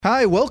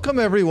Hi, welcome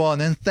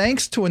everyone, and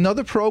thanks to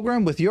another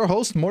program with your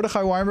host,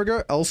 Mordechai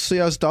Winberger,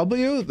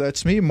 LCSW.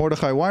 That's me,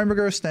 Mordechai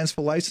Winberger, stands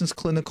for Licensed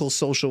Clinical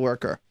Social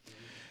Worker.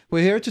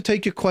 We're here to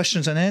take your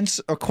questions and comments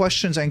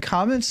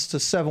to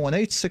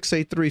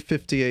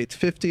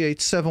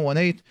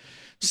 718-683-5858,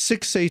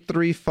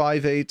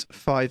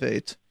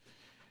 718-683-5858.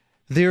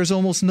 There's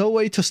almost no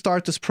way to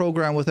start this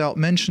program without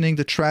mentioning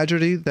the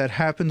tragedy that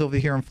happened over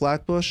here in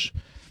Flatbush,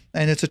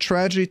 and it's a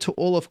tragedy to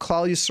all of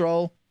Klal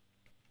Yisrael.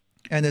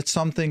 And it's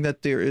something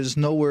that there is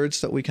no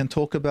words that we can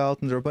talk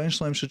about, and the Rabbi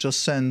Shalom should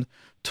just send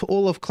to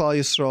all of Klal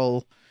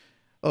Yisrael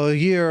a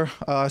year,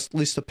 at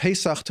least a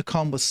Pesach to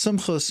come with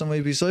Simchas, and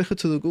maybe Zeicha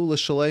to the Gula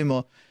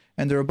Shalema,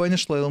 and the Rabbi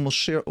Shalom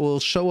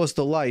will show us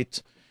the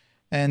light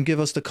and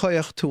give us the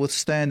koyach to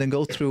withstand and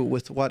go through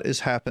with what is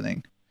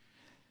happening.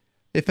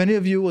 If any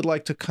of you would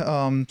like to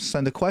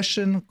send a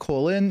question,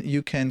 call in.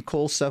 You can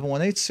call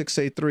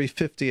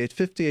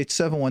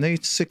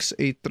 718-683-5858,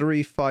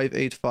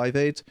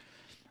 718-683-5858.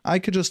 I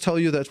could just tell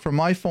you that from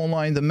my phone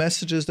line, the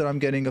messages that I'm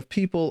getting of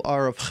people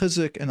are of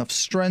chizuk and of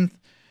strength,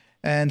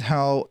 and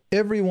how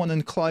everyone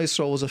in Klal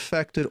Yisrael was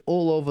affected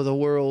all over the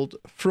world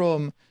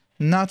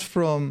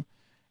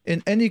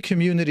in any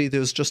community,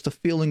 there's just a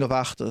feeling of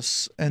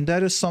achdus. And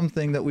that is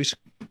something that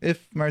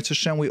if Meretz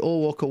Hashem, we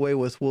all walk away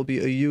with, will be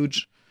a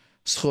huge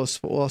schus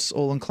for us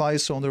all in Klal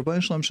Yisrael. And the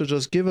Rebbeinu Shalom should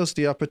just give us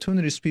the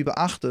opportunity to be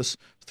ba'achdus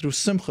through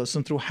simchas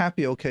and through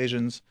happy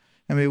occasions.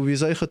 And may we be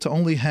zeicha to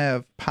only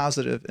have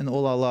positive in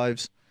all our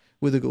lives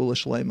with the Geula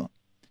Shlema.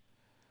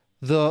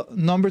 The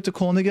number to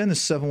call in again is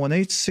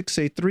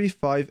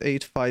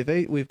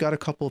 718-683-5858. We've got a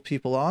couple of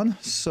people on.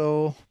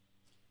 So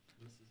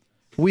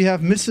we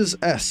have Mrs.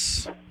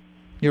 S.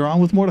 You're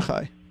on with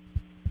Mordechai.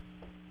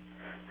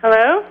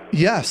 Hello?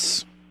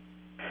 Yes.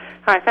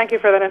 Hi, thank you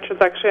for that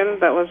introduction.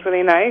 That was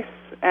really nice.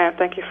 And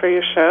thank you for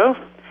your show.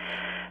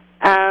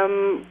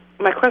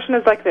 My question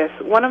is like this.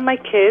 One of my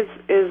kids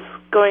is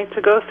going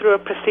to go through a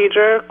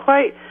procedure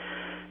quite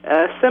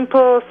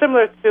simple,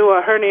 similar to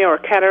a hernia or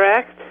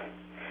cataract,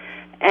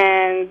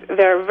 and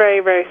they're very,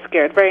 very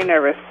scared, very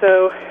nervous.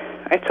 So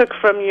I took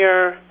from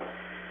your,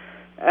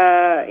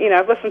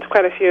 I've listened to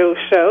quite a few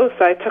shows,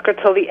 so I took her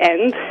till the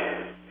end.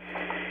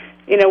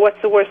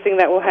 What's the worst thing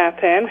that will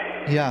happen?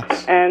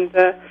 Yes. And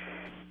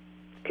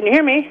can you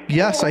hear me?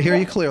 Yes, I hear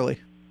you clearly.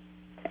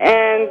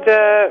 And,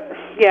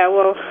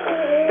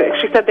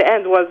 she said the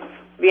end was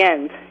the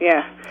end,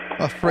 yeah.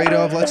 Afraid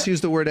of, let's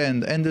use the word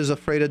end. End is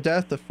afraid of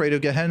death, afraid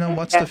of Gehenna.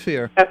 What's the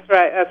fear? That's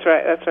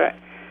right.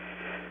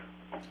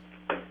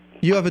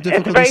 You have a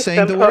difficulty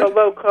saying the word? It's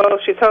very simple, local.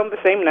 She's home the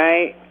same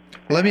night.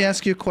 Let me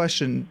ask you a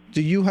question.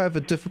 Do you have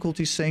a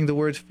difficulty saying the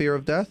word fear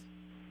of death?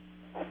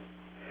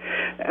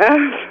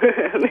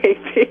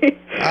 Maybe.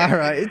 All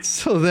right.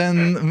 So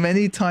then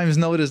many times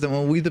notice that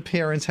when we, the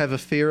parents, have a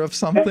fear of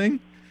something,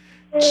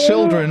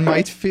 children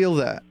might feel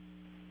that.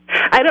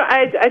 I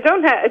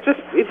don't have. It's just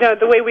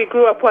the way we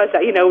grew up was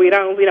that we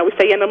don't we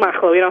say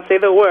yenamachlo, we don't say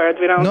the words,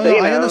 we don't. No, say,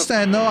 I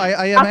understand. No,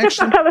 I am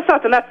actually.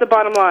 And that's the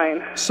bottom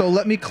line. So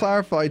let me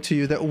clarify to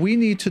you that we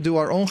need to do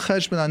our own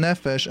cheshbon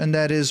hanefesh, and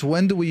that is,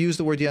 when do we use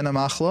the word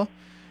yenamachlo?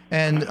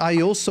 And I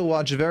also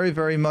watch very,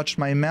 very much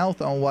my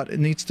mouth on what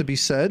needs to be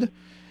said.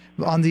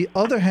 On the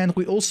other hand,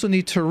 we also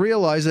need to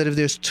realize that if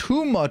there's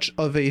too much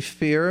of a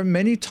fear,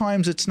 many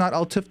times it's not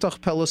al tiftach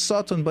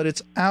pelasatan, but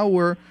it's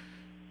our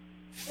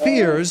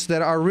fears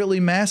that are really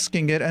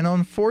masking it, and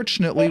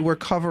unfortunately we're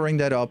covering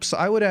that up. So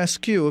I would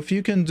ask you if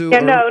you can do. Yeah,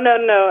 no.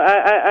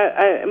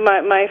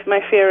 My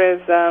fear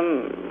is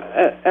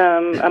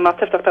I'm al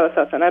tiftach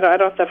pelasatan. I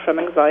don't suffer from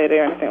anxiety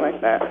or anything like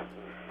that.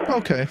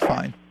 Okay,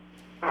 fine.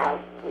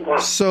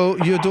 So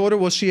your daughter,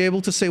 was she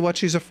able to say what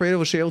she's afraid of?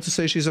 Was she able to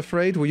say she's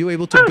afraid? Were you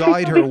able to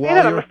guide her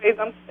while you're...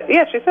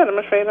 Yeah, she said, I'm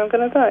afraid I'm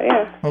going to die,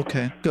 yeah.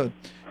 Okay, good.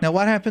 Now,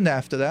 what happened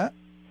after that?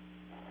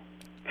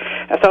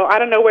 So I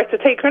don't know where to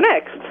take her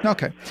next.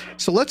 Okay,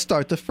 so let's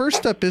start. The first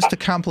step is to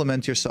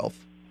compliment yourself.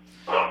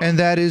 And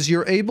that is,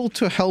 you're able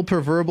to help her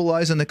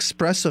verbalize and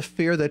express a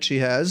fear that she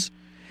has.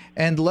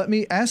 And let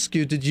me ask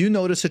you, did you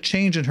notice a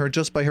change in her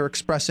just by her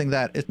expressing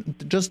that?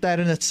 Just that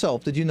in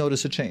itself, did you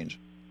notice a change?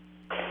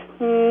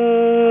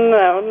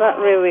 No, not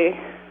really.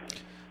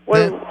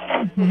 So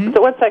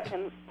 1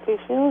 second. Do you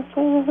feel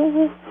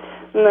something?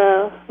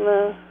 No.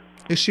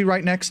 Is she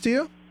right next to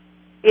you?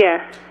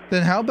 Yeah.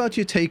 Then how about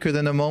you take her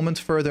then a moment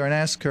further and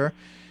ask her,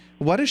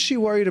 what is she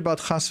worried about,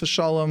 chas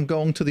v'shalom,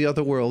 going to the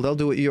other world? They'll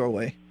do it your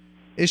way.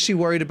 Is she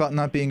worried about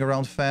not being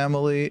around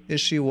family?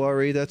 Is she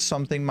worried that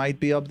something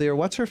might be up there?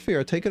 What's her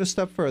fear? Take it a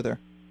step further.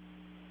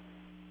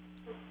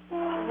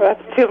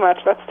 That's too much.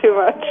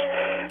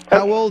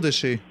 How old is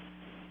she?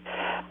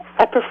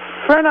 I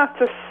prefer not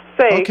to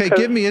say. Okay,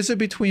 give me, is it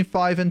between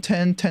 5 and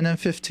 10, 10 and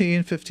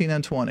 15, 15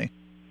 and 20?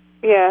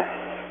 Yeah.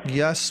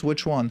 Yes,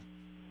 which one?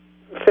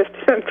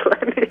 15 and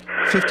 20.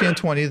 15 and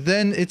 20.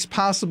 Then it's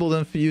possible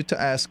then for you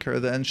to ask her,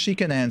 then she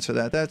can answer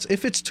that.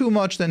 If it's too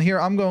much, then here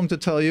I'm going to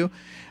tell you,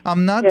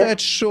 I'm not that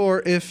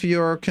sure if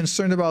you're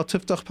concerned about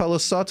tiftach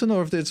pelasatan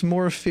or if there's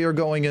more fear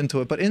going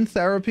into it. But in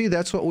therapy,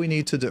 that's what we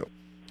need to do.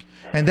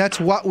 And that's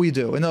what we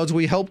do. In other words,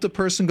 we help the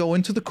person go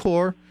into the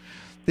core.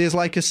 There's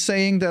like a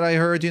saying that I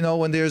heard,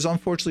 when there's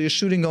unfortunately a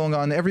shooting going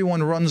on,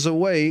 everyone runs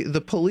away.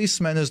 The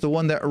policeman is the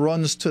one that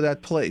runs to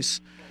that place.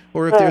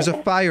 Or if there's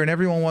a fire and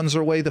everyone runs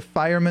away, the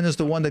fireman is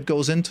the one that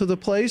goes into the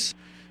place.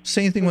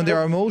 Same thing when there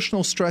are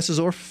emotional stresses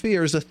or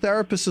fears, the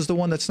therapist is the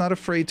one that's not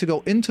afraid to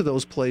go into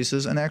those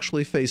places and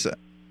actually face it.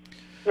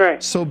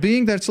 Right. So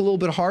being that it's a little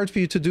bit hard for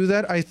you to do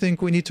that, I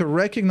think we need to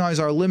recognize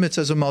our limits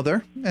as a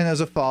mother and as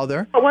a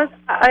father.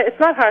 It's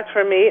not hard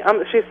for me.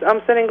 I'm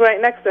sitting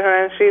right next to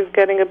her, and she's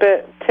getting a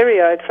bit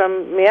teary-eyed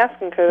from me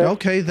asking her.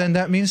 Okay, then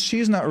that means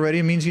she's not ready.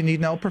 It means you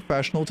need now a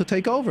professional to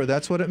take over.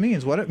 That's what it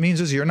means. What it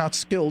means is you're not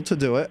skilled to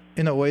do it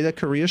in a way that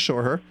could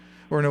reassure her,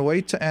 or in a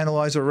way to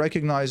analyze or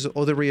recognize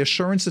or the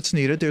reassurance that's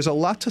needed. There's a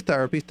lot to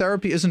therapy.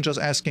 Therapy isn't just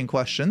asking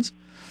questions.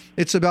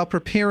 It's about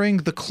preparing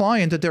the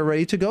client that they're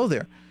ready to go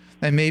there.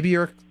 And maybe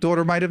your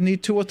daughter might have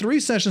need 2 or 3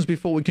 sessions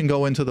before we can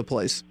go into the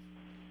place.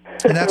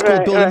 And that's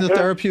called building the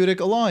therapeutic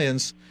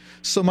alliance.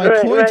 So my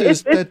point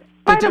is that...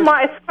 It's quite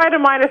a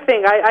minor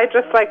thing. I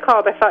just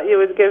called. I thought you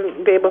would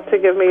be able to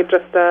give me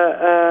just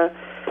a...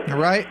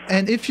 Right.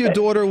 And if your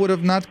daughter would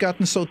have not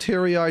gotten so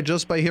teary-eyed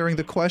just by hearing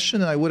the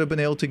question, I would have been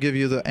able to give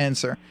you the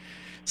answer.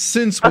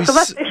 Since we... So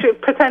let's say she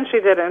pretend she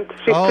didn't.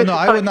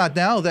 I would not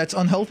now. That's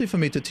unhealthy for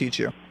me to teach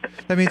you.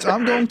 That means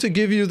I'm going to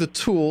give you the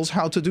tools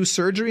how to do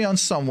surgery on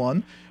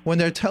someone when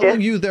they're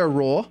telling you they're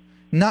raw,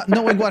 not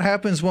knowing what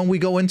happens when we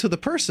go into the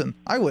person.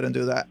 I wouldn't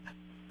do that.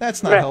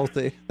 That's not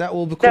healthy. That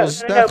will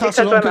cause more trauma.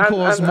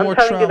 I'm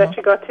telling you that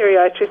she got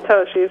teary-eyed. She's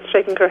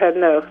shaking her head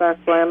no. That's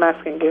why I'm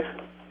asking you.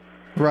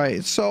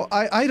 Right. So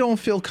I don't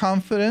feel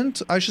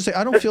confident. I should say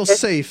I don't feel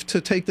safe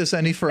to take this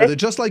any further.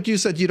 Just like you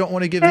said, you don't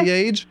want to give the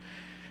age.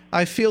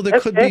 I feel there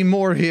could be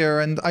more here,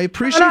 and I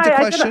appreciate the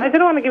question. I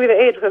didn't want to give you the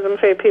age because I'm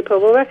afraid people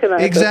will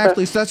recognize it.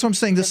 Exactly. So that's what I'm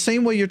saying. The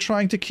same way you're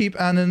trying to keep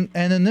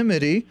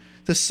anonymity,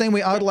 the same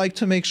way I'd like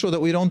to make sure that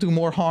we don't do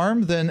more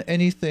harm than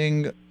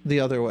anything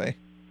the other way.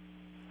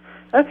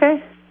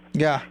 Okay.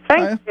 Yeah.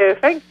 Thank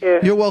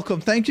you. You're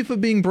welcome. Thank you for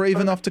being brave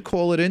enough to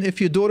call it in.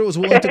 If your daughter was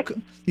willing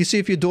to,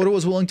 if your daughter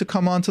was willing to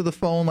come onto the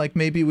phone,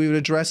 maybe we would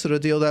address it or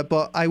deal that.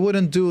 But I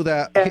wouldn't do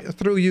that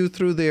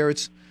through there.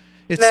 It's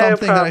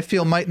something that I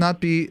feel might not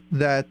be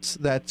that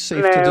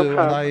safe to do, and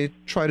I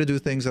try to do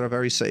things that are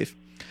very safe.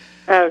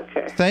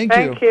 Okay. Thank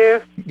you. Thank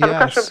you. Have a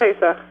kosher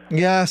Pesach.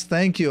 Yes,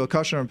 thank you. A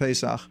kosher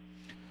Pesach.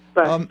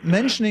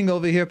 Mentioning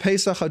over here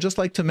Pesach, I'd just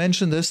like to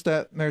mention this,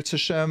 that Meretz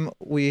Hashem,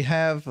 we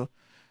have,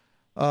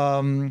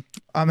 I'm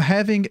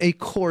having a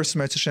course,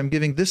 Meretz Hashem,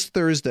 giving this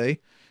Thursday,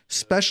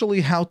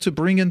 especially how to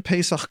bring in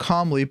Pesach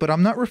calmly, but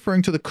I'm not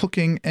referring to the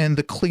cooking and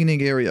the cleaning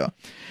area.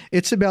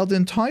 It's about the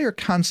entire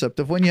concept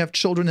of when you have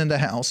children in the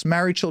house,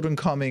 married children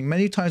coming.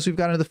 Many times we've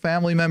got into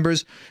family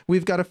members,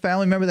 we've got a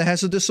family member that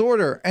has a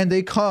disorder, and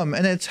they come,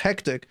 and it's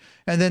hectic.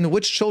 And then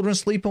which children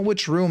sleep in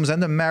which rooms,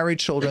 and the married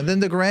children, then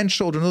the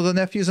grandchildren, or the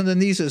nephews and the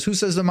nieces. Who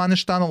says the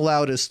Manishtan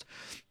loudest?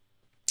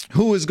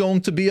 Who is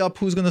going to be up?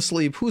 Who's going to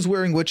sleep? Who's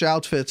wearing which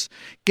outfits?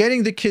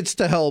 Getting the kids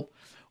to help.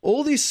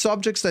 All these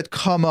subjects that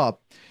come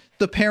up.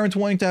 The parent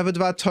wanting to have a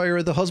Dvat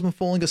Torah, the husband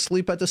falling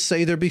asleep at the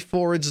Seder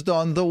before it's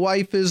done, the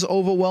wife is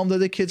overwhelmed that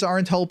the kids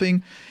aren't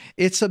helping.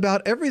 It's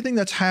about everything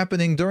that's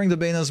happening during the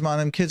Bein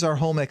Hazmanim, kids are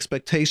home,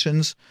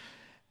 expectations,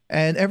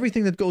 and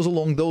everything that goes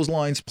along those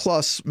lines,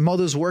 plus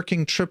mothers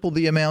working triple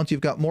the amount,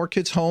 you've got more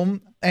kids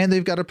home, and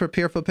they've got to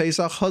prepare for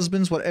Pesach.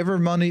 Husbands, whatever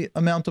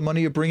amount of money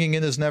you're bringing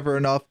in is never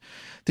enough.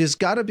 There's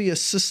got to be a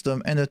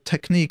system and a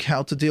technique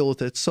how to deal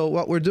with it. So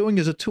what we're doing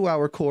is a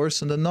 2-hour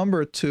course, and the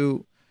number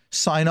to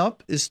sign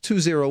up is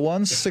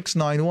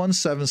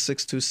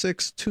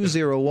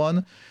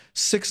 201-691-7626,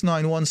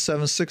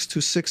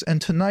 201-691-7626.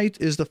 And tonight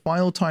is the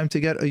final time to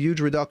get a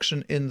huge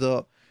reduction in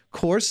the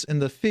course, in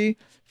the fee.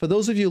 For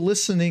those of you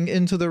listening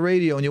into the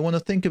radio and you want to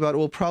think about it,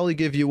 we'll probably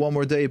give you one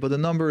more day, but the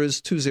number is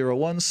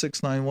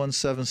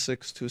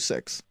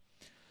 201-691-7626.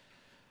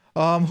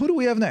 Who do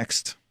we have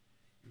next?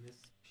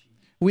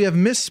 We have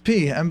Miss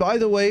P. And by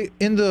the way,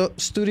 in the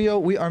studio,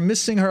 we are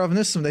missing her Rav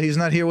Nissim, that he's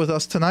not here with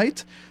us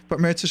tonight. But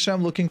Meretz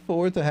Hashem, looking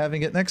forward to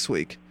having it next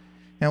week.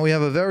 And we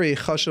have a very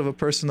hush of a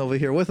person over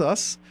here with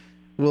us.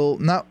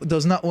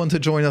 Does not want to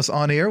join us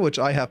on air, which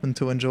I happen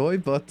to enjoy.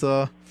 But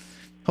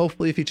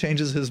hopefully if he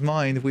changes his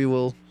mind,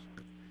 we'll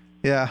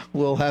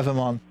have him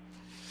on.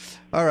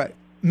 All right.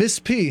 Miss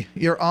P,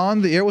 you're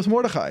on the air with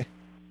Mordechai.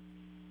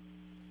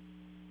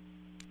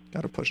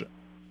 Got to push it.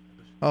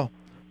 Oh,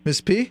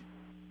 Miss P?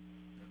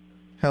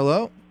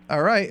 Hello.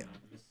 All right.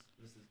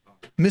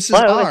 Mrs.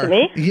 Hello, R. is it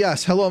me?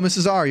 Yes. Hello,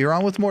 Mrs. R. You're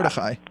on with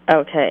Mordechai.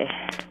 Okay.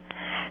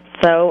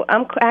 So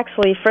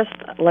first,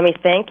 let me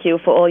thank you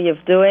for all you're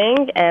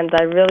doing, and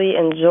I really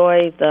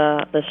enjoy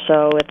the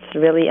show. It's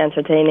really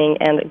entertaining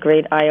and a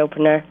great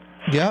eye-opener.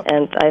 Yeah.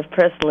 And I've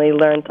personally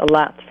learned a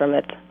lot from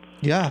it.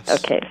 Yes.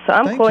 Okay, so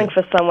I'm calling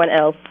for someone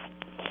else.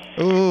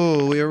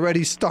 Ooh, we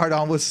already start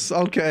on with,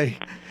 okay.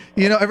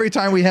 Every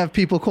time we have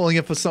people calling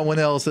in for someone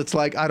else, it's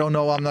like, I don't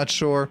know, I'm not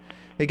sure.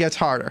 It gets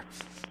harder.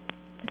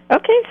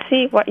 Okay,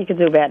 see what you can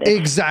do about it.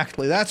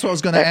 Exactly. That's what I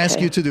was going to ask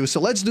you to do. So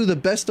let's do the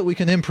best that we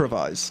can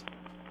improvise.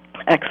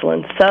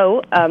 Excellent.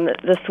 So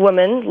this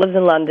woman lives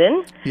in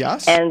London.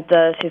 Yes. And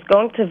she's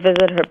going to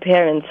visit her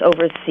parents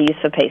overseas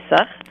for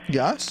Pesach.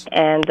 Yes.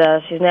 And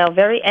she's now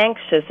very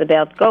anxious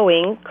about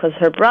going because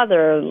her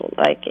brother,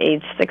 like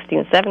age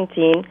 16,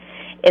 17,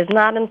 is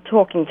not in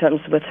talking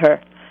terms with her.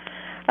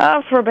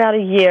 For about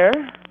a year.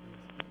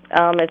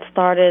 It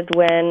started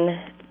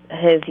when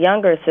his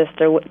younger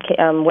sister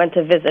went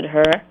to visit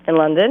her in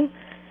London,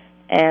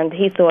 and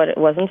he thought it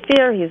wasn't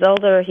fair. He's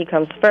older, he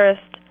comes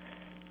first,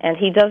 and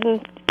he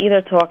doesn't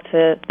either talk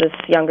to this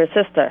younger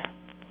sister.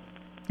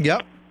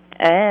 Yep.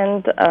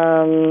 And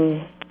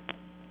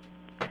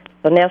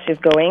so now she's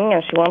going,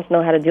 and she wants to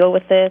know how to deal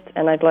with it,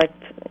 and I'd like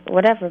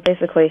whatever,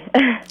 basically.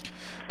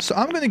 So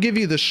I'm going to give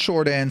you the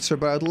short answer,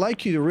 but I'd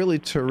like you to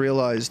really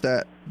realize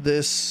that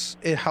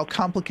how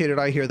complicated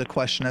I hear the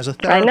question as a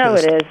therapist. I know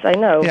it is. I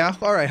know. Yeah.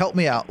 All right. Help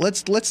me out.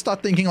 Let's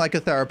start thinking like a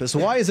therapist.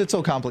 Why is it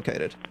so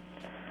complicated?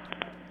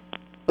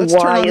 Let's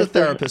turn on the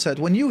therapist head.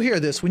 When you hear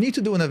this, we need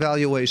to do an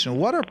evaluation.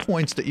 What are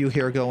points that you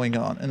hear going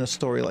on in a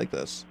story like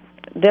this?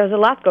 There's a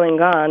lot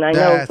going on. I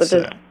know, but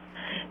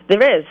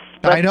there is.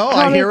 I know.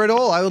 I hear it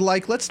all.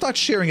 Let's start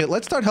sharing it.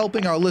 Let's start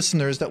helping our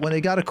listeners that when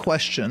they got a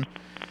question,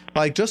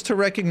 just to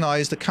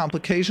recognize the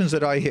complications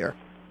that I hear.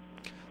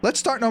 Let's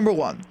start number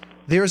one.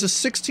 There's a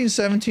 16,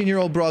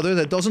 17-year-old brother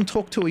that doesn't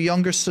talk to a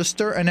younger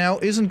sister and now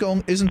isn't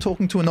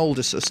talking to an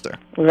older sister.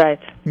 Right.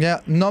 Yeah.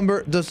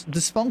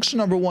 Dysfunction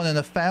number one in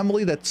a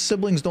family that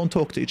siblings don't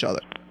talk to each other.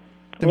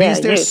 That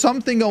means there's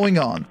something going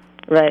on.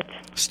 Right.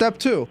 Step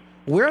two.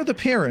 Where are the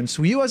parents?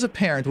 You as a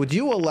parent, would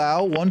you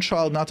allow one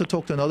child not to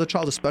talk to another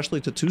child, especially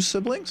to two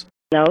siblings?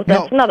 No,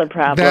 that's another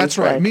problem. That's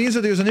right. It means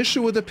that there's an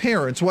issue with the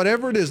parents.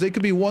 Whatever it is, they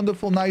could be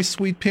wonderful, nice,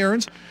 sweet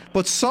parents,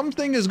 but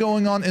something is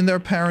going on in their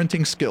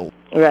parenting skill.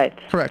 Right.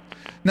 Correct.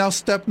 Now,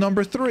 step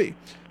number three.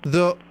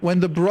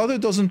 When the brother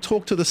doesn't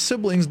talk to the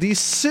siblings,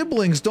 these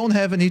siblings don't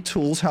have any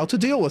tools how to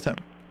deal with him.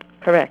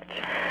 Correct.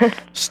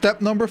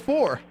 Step number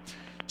four.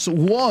 So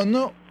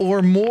one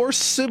or more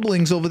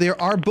siblings over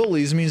there are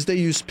bullies, means they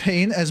use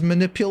pain as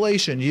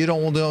manipulation. You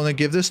don't want to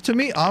give this to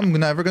me, I'm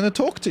never going to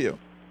talk to you.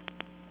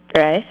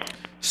 Right.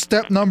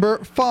 Step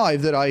number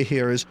 5 that I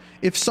hear is,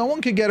 if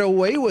someone can get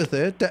away with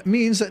it, that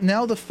means that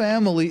now the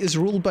family is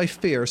ruled by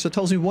fear. So it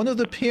tells me one of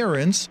the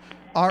parents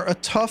are a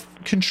tough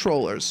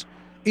controllers,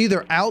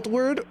 either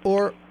outward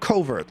or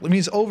covert. It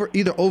means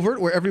either overt,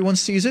 where everyone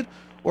sees it,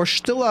 or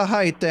stille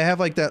height, they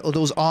have like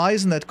those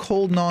eyes and that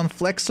cold,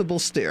 non-flexible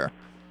stare.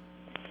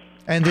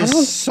 And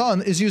this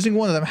son is using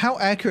one of them. How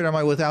accurate am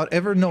I without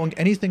ever knowing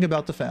anything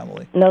about the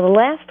family? No, the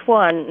last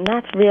one,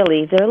 not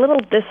really. They're a little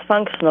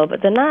dysfunctional,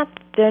 but they're not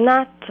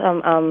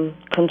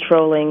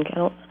controlling.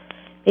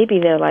 Maybe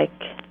they're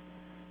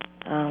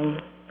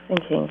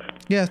thinking.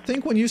 Yeah,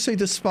 think when you say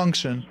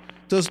dysfunction.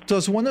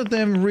 Does one of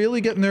them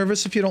really get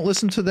nervous if you don't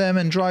listen to them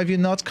and drive you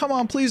nuts? Come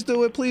on, please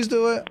do it, please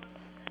do it.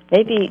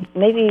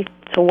 Maybe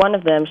to one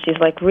of them, she's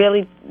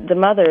really, the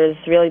mother is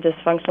really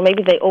dysfunctional.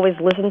 Maybe they always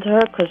listen to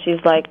her because she's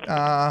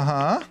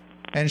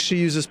and she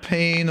uses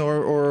pain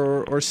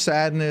or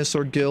sadness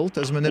or guilt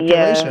as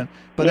manipulation. Yeah.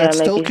 But that's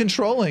still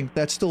controlling.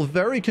 That's still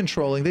very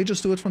controlling. They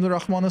just do it from the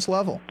Rahmanas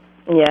level.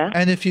 Yeah.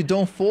 And if you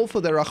don't fall for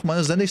their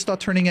Rahmanas, then they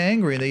start turning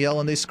angry and they yell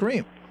and they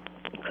scream.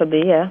 Could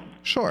be, yeah.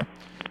 Sure.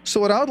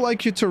 So what I would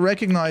like you to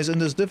recognize in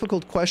this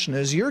difficult question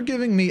is you're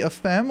giving me a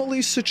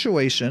family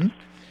situation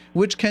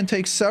which can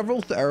take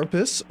several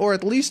therapists or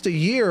at least a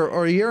year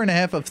or a year and a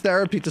half of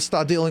therapy to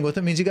start dealing with.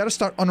 It means you got to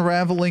start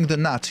unraveling the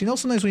knots. You know,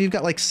 sometimes when you've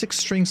got 6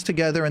 strings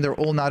together and they're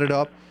all knotted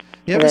up,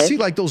 you ever see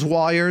those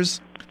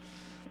wires?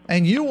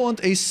 And you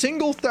want a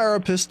single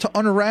therapist to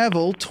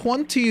unravel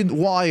 20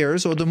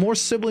 wires, or the more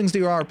siblings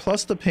there are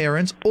plus the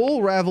parents,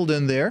 all raveled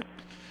in there.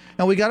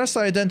 Now we got to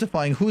start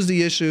identifying who's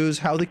the issues,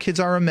 how the kids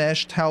are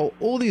enmeshed, how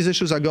all these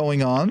issues are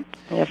going on.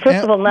 Yeah,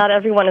 first of all, not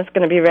everyone is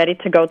going to be ready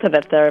to go to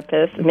the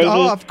therapist. Maybe.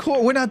 Oh, of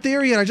course. We're not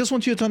there yet. I just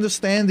want you to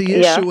understand the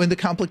issue and the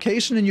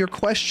complication in your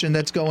question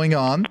that's going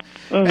on.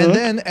 Mm-hmm. And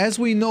then, as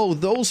we know,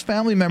 those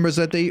family members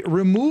that they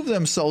remove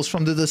themselves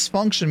from the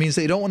dysfunction means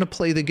they don't want to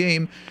play the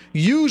game.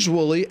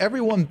 Usually,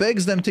 everyone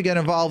begs them to get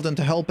involved and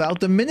to help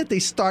out. The minute they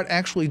start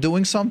actually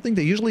doing something,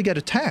 they usually get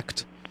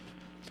attacked.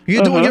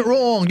 You're doing it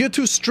wrong. You're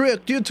too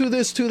strict. You're too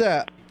this, too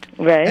that.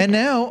 Right. And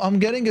now I'm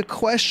getting a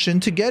question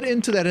to get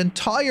into that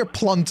entire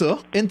plunter,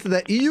 into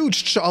that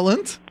huge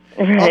challenge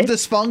of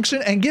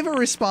dysfunction, and give a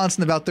response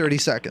in about 30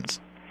 seconds.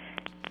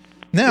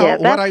 Now,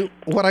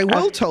 what I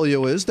will tell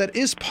you is that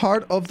is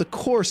part of the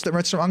course that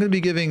I'm going to be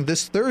giving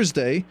this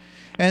Thursday,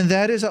 and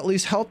that is at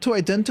least help to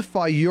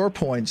identify your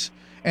points.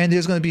 And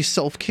there's going to be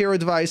self-care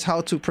advice,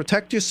 how to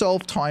protect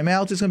yourself, time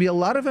out. There's going to be a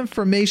lot of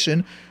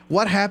information,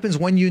 what happens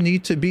when you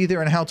need to be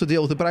there and how to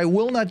deal with it. But I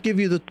will not give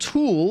you the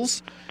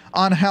tools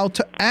on how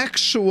to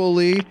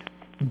actually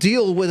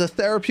deal with a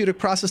therapeutic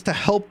process to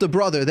help the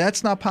brother.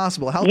 That's not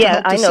possible. How to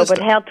help the sister.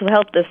 But how to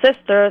help the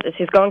sister if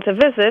she's going to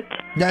visit.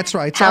 That's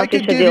right. So I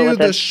could give you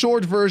the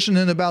short version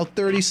in about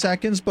 30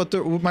 seconds, but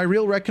my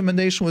real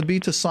recommendation would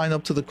be to sign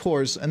up to the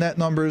course. And that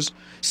number's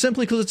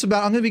simply because I'm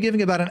going to be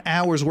giving about an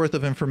hour's worth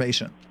of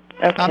information.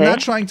 Okay. I'm not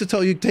trying to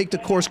tell you take the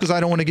course because I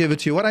don't want to give it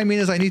to you. What I mean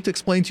is I need to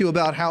explain to you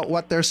about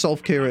what their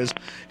self-care is,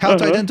 how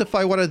to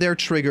identify what are their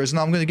triggers, and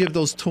I'm going to give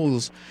those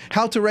tools.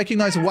 How to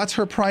recognize what's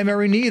her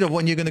primary need of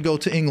when you're going to go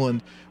to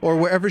England or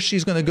wherever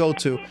she's going to go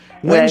to.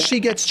 When she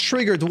gets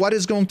triggered, what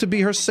is going to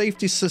be her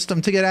safety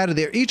system to get out of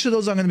there? Each of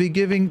those I'm going to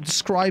be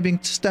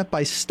describing step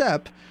by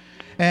step.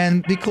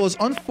 And because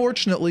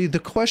unfortunately the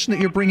question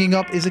that you're bringing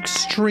up is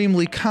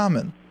extremely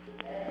common.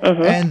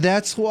 And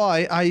that's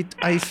why I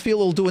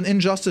feel it'll do an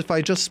injustice if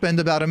I just spend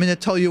about a minute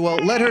tell you, well,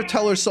 let her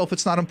tell herself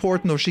it's not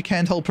important or she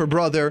can't help her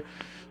brother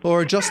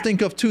or just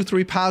think of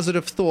 2-3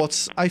 positive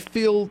thoughts. I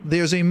feel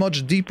there's a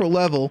much deeper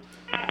level.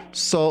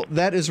 So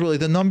that is really,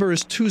 the number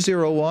is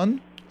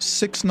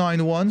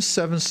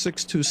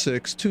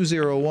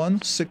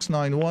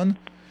 201-691-7626,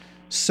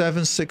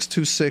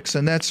 201-691-7626,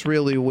 and that's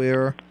really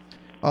where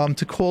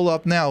to call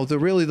up now.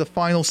 The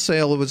final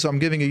sale was, I'm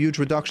giving a huge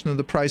reduction of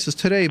the prices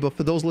today, but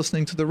for those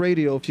listening to the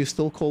radio, if you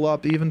still call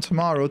up even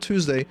tomorrow,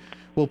 Tuesday,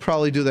 we'll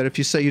probably do that if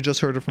you say you just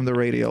heard it from the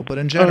radio. But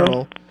in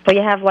general... But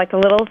you have like a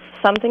little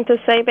something to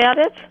say about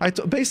it?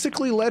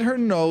 Basically let her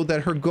know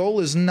that her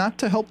goal is not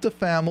to help the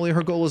family,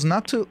 her goal is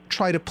not to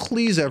try to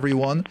please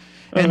everyone,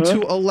 and to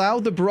allow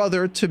the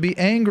brother to be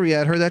angry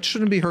at her. That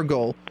shouldn't be her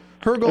goal.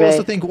 Her goal is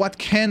to think, what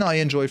can I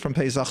enjoy from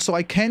Pesach? So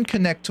I can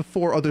connect to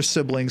 4 other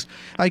siblings.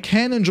 I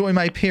can enjoy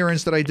my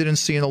parents that I didn't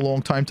see in a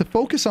long time. To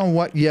focus on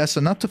what yes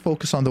and not to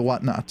focus on the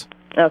what not.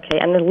 Okay,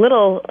 and another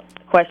little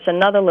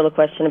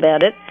question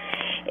about it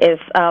is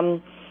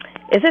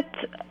it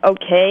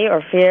okay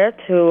or fair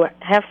to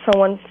have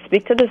someone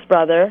speak to this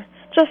brother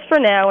just for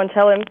now and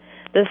tell him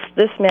this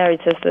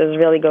married sister is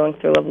really going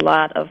through a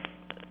lot of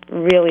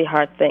really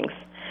hard things.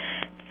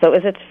 So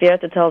is it fair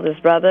to tell this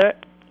brother,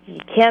 he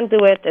can't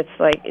do it, it's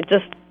like,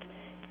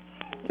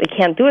 they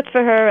can't do it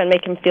for her and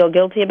make him feel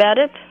guilty about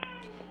it?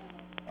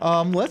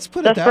 Let's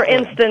put it that way.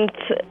 Just for instance,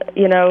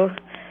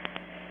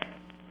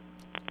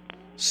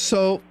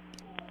 So,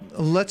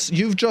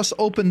 you've just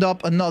opened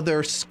up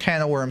another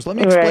can of worms. Let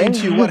me explain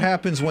to you what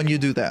happens when you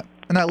do that.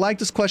 And I like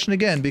this question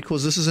again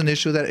because this is an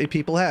issue that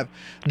people have.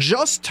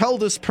 Just tell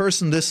this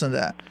person this and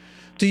that.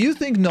 Do you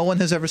think no one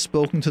has ever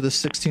spoken to the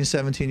 16,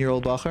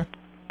 17-year-old Bacher?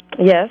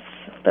 Yes,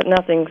 but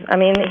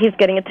he's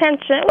getting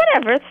attention,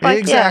 whatever. It's like,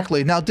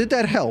 exactly. Now, did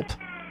that help?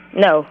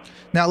 No.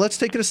 Now, let's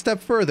take it a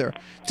step further.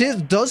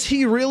 Does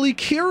he really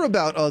care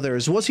about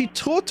others? Was he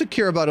taught to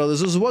care about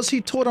others? Or was he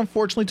taught,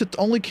 unfortunately, to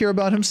only care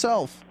about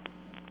himself?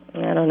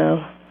 I don't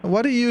know.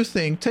 What do you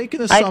think? Take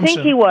an assumption. I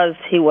think he was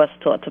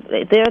taught to.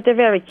 They're a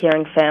very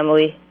caring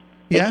family.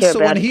 So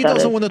when he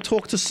doesn't want to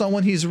talk to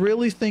someone, he's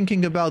really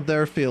thinking about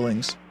their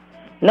feelings.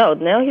 No,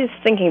 now he's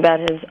thinking about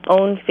his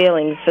own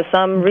feelings. For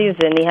some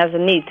reason, he has a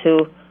need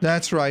to.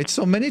 That's right.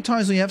 So many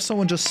times when you have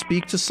someone just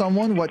speak to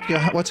someone,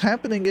 what's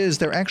happening is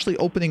they're actually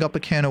opening up a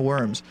can of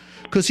worms.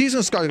 Because he's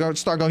going to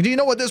start going, do you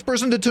know what this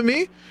person did to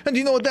me? And do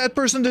you know what that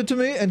person did to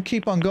me? And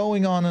keep on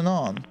going on and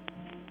on.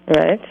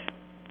 Right.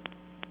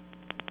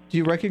 Do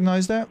you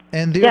recognize that?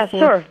 And therefore,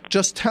 sure.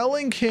 Just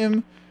telling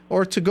him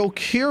or to go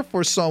care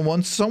for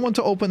someone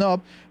to open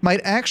up,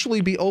 might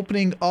actually be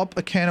opening up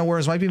a can of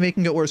worms, might be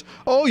making it worse.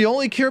 Oh, you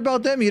only care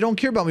about them, you don't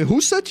care about me. Who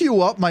set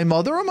you up, my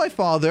mother or my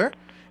father?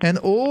 And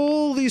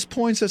all these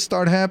points that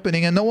start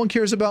happening, and no one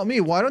cares about me.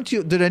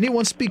 Did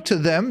anyone speak to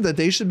them that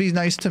they should be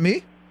nice to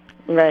me?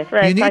 Right.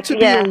 You need to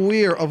be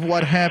aware of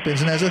what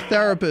happens. And as a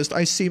therapist,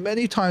 I see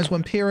many times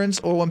when parents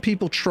or when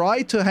people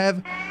try to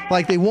have,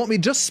 like they want me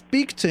just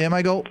speak to him,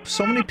 I go,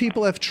 so many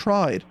people have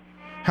tried.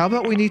 How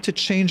about we need to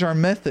change our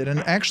method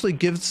and actually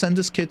send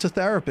this kid to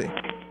therapy?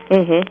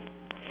 Mm-hmm.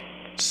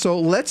 So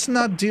let's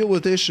not deal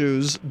with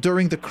issues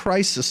during the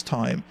crisis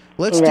time.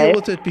 Let's deal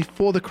with it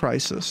before the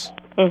crisis.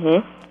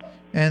 Mm-hmm.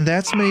 And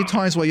that's many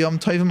times why Yom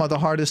Tovim are the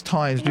hardest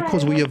times,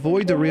 because we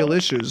avoid the real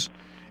issues.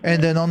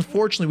 And then,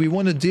 unfortunately, we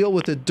want to deal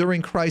with it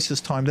during crisis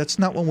time. That's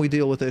not when we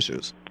deal with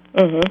issues.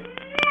 Mm-hmm.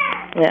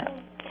 Yeah.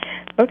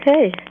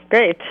 Okay,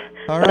 great.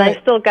 All but right.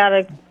 I still got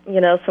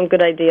some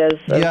good ideas.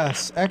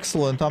 Yes,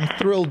 excellent. I'm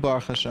thrilled,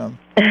 Baruch Hashem.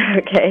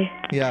 Okay.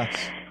 Yes.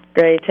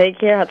 Great. Take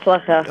care.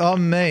 Hatzlacha.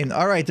 Amen.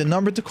 All right, the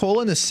number to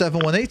call in is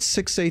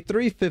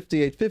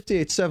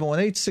 718-683-5858,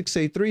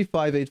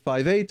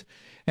 718-683-5858.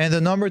 And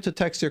the number to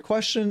text your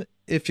question,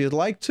 if you'd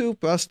like to,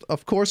 best,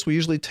 of course, we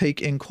usually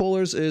take in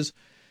callers, is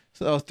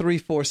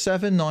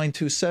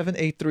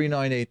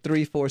 347-927-8398,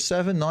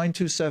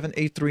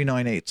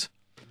 347-927-8398.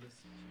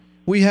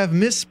 We have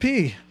Miss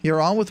P. You're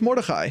on with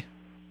Mordechai.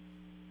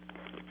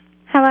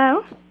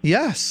 Hello?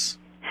 Yes.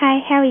 Hi,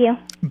 how are you?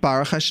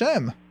 Baruch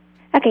Hashem.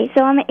 Okay,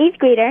 so I'm an 8th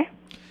grader.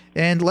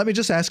 And let me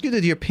just ask you,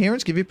 did your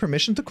parents give you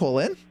permission to call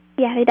in?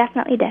 Yeah, they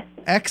definitely did.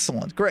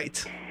 Excellent.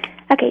 Great.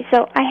 Okay,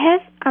 so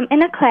I'm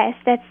in a class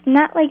that's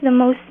not like the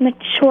most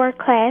mature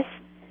class.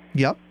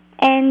 Yep.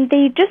 And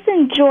they just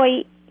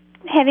enjoy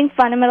having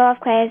fun in the middle of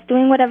class,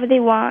 doing whatever they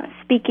want,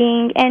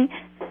 speaking. And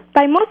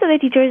by most of the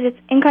teachers, it's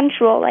in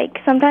control. Like,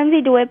 sometimes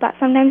they do it, but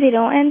sometimes they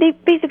don't. And they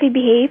basically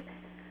behave.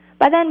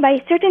 But then by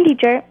a certain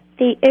teacher,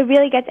 it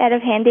really gets out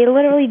of hand. They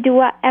literally do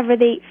whatever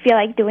they feel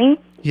like doing.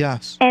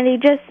 Yes. And they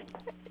just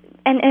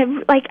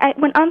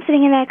when I'm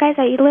sitting in that class,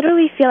 I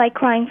literally feel like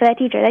crying for that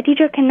teacher. That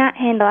teacher cannot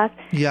handle us.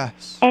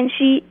 Yes. And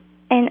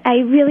I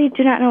really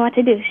do not know what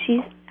to do.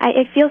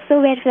 I feel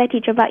so bad for that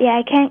teacher, but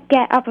I can't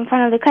get up in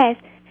front of the class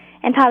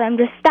and tell them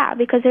to stop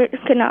because they're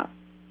gonna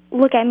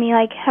look at me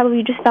like, how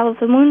you just fell off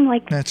the moon?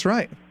 Like, that's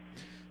right.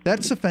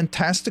 That's a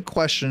fantastic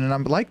question, and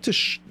I'd like to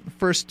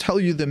first tell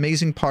you the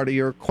amazing part of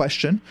your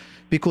question,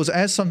 because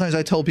as sometimes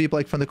I tell people,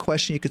 like from the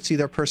question, you could see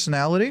their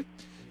personality.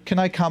 Can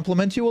I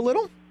compliment you a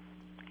little?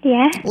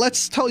 Yeah.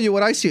 Let's tell you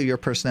what I see of your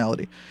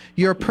personality.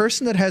 You're a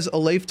person that has a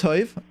lev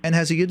tov and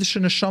has a Yiddish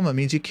neshama,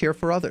 means you care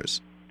for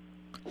others.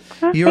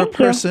 Oh, You're a thank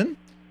you. person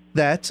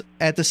that,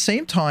 at the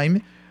same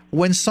time,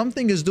 when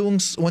someone is doing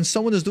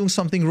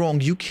something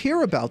wrong, you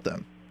care about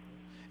them,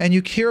 and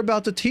you care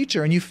about the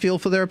teacher, and you feel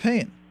for their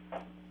pain.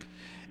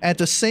 At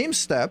the same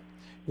step,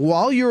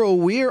 while you're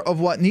aware of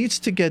what needs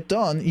to get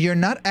done, you're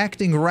not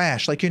acting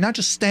rash. Like, you're not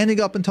just standing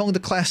up and telling the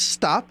class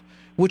stop,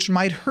 which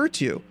might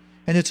hurt you.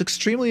 And it's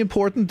extremely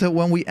important that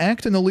when we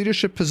act in a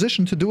leadership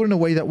position to do it in a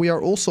way that we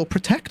are also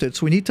protected.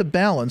 So we need to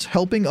balance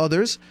helping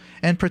others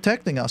and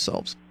protecting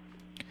ourselves.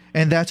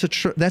 And that's a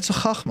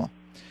chachma.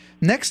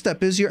 Next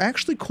step is you're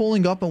actually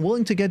calling up and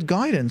willing to get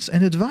guidance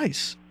and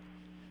advice.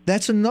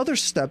 That's another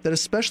step that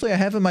especially I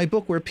have in my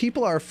book where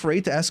people are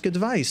afraid to ask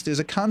advice. There's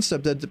a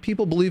concept that the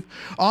people believe,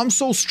 I'm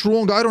so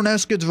strong, I don't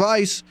ask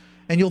advice.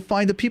 And you'll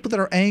find the people that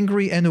are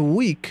angry and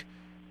weak,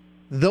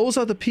 those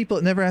are the people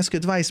that never ask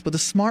advice. But the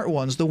smart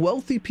ones, the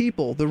wealthy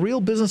people, the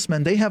real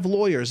businessmen, they have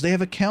lawyers, they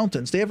have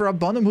accountants, they have a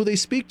rabbanim who they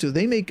speak to,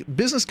 they make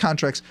business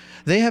contracts,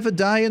 they have a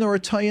dayan or a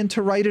tayan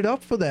to write it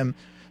up for them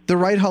the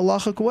right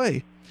halachic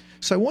way.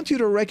 So I want you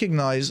to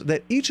recognize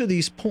that each of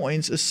these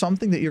points is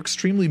something that you're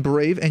extremely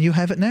brave and you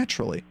have it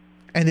naturally.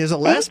 And there's a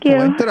last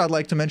point that I'd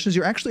like to mention is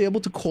you're actually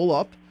able to call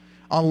up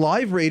on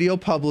live radio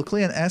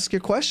publicly and ask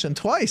your question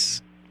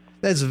twice.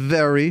 That's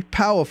very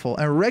powerful.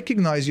 And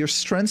recognize your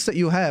strengths that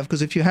you have,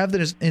 because if you have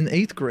that in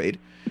 8th grade,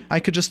 I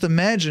could just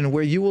imagine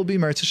where you will be,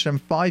 Meretz Hashem,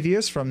 5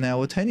 years from now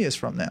or 10 years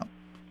from now.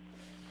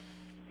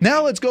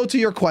 Now let's go to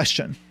your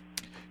question.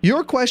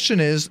 Your question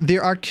is,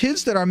 there are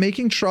kids that are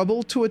making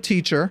trouble to a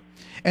teacher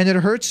and it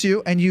hurts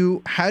you, and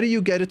how do you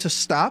get it to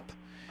stop?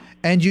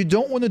 And you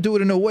don't want to do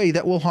it in a way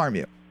that will harm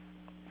you.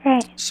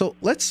 Right. So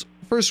let's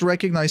first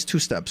recognize 2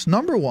 steps.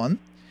 Number 1,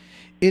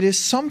 it is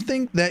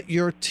something that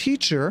your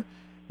teacher,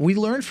 we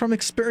learn from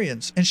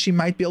experience, and she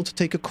might be able to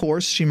take a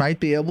course. She might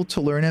be able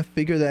to learn and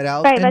figure that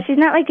out. Right, but she's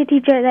not like a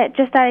teacher that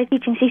just started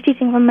teaching. She's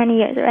teaching for many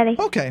years already.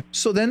 Okay,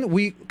 so then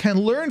we can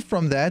learn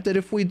from that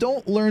if we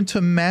don't learn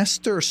to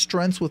master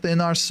strengths within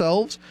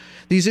ourselves,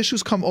 these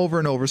issues come over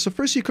and over. So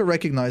first you could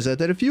recognize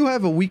that if you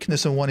have a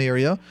weakness in one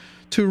area,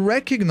 to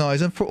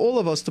recognize, and for all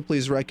of us to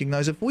please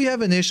recognize, if we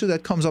have an issue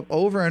that comes up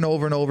over and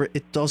over and over,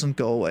 it doesn't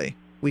go away.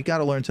 We got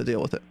to learn to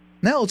deal with it.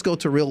 Now let's go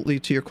to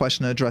your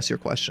question and address your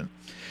question.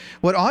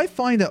 What I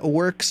find that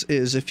works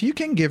is if you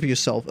can give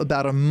yourself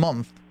about a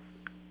month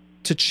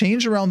to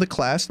change around the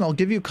class, and I'll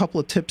give you a couple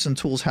of tips and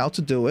tools how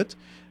to do it,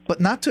 but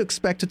not to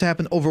expect it to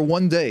happen over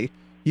one day,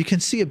 you can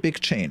see a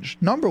big change.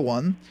 Number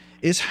 1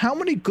 is, how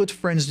many good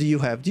friends do you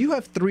have? Do you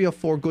have 3 or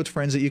 4 good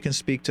friends that you can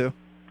speak to?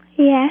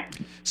 Yeah.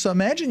 So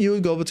imagine you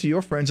would go over to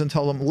your friends and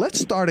tell them, let's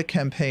start a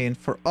campaign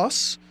for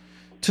us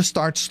to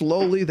start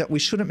slowly, that we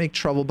shouldn't make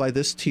trouble by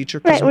this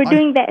teacher. Right, we're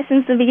doing that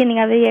since the beginning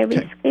of the year,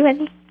 basically.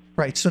 Ready?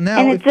 Right, so now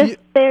and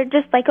they're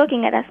just like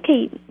looking at us,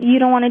 okay, you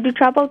don't want to do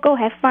trouble? Go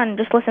have fun.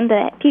 Just listen to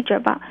that teacher.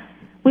 But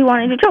we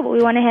want to do trouble.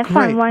 We want to have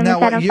fun. We want to now,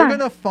 have what fun. you're going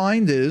to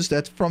find is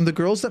that from the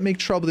girls that make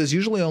trouble, there's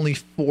usually only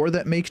 4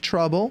 that make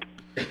trouble,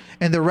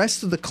 and the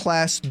rest of the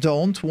class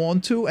don't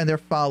want to, and they're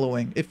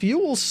following. If you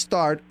will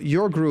start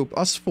your group,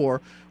 us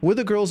 4, with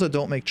the girls that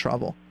don't make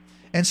trouble,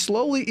 and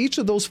slowly each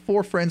of those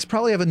 4 friends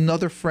probably have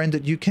another friend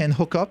that you can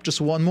hook up,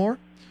 just one more.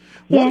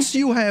 Once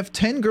you have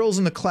 10 girls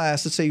in the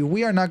class that say,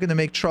 we are not going to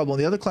make trouble, and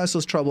the other class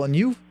does trouble, and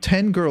you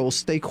 10 girls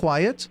stay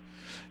quiet,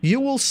 you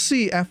will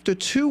see after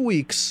 2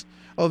 weeks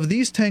of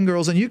these 10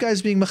 girls and you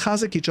guys being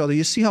mechazik each other,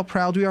 you see how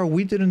proud we are.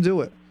 We didn't do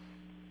it.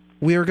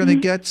 We are going to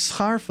get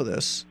schar for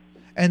this.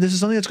 And this is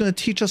something that's going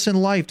to teach us in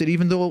life, that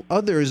even though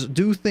others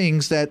do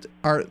things that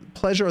are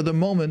pleasure of the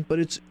moment, but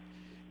it's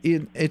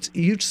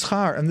huge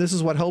schar, and this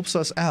is what helps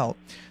us out.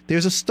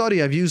 There's a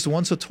study I've used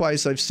once or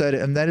twice, I've said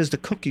it, and that is the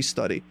cookie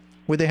study,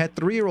 where they had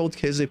 3-year-old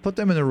kids, they put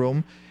them in a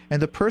room,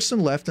 and the person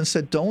left and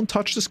said, don't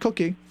touch this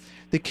cookie.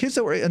 The kids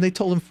and they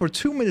told them for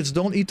 2 minutes,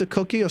 don't eat the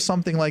cookie or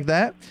something like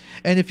that.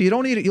 And if you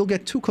don't eat it, you'll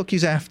get 2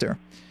 cookies after.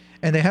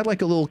 And they had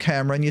like a little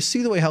camera, and you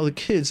see the way how the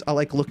kids are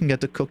like looking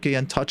at the cookie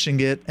and touching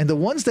it. And the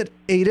ones that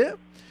ate it,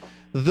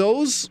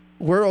 those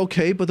were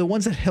okay, but the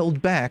ones that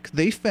held back,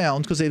 they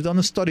found, because they've done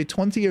a study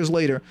 20 years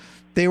later,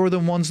 they were the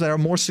ones that are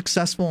more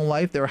successful in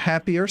life. They're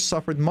happier,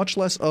 suffered much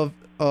less of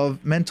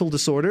mental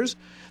disorders.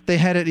 They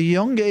had at a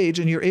young age,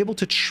 and you're able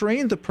to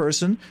train the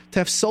person to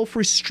have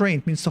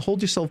self-restraint, means to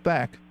hold yourself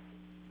back.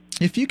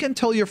 If you can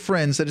tell your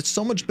friends that it's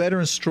so much better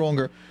and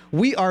stronger,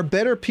 we are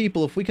better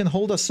people if we can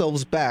hold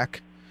ourselves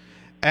back,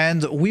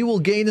 and we will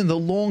gain in the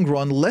long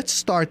run. Let's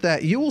start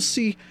that. You will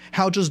see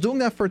how just doing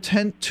that for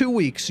 2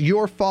 weeks,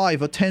 your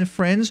 5 or 10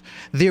 friends,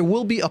 there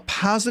will be a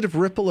positive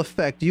ripple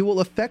effect. You will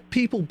affect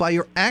people by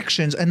your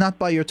actions and not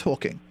by your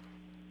talking.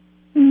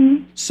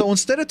 So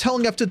instead of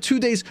telling after 2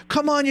 days,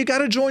 come on, you got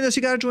to join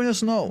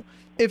us, no.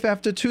 If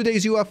after 2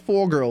 days you have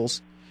 4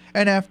 girls,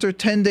 and after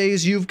 10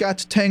 days you've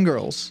got 10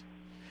 girls,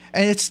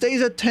 and it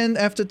stays at 10,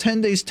 after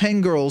 10 days,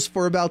 10 girls,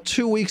 for about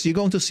 2 weeks, you're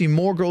going to see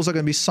more girls are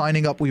going to be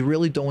signing up. We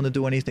really don't want to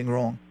do anything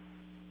wrong.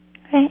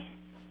 Okay.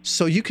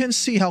 So you can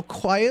see how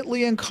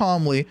quietly and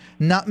calmly,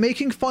 not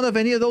making fun of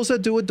any of those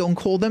that do it, don't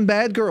call them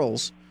bad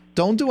girls.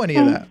 Don't do any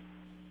of that.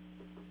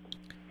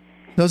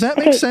 Does that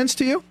make sense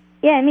to you?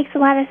 Yeah, it makes a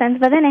lot of sense.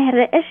 But then I have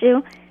the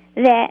issue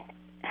that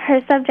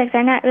her subjects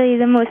are not really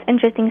the most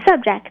interesting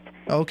subjects.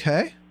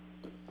 Okay.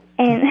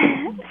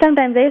 And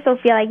sometimes I also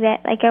feel like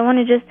that. Like I want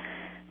to just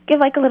give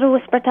like a little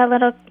whisper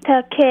to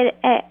a kid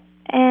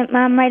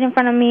right in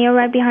front of me or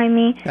right behind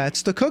me.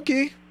 That's the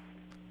cookie.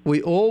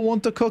 We all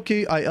want the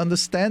cookie. I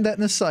understand that,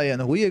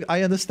 Nisayan.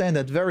 I understand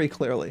that very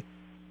clearly.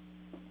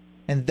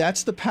 And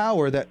that's the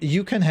power that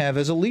you can have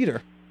as a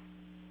leader.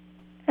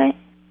 Right.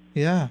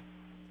 Yeah.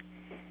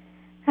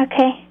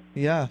 Okay.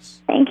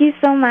 Yes. Thank you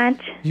so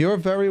much. You're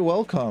very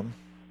welcome.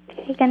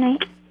 Okay, good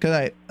night.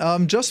 Good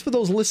night. Just for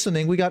those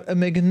listening, we got a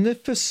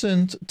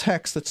magnificent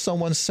text that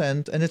someone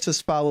sent, and it's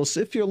as follows.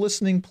 If you're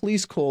listening,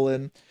 please call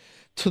in.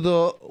 To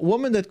the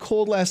woman that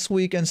called last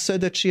week and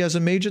said that she has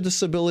a major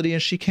disability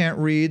and she can't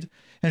read,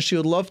 and she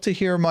would love to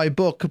hear my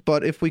book,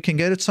 but if we can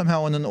get it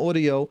somehow in an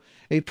audio,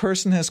 a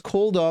person has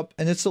called up,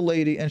 and it's a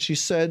lady, and she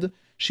said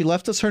she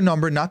left us her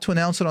number, not to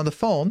announce it on the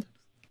phone.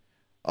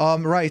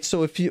 Right,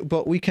 so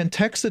but we can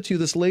text it to you,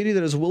 this lady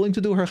that is willing to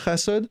do her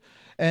chesed,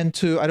 and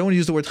I don't want to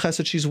use the word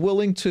chesed, she's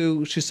willing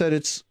to, she said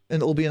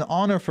it'll be an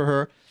honor for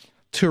her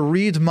to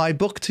read my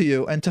book to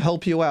you and to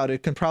help you out.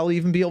 It can probably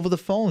even be over the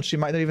phone. She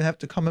might not even have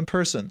to come in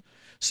person.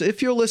 So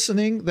if you're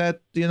listening,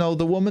 that,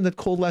 the woman that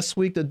called last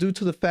week, that due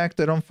to the fact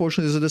that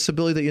unfortunately there's a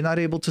disability that you're not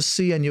able to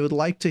see and you would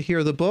like to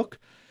hear the book,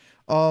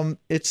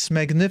 it's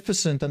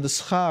magnificent, and the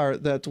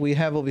schar that we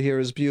have over here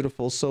is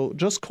beautiful. So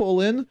just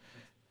call in,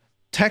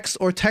 text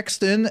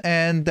in,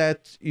 and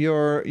that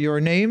your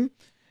name,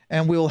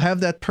 and we'll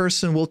have that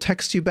person, we'll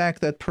text you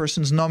back that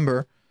person's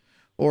number,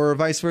 or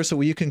vice versa,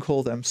 where you can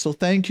call them. So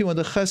thank you, and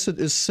the chesed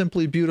is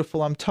simply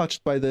beautiful. I'm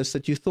touched by this,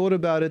 that you thought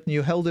about it and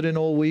you held it in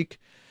all week,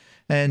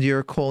 and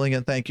you're calling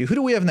in. Thank you. Who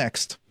do we have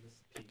next?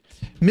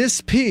 Miss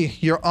P,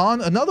 you're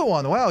on another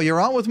one. Wow, you're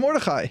on with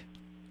Mordechai.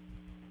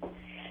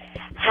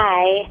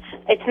 Hi,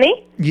 it's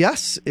me?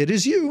 Yes, it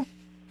is you.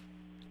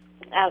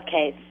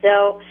 Okay,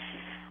 so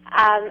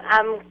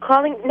I'm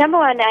calling. Number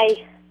one,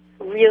 I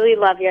really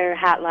love your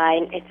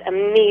hotline. It's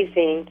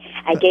amazing.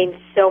 I gained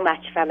so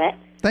much from it.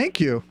 Thank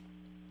you.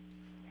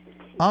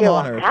 I'm You're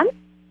honored. Welcome.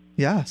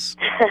 Yes.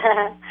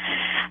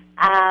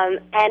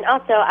 And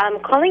also,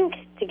 I'm calling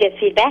to give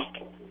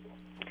feedback.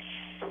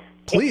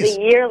 Please. It's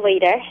a year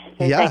later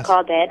since I Yes.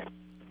 called it,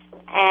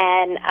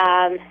 and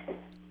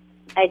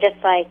I just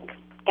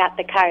got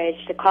the courage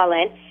to call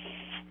in.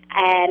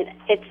 And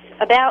it's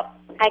about,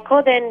 I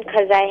called in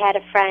because I had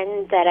a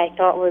friend that I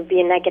thought would be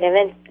a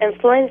negative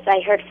influence.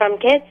 I heard from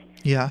kids.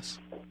 Yes.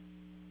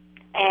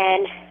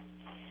 And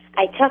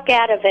I took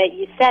out of it,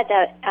 you said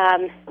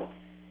that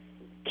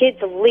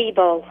kids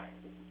label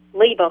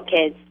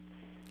kids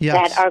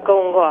Yes. that are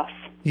going off.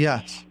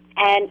 Yes.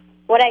 And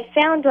what I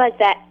found was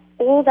that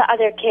all the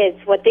other kids,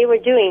 what they were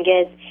doing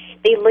is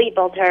they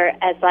labeled her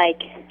as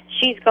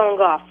she's going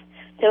off.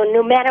 So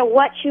no matter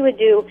what she would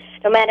do,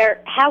 no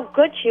matter how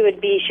good she would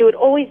be, she would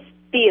always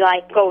be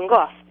going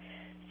off.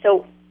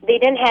 So they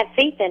didn't have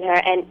faith in her,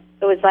 and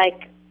it was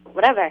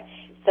whatever.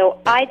 So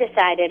I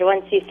decided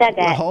once you said that.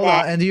 Well, hold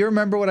on. And do you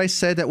remember what I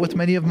said, that with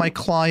many of my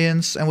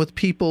clients and with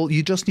people,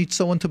 you just need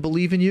someone to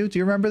believe in you? Do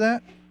you remember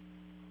that?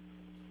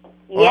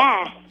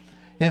 Yeah.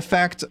 In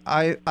fact,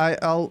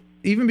 I'll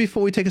even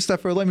before we take a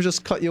step further, let me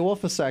just cut you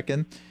off a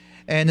second.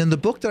 And in the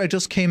book that I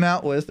just came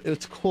out with,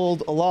 it's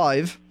called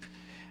Alive.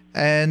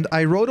 And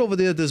I wrote over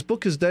there, this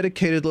book is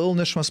dedicated to Little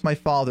Nishmas, my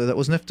father, that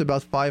was nifted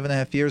about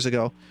 5.5 years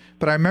ago.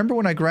 But I remember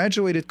when I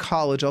graduated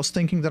college, I was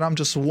thinking that I'm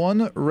just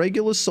one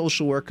regular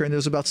social worker, and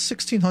there's about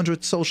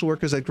 1,600 social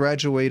workers that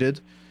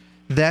graduated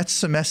that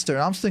semester.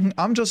 And I'm thinking,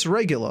 I'm just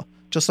regular,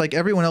 just like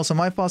everyone else. And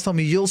my father told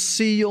me, you'll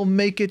see, you'll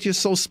make it, you're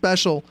so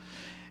special.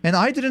 And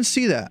I didn't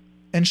see that.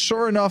 And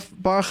sure enough,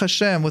 Baruch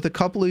Hashem, with a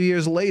couple of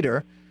years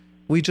later,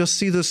 we just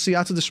see the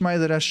Siyata D'Shmaya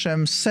that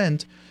Hashem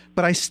sent.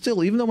 But I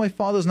still, even though my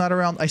father's not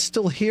around, I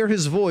still hear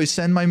his voice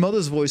and my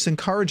mother's voice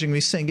encouraging me,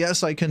 saying,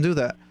 yes, I can do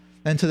that.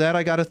 And to that,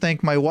 I got to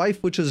thank my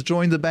wife, which has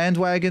joined the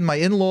bandwagon, my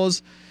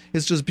in-laws.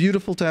 It's just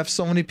beautiful to have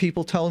so many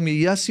people telling me,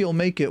 yes, you'll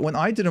make it. When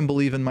I didn't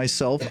believe in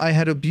myself, I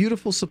had a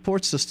beautiful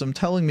support system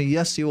telling me,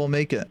 yes, you will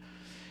make it.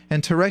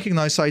 And to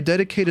recognize, so I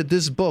dedicated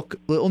this book,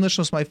 Little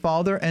Nishmas, my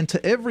father, and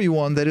to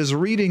everyone that is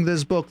reading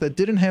this book that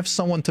didn't have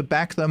someone to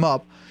back them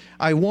up,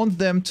 I want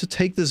them to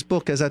take this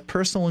book as that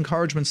personal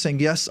encouragement saying,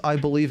 yes, I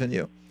believe in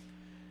you.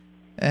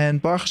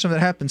 And Baruch Hashem, that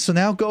happened. So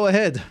now go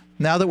ahead.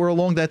 Now that we're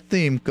along that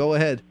theme, go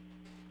ahead.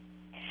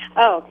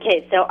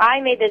 Okay, so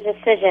I made the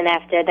decision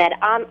after that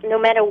no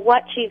matter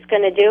what she's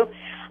going to do,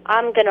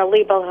 I'm going to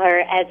label her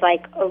as,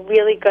 like, a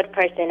really good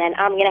person, and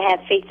I'm going to have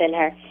faith in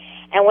her.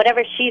 And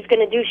whatever she's going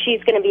to do,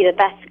 she's going to be the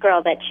best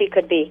girl that she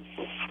could be.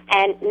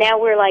 And now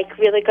we're, like,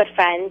 really good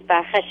friends,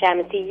 Baruch Hashem.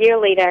 It's a year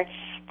later,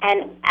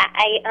 and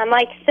I'm,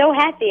 like, so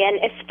happy. And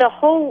if the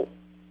whole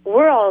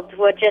world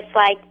would just,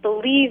 like,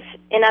 believe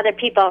in other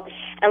people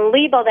and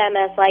label them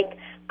as, like,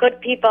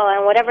 good people,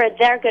 and whatever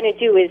they're going to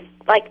do is,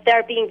 like,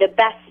 they're being the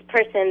best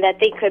person that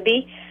they could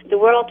be, the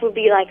world would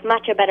be, like,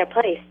 much a better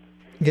place.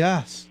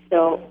 Yes.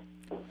 So...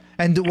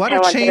 And what a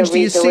change do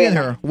you see in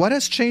her? What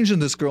has changed in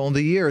this girl in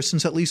the years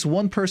since at least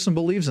one person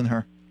believes in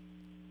her?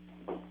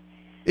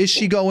 Is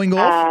she going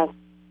off?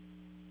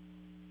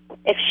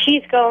 If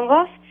she's going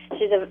off,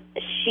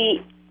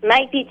 she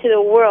might be to the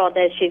world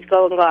as she's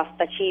going off,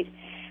 but she's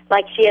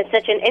like she has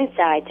such an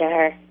inside to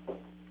her.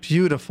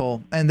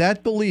 Beautiful. And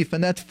that belief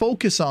and that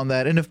focus on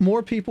that, and if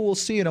more people will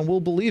see it and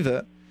will believe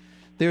it,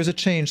 there's a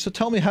change. So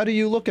tell me, how do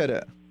you look at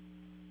it?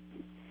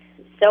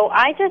 So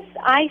I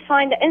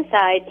find the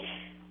inside,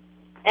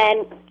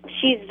 and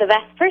she's the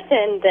best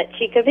person that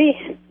she could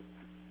be.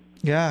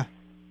 Yeah.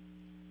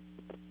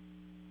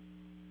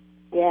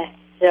 Yeah,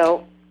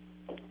 so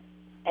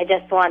I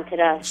just wanted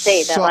to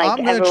say that, like,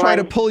 I'm going to try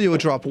to pull you a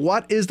drop.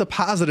 What is the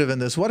positive in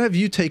this? What have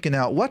you taken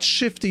out? What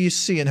shift do you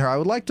see in her? I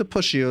would like to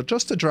push you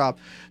just a drop.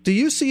 Do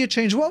you see a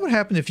change? What would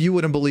happen if you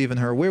wouldn't believe in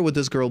her? Where would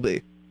this girl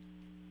be?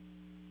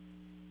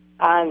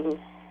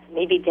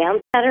 Maybe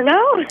down. I don't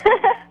know.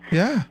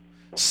 Yeah.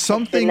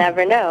 Something. You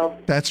never know.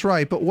 That's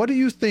right. But what do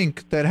you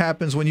think that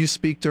happens when you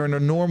speak to her in a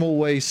normal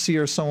way, see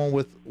her someone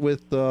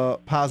with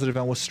positive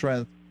and with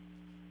strength?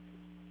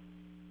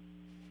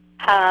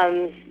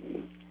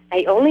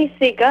 I only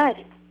see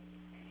good.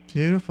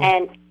 Beautiful.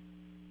 And,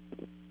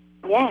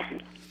 yeah.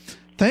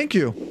 Thank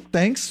you.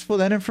 Thanks for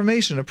that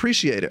information.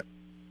 Appreciate it.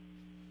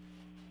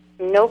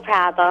 No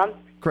problem.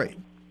 Great.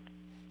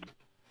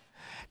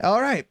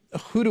 All right.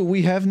 Who do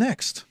we have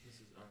next?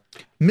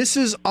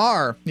 Mrs.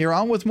 R. You're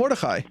on with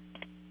Mordechai.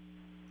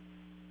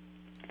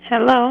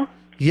 Hello.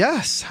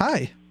 Yes.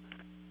 Hi.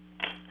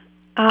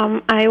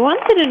 I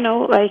wanted to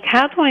know, like,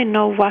 how do I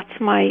know what's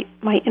my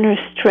inner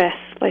stress?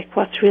 Like,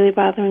 what's really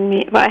bothering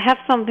me? Well, I have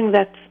something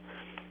that's...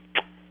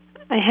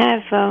 I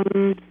have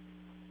a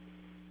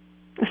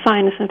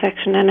sinus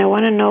infection, and I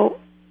want to know...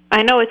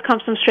 I know it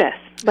comes from stress,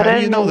 but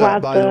I don't know that,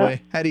 what by the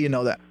way? How do you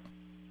know that?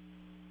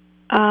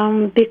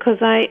 Because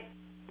I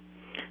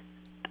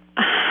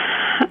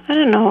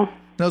don't know.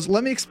 Now,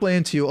 let me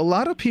explain to you. A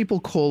lot of people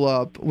call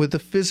up with the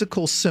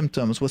physical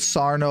symptoms. With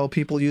Sarno,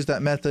 people use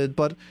that method,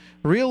 but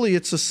really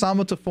it's a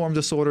somatoform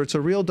disorder. It's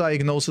a real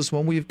diagnosis.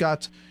 When we've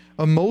got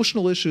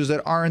emotional issues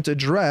that aren't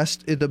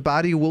addressed, the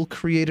body will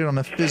create it on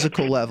a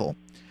physical level.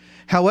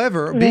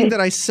 However, being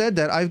that I said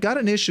that, I've got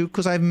an issue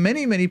because I have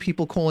many, many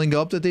people calling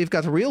up that they've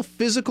got real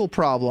physical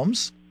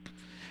problems,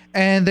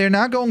 and they're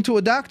not going to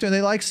a doctor, and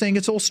they like saying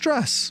it's all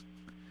stress.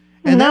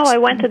 And no, I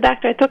went to the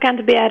doctor. I took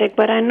antibiotic,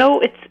 but I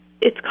know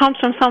it comes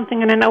from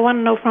something, and then I want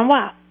to know from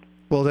what.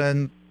 Well,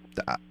 then,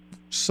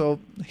 so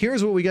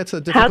here's where we get to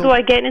the difficult... How do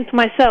I get into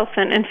myself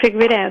and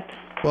figure it out?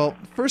 Well,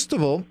 first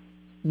of all,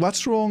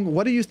 what's wrong?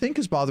 What do you think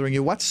is bothering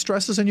you? What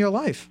stresses in your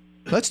life?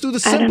 Let's do the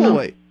simple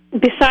way.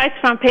 Besides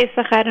from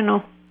Pesach, I don't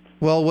know.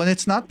 Well, when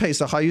it's not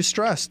Pesach, are you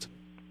stressed?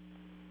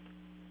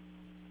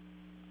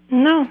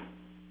 No.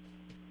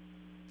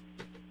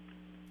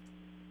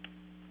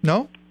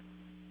 No?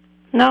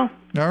 No.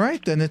 All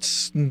right,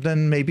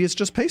 then maybe it's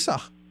just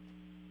Pesach.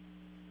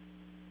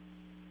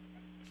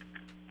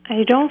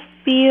 I don't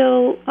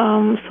feel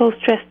so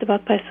stressed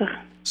about Pesach.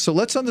 So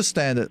let's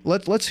understand it.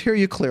 Let's hear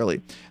you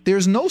clearly.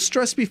 There's no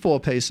stress before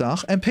Pesach,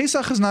 and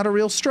Pesach is not a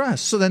real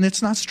stress, so then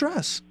it's not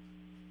stress.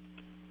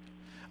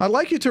 I'd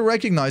like you to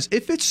recognize,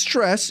 if it's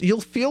stress,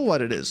 you'll feel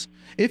what it is.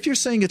 If you're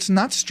saying it's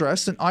not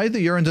stress, then either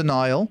you're in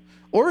denial,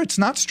 or it's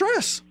not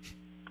stress.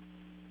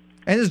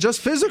 And it's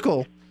just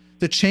physical.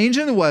 The change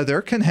in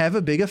weather can have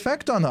a big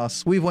effect on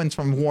us. We went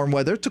from warm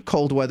weather to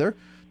cold weather,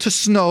 to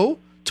snow,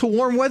 to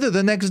warm weather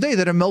the next day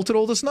that it melted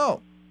all the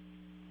snow.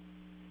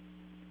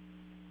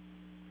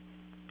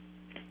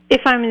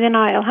 If I'm in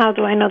denial, how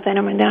do I know that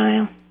I'm in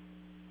denial?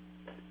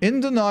 In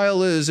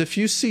denial is if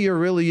you see you're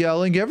really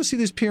yelling. You ever see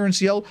these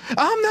parents yell,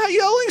 "I'm not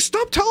yelling,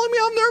 stop telling me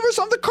I'm nervous,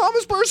 I'm the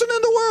calmest person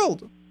in the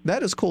world."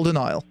 That is called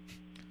denial.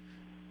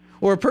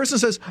 Or a person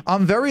says,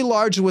 "I'm very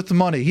large with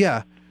money."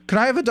 Yeah. Can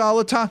I have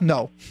 $1 top?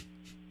 No.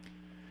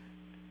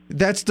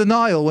 That's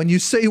denial when you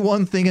say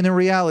one thing and in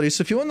reality.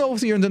 So if you want to know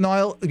if you're in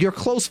denial, your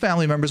close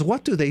family members,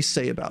 what do they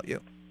say about you?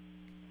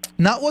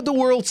 Not what the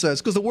world says,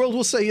 because the world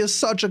will say you're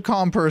such a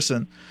calm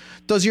person.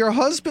 Does your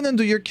husband and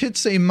do your kids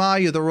say, "Ma,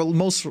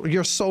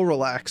 you're so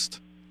relaxed,"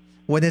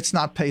 when it's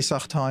not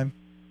Pesach time?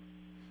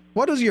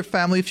 What does your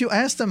family, if you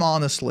ask them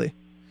honestly,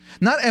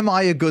 not "Am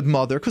I a good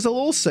mother?" because they'll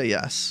all say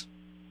yes.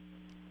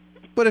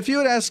 But if you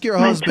would ask your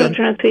husband... My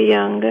children are too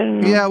young, I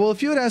don't know. Yeah, well,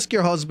 if you would ask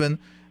your husband,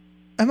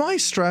 "Am I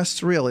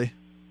stressed, really?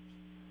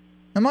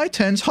 Am I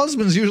tense?"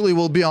 Husbands usually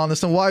will be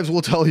honest, and wives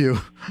will tell you,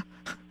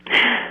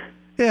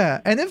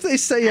 Yeah, and if they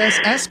say yes,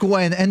 ask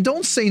when, and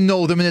don't say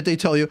no the minute they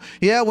tell you.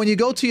 Yeah, when you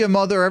go to your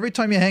mother, every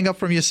time you hang up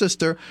from your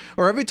sister,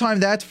 or every time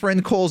that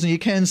friend calls and you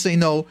can't say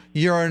no,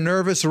 you're a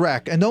nervous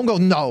wreck. And don't go,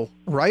 no.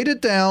 Write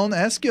it down.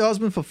 Ask your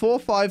husband for 4 or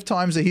 5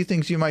 times that he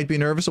thinks you might be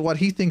nervous or what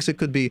he thinks it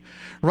could be.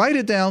 Write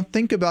it down.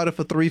 Think about it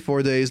for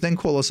 3-4 days. Then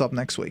call us up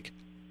next week.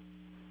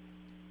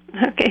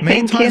 Okay,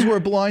 Many thank times you.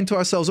 we're blind to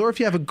ourselves. Or if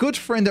you have a good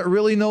friend that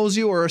really knows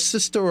you, or a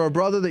sister or a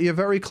brother that you're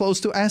very close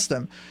to, ask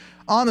them.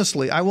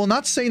 Honestly, I will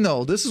not say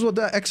no. This is what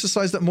that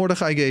exercise that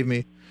Mordechai gave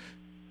me.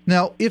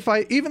 Now,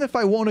 even if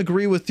I won't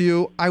agree with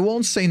you, I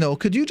won't say no.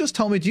 Could you just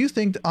tell me, do you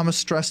think I'm a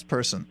stressed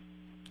person?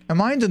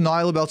 Am I in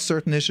denial about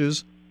certain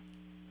issues?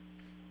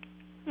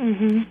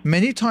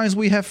 Many times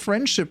we have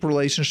friendship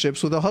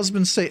relationships where the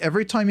husbands say,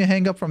 every time you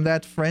hang up from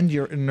that friend,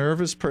 you're a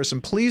nervous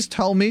person. Please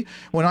tell me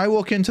when I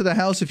walk into the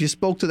house if you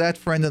spoke to that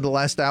friend in the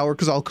last hour,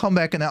 because I'll come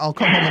back and I'll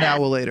come home an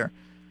hour later.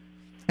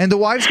 And the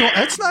wives go,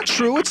 that's not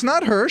true. It's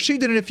not her. She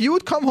did it. If you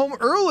would come home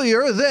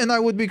earlier, then I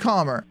would be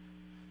calmer.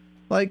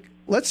 Like,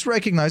 let's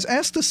recognize,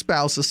 ask the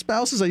spouses.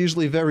 Spouses are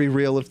usually very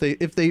real if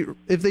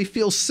they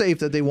feel safe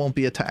that they won't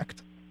be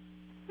attacked.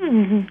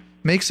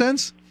 Make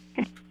sense?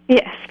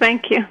 Yes,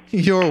 thank you.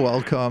 You're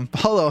welcome.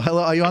 Hello.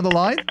 Are you on the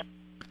line?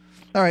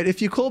 All right.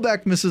 If you call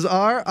back Mrs.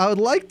 R, I would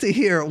like to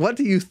hear, what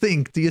do you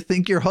think? Do you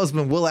think your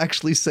husband will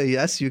actually say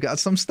yes? You got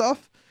some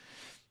stuff?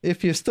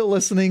 If you're still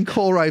listening,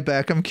 call right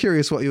back. I'm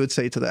curious what you would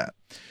say to that.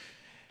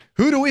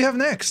 Who do we have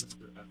next?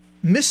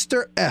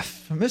 Mr.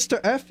 F. Mr.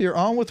 F, you're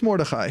on with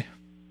Mordechai.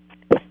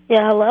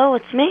 Yeah, hello,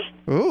 it's me.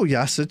 Oh,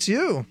 yes, it's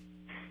you.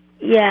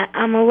 Yeah,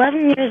 I'm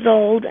 11 years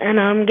old, and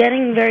I'm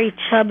getting very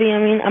chubby. I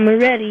mean, I'm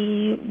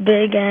already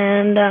big,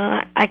 and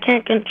I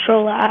can't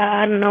control it.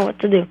 I don't know what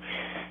to do.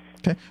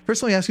 Okay.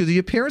 First, let me ask you, do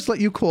your parents let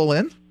you call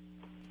in?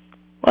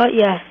 Well,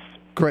 yes.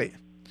 Great.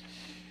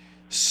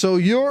 So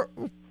your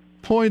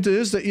point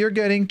is that you're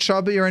getting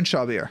chubbier and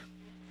chubbier.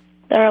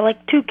 There are,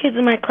 like, 2 kids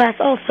in my class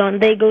also, and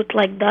they go to,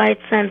 like, diet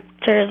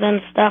centers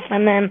and stuff,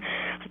 and then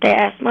they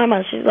ask my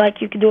mother, she's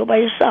like, you can do it by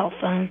yourself.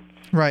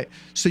 Right.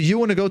 So you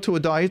want to go to a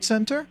diet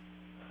center?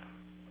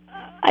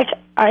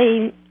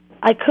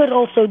 I could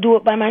also do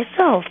it by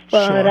myself,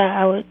 but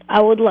Sure. I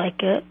would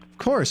like it. Of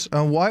course.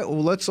 And why?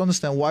 Well, let's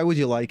understand. Why would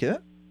you like it?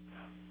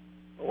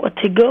 What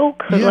to go?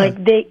 Because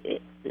like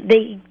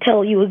they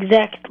tell you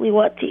exactly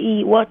what to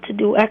eat, what to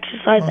do,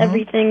 exercise,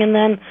 everything, and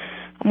then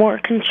more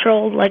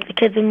controlled. Like the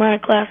kids in my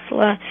class,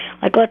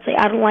 like let's say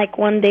I don't like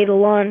one day to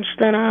lunch,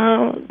 then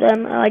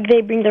like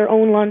they bring their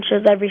own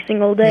lunches every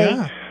single day,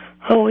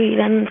 whole wheat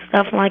and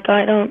stuff. Like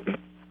I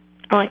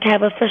like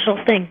have official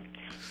thing.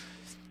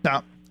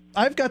 Now,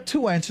 I've got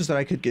 2 answers that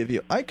I could give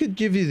you. I could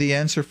give you the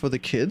answer for the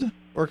kid,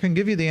 or I can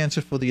give you the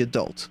answer for the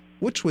adult.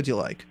 Which would you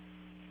like?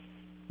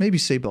 Maybe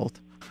say both.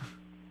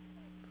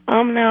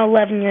 I'm now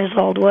 11 years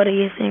old. What do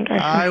you think?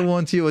 I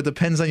want you. It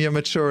depends on your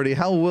maturity.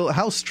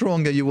 How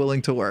strong are you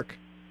willing to work?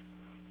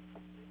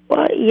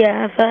 Well,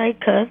 yes, I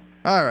could.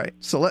 All right.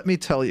 So let me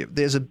tell you.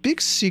 There's a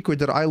big secret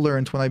that I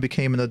learned when I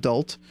became an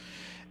adult,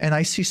 and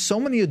I see so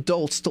many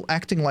adults still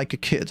acting like a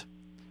kid.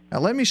 Now,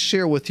 let me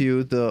share with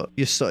you the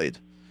yesod.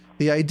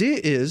 The idea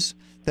is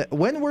that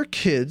when we're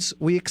kids,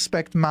 we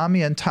expect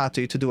mommy and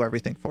tati to do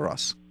everything for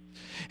us.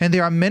 And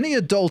there are many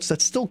adults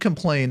that still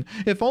complain,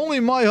 if only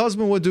my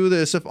husband would do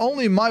this, if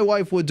only my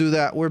wife would do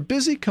that. We're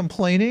busy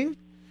complaining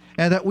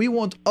and that we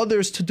want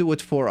others to do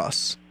it for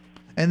us.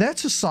 And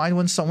that's a sign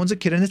when someone's a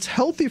kid, and it's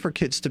healthy for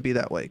kids to be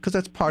that way because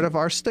that's part of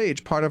our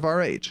stage, part of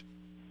our age.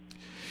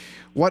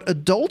 What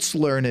adults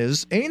learn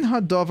is, ein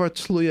hadavar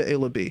tluya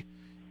elabi.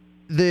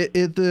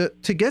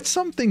 To get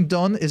something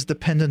done is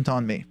dependent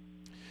on me.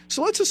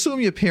 So let's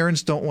assume your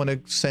parents don't want to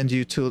send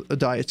you to a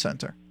diet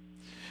center.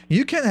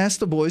 You can ask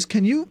the boys,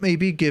 can you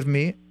maybe give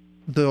me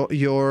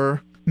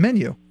your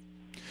menu?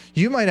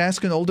 You might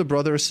ask an older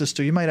brother or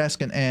sister. You might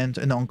ask an aunt,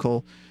 an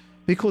uncle,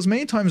 because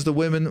many times the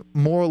women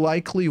more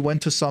likely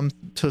went to some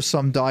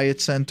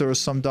diet center or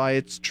some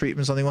diet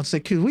treatment. Something. Want to say,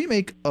 could we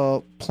make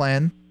a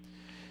plan?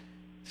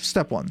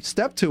 Step 1.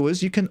 Step 2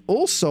 is you can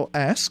also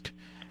ask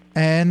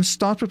and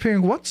start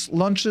preparing what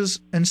lunches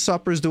and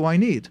suppers do I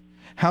need?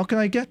 How can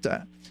I get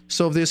that?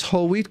 So if there's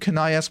whole wheat, can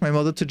I ask my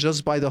mother to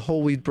just buy the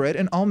whole wheat bread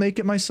and I'll make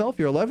it myself?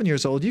 You're 11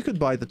 years old. You could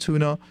buy the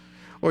tuna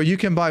or you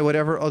can buy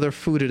whatever other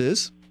food it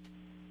is.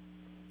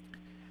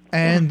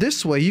 And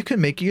this way you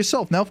can make it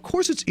yourself. Now, of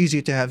course, it's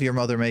easy to have your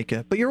mother make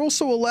it, but you're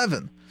also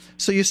 11.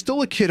 So you're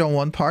still a kid on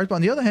one part. But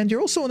on the other hand,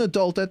 you're also an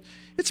adult that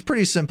it's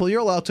pretty simple.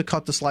 You're allowed to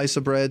cut the slice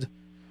of bread,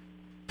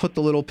 put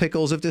the little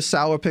pickles. If there's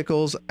sour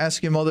pickles,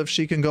 ask your mother if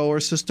she can go or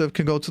sister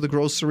can go to the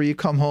grocery,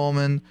 come home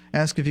and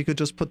ask if you could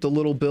just put the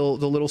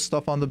little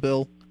stuff on the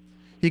bill.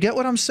 You get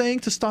what I'm saying?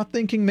 To start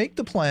thinking, make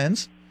the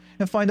plans,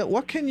 and find out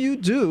what can you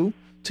do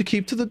to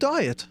keep to the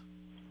diet.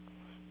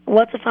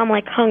 What if I'm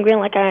like hungry and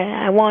like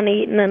I want to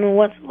eat, and then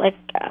what's like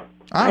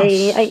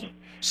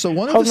so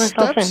one of the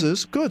steps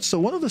is good. So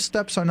one of the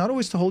steps are not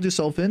always to hold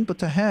yourself in, but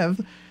they have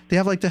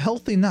like the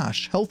healthy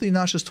nash. Healthy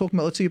nash is talking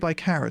about, let's say you buy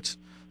carrots,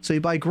 so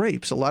you buy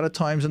grapes. A lot of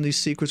times in these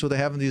secrets what they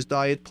have in these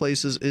diet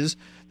places is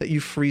that you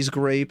freeze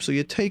grapes, or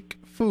you take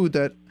food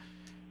that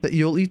that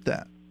you'll eat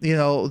that.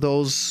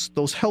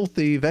 Those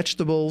healthy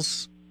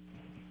vegetables.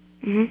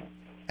 Mm-hmm.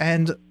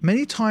 And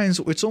many times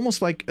it's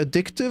almost like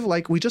addictive,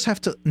 like we just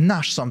have to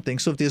nash something.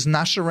 So if there's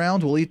nash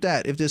around, we'll eat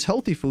that. If there's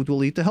healthy food,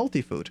 we'll eat the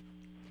healthy food.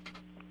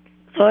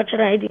 So what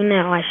should I do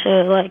now? I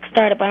should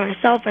start it by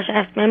myself, or should I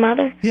ask my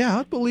mother?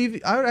 Yeah,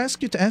 I would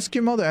ask you to ask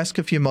your mother. Ask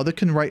if your mother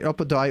can write up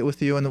a diet with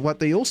you. And what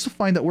they also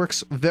find that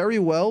works very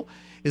well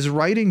is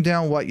writing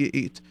down what you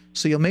eat.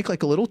 So you'll make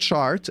like a little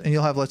chart, and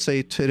you'll have, let's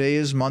say, today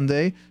is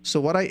Monday,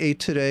 so what I ate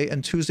today,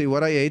 and Tuesday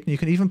what I ate, and you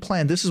can even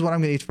plan, this is what I'm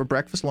going to eat for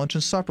breakfast, lunch,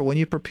 and supper. When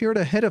you prepare it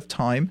ahead of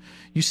time,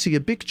 you see a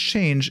big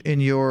change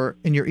in your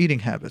eating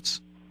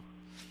habits.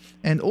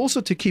 And also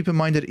to keep in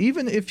mind that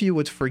even if you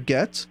would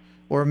forget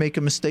or make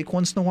a mistake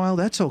once in a while,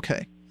 that's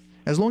okay,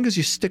 as long as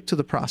you stick to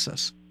the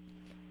process.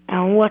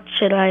 And what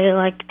should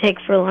I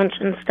take for lunch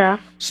and stuff?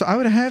 So I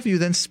would have you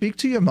then speak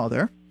to your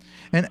mother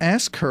and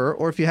ask her,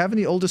 or if you have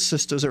any older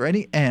sisters or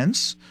any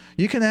aunts,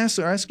 you can ask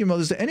your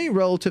mother, is there any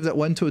relative that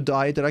went to a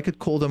diet that I could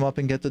call them up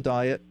and get the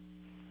diet?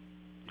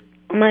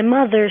 My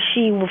mother,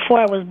 before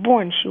I was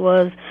born, she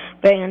was,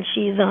 and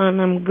she's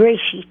on gray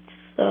sheets.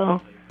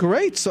 So.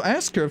 Great. So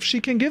ask her if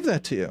she can give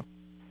that to you.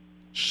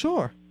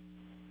 Sure.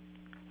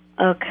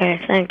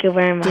 Okay, thank you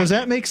very much. Does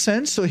that make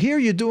sense? So here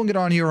you're doing it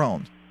on your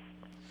own.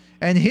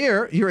 And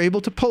here you're able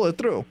to pull it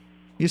through.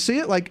 You see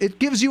it? It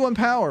gives you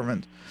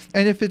empowerment.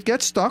 And if it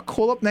gets stuck,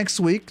 call up next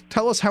week,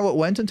 tell us how it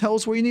went, and tell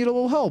us where you need a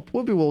little help.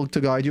 We'll be willing to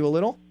guide you a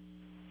little.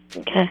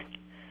 Okay.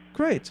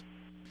 Great.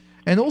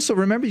 And also,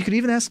 remember, you could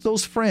even ask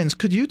those friends,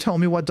 could you tell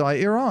me what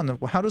diet you're on?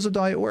 How does the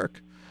diet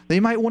work?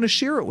 They might want to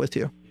share it with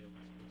you.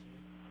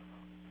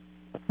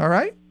 All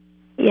right?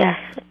 Yes.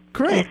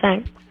 Great. Okay,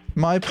 thanks.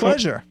 My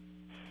pleasure.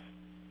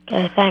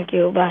 Okay, thank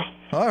you. Bye.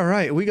 All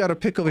right, we got to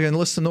pick over here and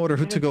list in order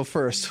who to go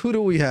first. Who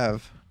do we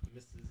have?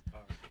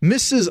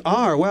 Mrs.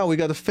 R. Wow, we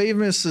got the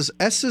famous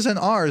S's and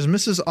R's.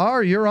 Mrs.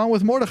 R., you're on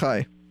with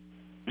Mordechai.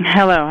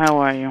 Hello, how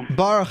are you?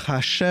 Baruch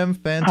Hashem,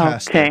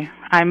 fantastic. Okay,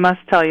 I must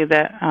tell you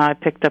that I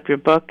picked up your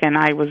book, and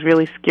I was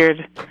really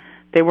scared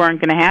they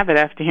weren't going to have it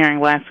after hearing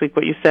last week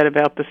what you said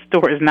about the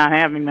stores not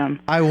having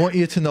them. I want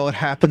you to know it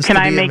happens Can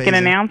to be I make amazing.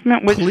 an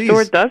announcement? Which Please.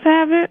 store does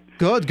have it?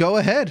 Good, go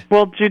ahead.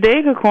 Well,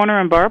 Judaica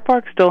Corner in Borough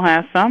Park still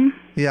has some.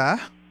 Yeah.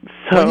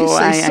 So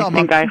I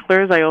think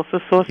Eichler's. I also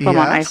saw some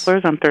on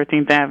Eichler's on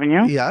 13th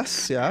Avenue.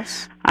 Yes,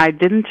 yes. I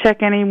didn't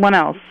check anyone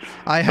else.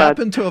 I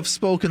happen to have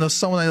spoken to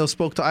someone I know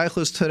spoke to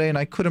Eichler's today, and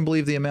I couldn't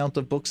believe the amount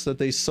of books that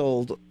they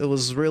sold. It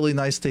was really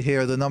nice to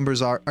hear. The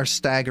numbers are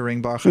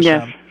staggering, Baruch Hashem.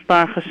 Yes,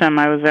 Baruch Hashem.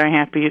 I was very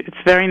happy. It's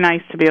very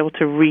nice to be able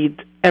to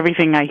read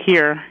everything I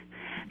hear.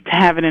 To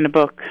have it in a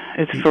book,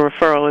 it's for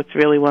referral. It's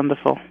really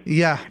wonderful.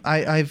 Yeah,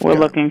 we're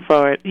looking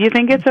for it. Do you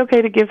think it's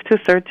okay to give to a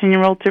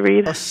 13-year-old to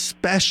read?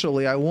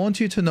 Especially, I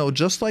want you to know,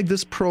 just like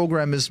this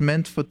program is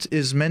meant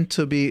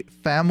to be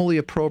family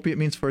appropriate,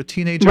 means for a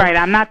teenager. Right.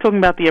 I'm not talking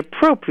about the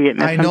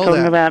appropriateness. I know I'm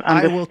talking about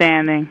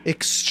understanding.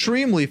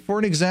 Extremely. For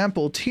an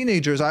example,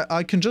 teenagers.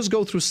 I can just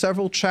go through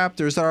several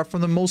chapters that are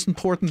from the most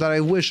important that I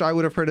wish I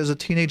would have heard as a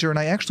teenager, and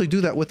I actually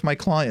do that with my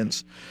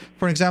clients.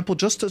 For example,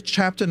 just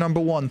chapter number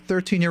 1,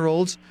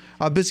 13-year-olds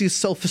are busy with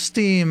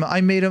self-esteem. I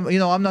made them,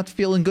 I'm not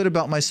feeling good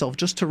about myself,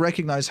 just to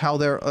recognize how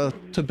they're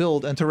to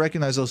build and to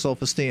recognize their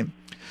self-esteem.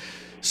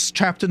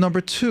 Chapter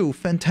number 2,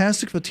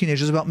 fantastic for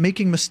teenagers, about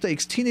making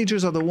mistakes.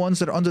 Teenagers are the ones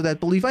that are under that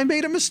belief, I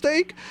made a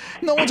mistake,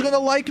 no one's going to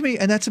like me.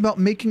 And that's about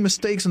making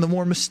mistakes. And the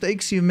more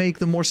mistakes you make,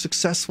 the more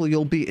successful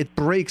you'll be. It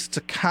breaks. It's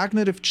a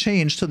cognitive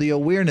change to the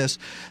awareness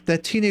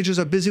that teenagers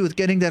are busy with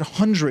getting that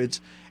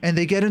hundreds. And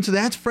they get into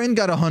that friend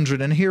got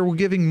 100. And here we're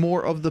giving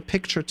more of the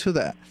picture to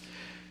that.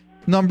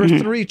 Number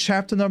 3,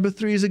 chapter number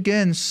 3 is,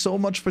 again, so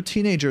much for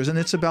teenagers, and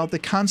it's about the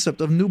concept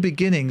of new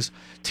beginnings.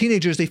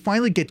 Teenagers, they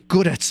finally get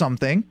good at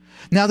something.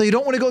 Now they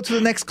don't want to go to the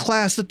next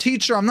class. The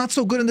teacher, I'm not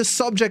so good in this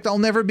subject, I'll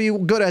never be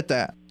good at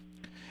that.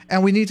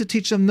 And we need to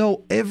teach them,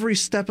 no, every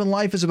step in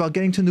life is about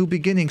getting to new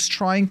beginnings,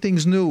 trying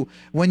things new.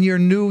 When you're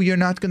new, you're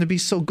not going to be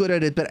so good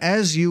at it. But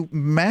as you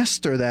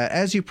master that,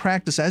 as you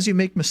practice, as you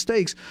make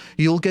mistakes,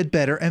 you'll get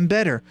better and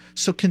better.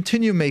 So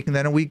continue making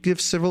that, and we give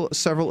several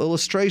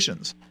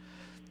illustrations.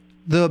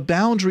 The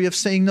boundary of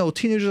saying no.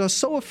 Teenagers are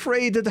so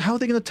afraid that how are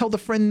they going to tell the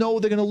friend no?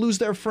 They're going to lose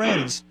their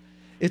friends.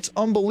 It's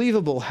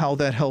unbelievable how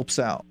that helps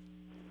out.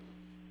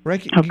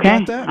 Right? You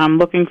got that? I'm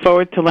looking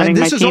forward to letting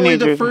my teenagers. And this is only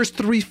the first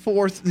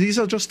 3/4. These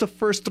are just the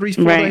first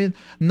 3/4. Right.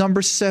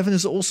 Number 7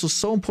 is also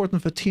so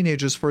important for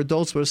teenagers, for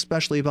adults, but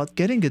especially about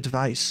getting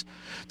advice.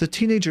 The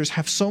teenagers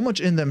have so much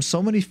in them,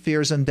 so many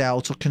fears and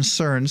doubts or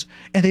concerns,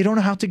 and they don't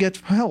know how to get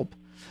help.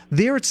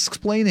 There it's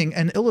explaining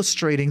and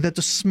illustrating that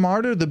the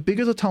smarter, the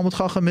bigger the Talmud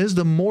Chacham is,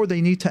 the more they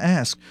need to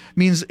ask.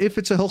 Means if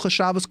it's a Hilchah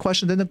Shabbos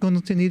question, then they're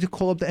going to need to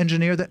call up the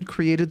engineer that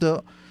created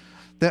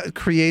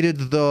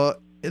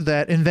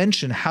that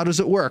invention. How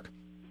does it work?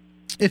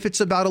 If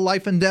it's about a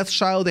life and death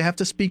child, they have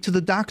to speak to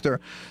the doctor.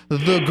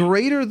 The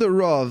greater the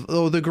Rav,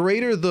 or the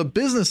greater the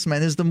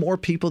businessman is, the more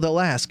people they'll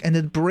ask. And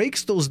it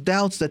breaks those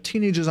doubts that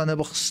teenagers are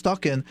never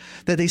stuck in,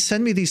 that they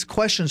send me these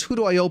questions, who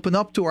do I open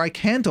up to, or I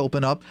can't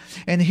open up?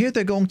 And here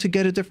they're going to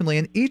get it differently.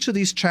 In each of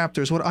these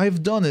chapters, what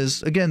I've done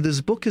is, again,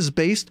 this book is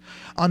based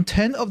on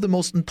 10 of the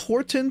most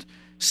important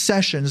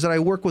sessions that I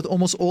work with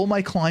almost all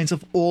my clients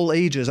of all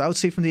ages. I would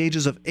say from the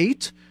ages of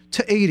 8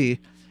 to 80.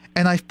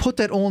 And I've put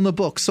that all in the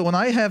book. So when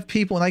I have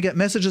people, and I get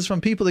messages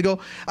from people, they go,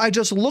 I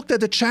just looked at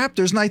the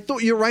chapters and I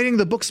thought you're writing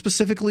the book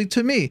specifically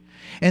to me.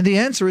 And the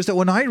answer is that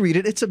when I read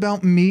it, it's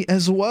about me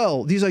as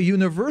well. These are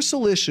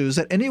universal issues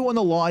that anyone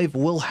alive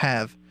will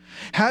have.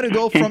 How to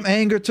go from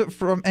anger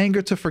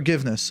to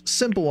forgiveness.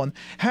 Simple one.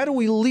 How do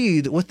we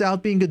lead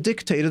without being a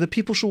dictator that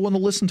people should want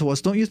to listen to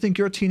us? Don't you think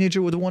your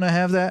teenager would want to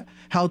have that?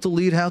 How to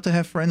lead, how to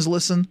have friends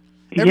listen?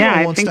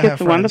 Everyone wants to have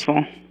friends.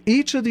 Wonderful.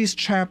 Each of these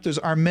chapters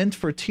are meant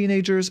for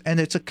teenagers,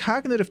 and it's a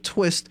cognitive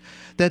twist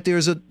that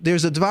there's a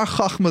dvar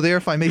chachma there,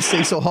 if I may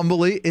say so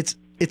humbly.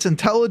 It's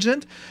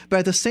intelligent, but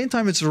at the same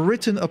time, it's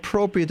written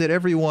appropriate that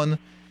everyone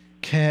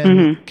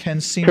can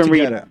seem to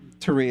get it,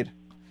 to read.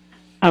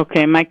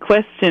 Okay, my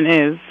question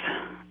is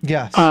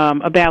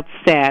about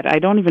SAD. I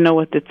don't even know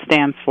what it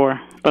stands for,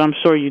 but I'm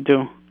sure you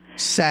do.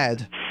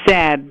 SAD.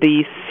 SAD,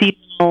 the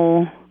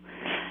seasonal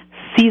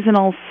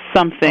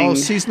something. Oh,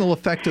 seasonal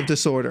affective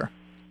disorder.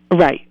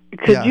 Right.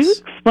 Could you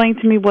explain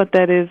to me what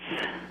that is?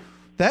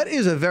 That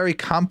is a very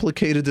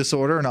complicated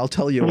disorder, and I'll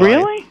tell you why.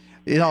 Really?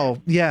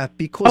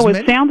 Because...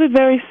 it sounded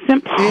very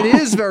simple. It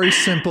is very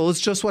simple. It's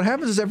just what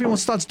happens is everyone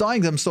starts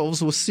dying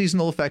themselves with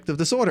seasonal affective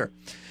disorder.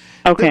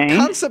 Okay. The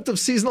concept of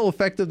seasonal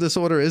affective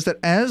disorder is that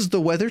as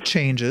the weather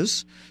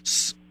changes,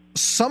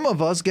 some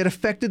of us get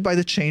affected by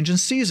the change in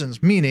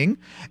seasons, meaning,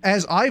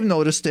 as I've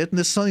noticed it, and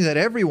this is something that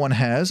everyone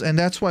has, and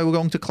that's why we're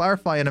going to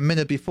clarify in a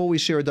minute before we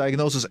share a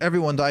diagnosis,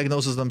 everyone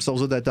diagnoses themselves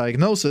with that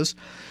diagnosis.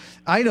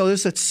 I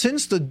noticed that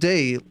since the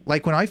day,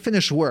 like when I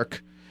finish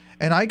work,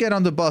 and I get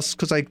on the bus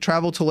because I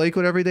travel to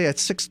Lakewood every day at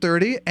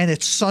 6:30, and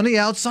it's sunny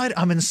outside,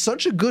 I'm in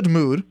such a good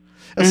mood,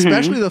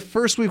 especially the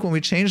first week when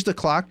we changed the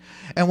clock,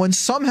 and when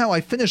somehow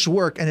I finish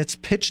work and it's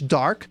pitch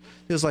dark,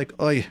 it's like,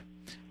 oy.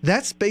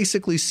 That's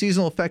basically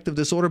seasonal affective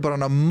disorder, but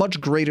on a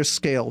much greater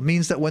scale.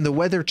 Means that when the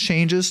weather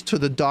changes to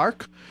the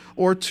dark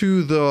or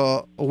to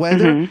the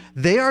weather,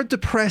 they are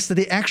depressed that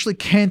they actually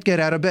can't get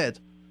out of bed.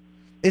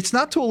 It's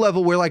not to a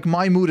level where like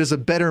my mood is a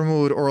better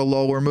mood or a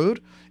lower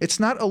mood. It's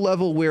not a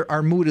level where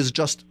our mood is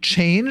just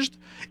changed.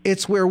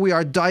 It's where we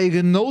are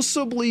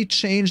diagnosably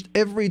changed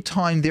every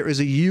time there is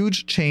a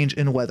huge change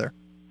in weather.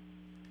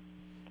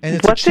 And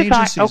it's a change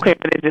in season. Okay,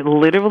 but is it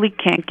literally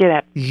can't get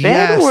out of bed?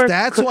 Yes,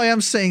 that's why I'm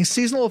saying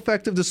seasonal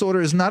affective disorder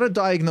is not a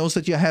diagnosis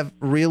that you have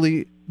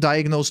really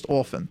diagnosed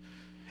often.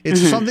 It's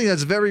something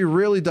that's very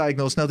rarely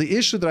diagnosed. Now, the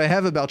issue that I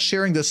have about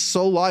sharing this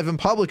so live in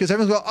public is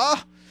everyone's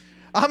going,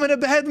 I'm in a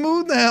bad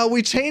mood now.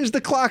 We changed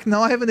the clock.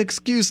 Now I have an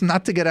excuse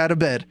not to get out of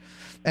bed.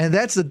 And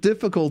that's the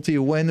difficulty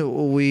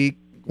when we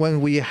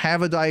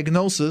have a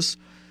diagnosis.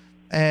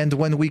 And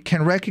when we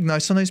can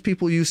recognize, sometimes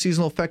people use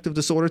seasonal affective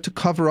disorder to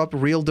cover up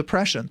real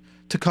depression,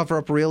 to cover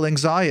up real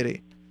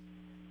anxiety.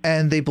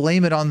 And they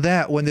blame it on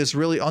that when there's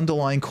really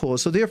underlying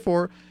cause. So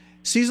therefore,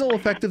 seasonal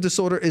affective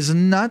disorder is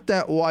not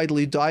that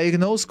widely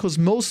diagnosed because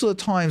most of the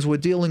times we're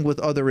dealing with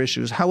other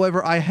issues.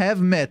 However, I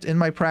have met in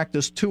my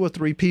practice 2 or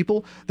 3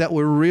 people that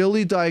were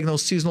really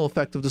diagnosed seasonal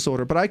affective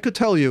disorder. But I could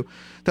tell you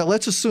that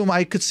let's assume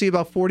I could see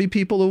about 40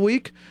 people a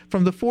week.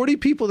 From the 40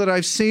 people that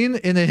I've seen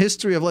in a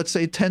history of, let's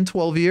say, 10,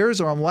 12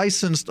 years, or I'm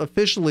licensed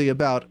officially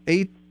about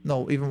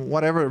even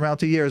whatever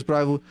amount of years, but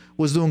I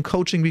was doing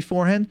coaching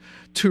beforehand,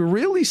 to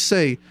really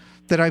say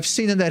that I've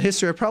seen in that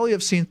history, I probably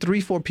have seen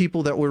 3, 4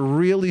 people that were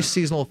really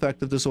seasonal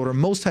affective disorder.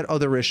 Most had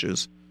other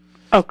issues.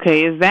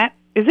 Okay, is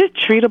it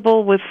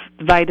treatable with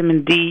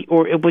vitamin D,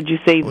 or would you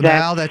say that?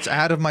 Now that's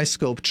out of my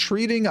scope.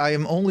 Treating, I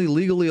am only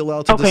legally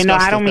allowed to discuss. Okay, no,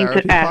 I don't mean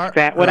to ask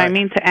that. What I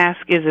mean to ask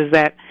is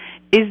that,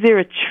 is there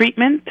a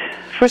treatment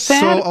for that?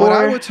 So what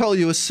I would tell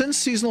you is, since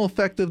seasonal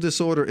affective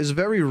disorder is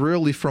very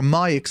rarely, from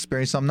my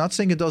experience, I'm not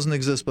saying it doesn't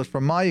exist, but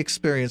from my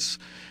experience,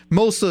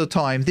 most of the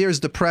time, there's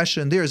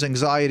depression, there's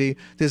anxiety,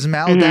 there's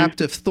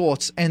maladaptive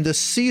thoughts, and the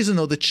season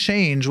or the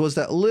change was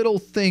that little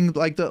thing,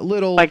 like the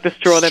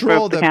straw that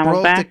broke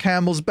the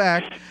camel's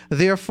back.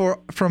 Therefore,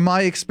 from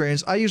my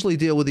experience, I usually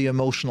deal with the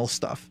emotional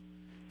stuff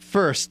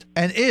first.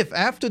 And if,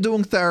 after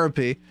doing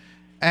therapy,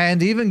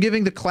 and even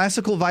giving the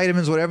classical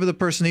vitamins, whatever the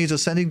person needs, or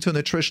sending to a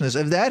nutritionist,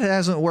 if that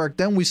hasn't worked,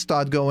 then we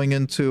start going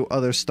into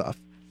other stuff.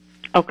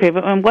 Okay,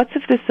 but what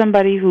if there's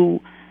somebody who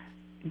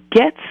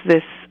gets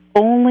this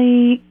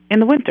only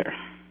in the winter?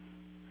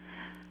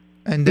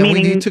 And then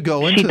we need to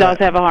go into that. She does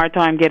have a hard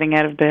time getting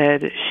out of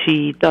bed.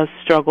 She does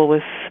struggle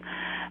with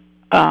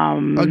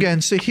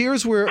again, so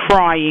here's where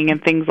crying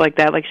and things like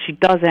that. Like, she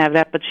does have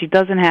that, but she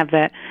doesn't have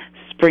that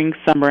spring,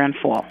 summer, and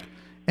fall.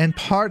 And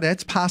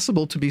that's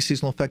possible to be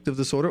seasonal affective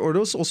disorder, or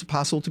it's also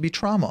possible to be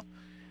trauma.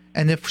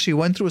 And if she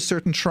went through a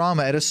certain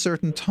trauma at a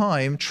certain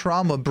time,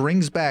 trauma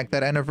brings back,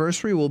 that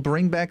anniversary will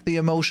bring back the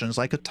emotions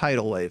like a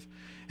tidal wave.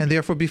 And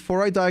therefore,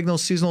 before I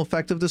diagnose seasonal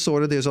affective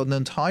disorder, there's an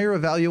entire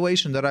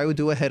evaluation that I would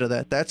do ahead of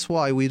that. That's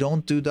why we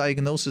don't do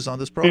diagnosis on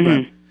this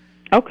program.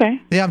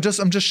 Okay. Yeah, I'm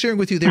just sharing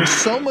with you. There's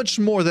so much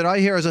more that I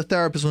hear as a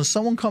therapist. When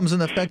someone comes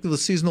in affected with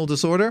seasonal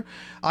disorder,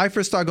 I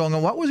first start going,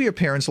 what were your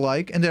parents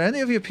like? And did any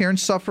of your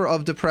parents suffer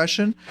of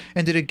depression?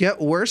 And did it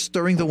get worse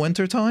during the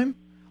winter time?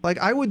 Like,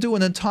 I would do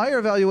an entire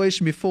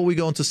evaluation before we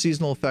go into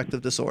seasonal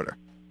affective disorder.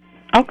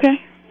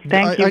 Okay.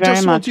 Thank you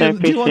very much. I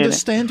appreciate do you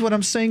understand what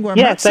I'm saying? Where I'm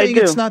yes, not saying I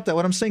do. It's not that.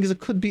 What I'm saying is it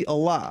could be a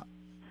lot.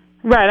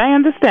 Right, I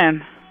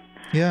understand.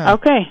 Yeah.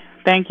 Okay.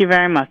 Thank you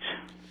very much.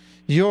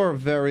 You're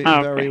very,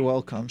 very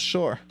welcome.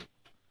 Sure.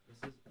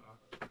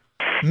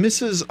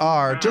 Mrs.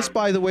 R, just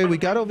by the way, we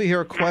got over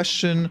here a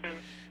question,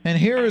 and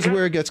here is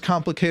where it gets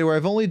complicated, where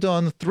I've only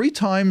done 3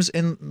 times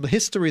in the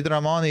history that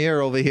I'm on the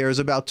air over here, is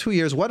about 2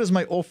 years. What is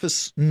my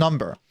office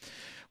number?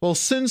 Well,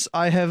 since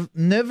I have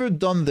never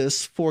done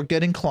this for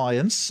getting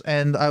clients,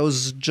 and I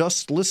was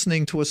just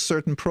listening to a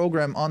certain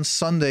program on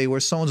Sunday where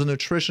someone's a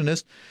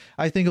nutritionist,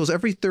 I think it was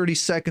every 30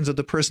 seconds that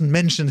the person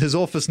mentioned his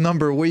office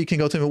number where you can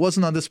go to him. It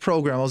wasn't on this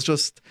program. I was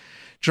just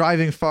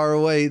driving far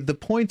away. The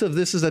point of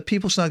this is that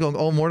people should not going,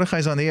 oh,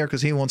 Mordechai's on the air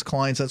because he wants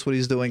clients. That's what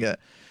he's doing it.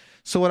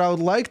 So what I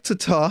would like to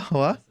talk,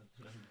 what?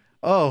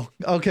 Oh,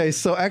 okay.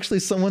 So actually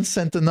someone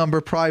sent the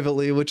number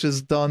privately, which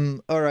is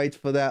done all right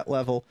for that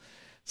level.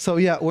 So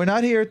yeah, we're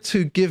not here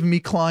to give me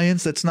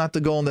clients. That's not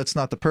the goal and that's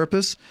not the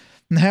purpose.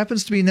 And it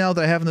happens to be now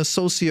that I have an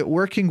associate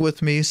working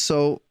with me.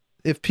 So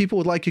if people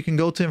would like, you can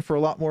go to him for a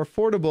lot more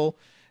affordable.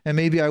 And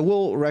maybe I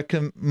will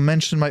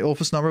mention my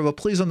office number, but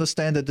please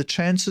understand that the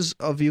chances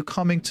of you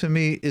coming to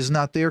me is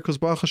not there because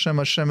Baruch Hashem,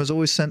 Hashem has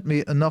always sent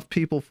me enough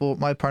people for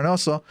my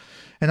parnasa,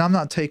 and I'm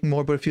not taking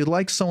more. But if you'd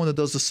like someone that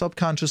does the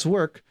subconscious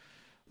work,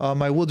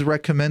 I would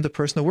recommend a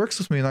person that works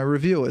with me and I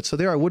review it. So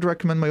there, I would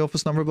recommend my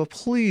office number, but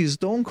please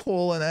don't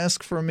call and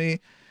ask for me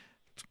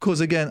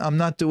because, again, I'm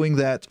not doing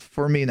that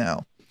for me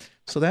now.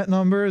 So that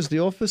number is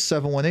the office,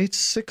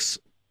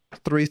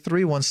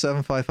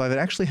 718-633-1755. It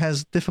actually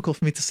has difficult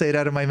for me to say it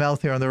out of my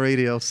mouth here on the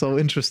radio. So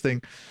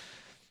interesting.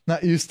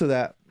 Not used to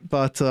that.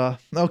 But,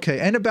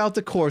 okay. And about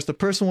the course, the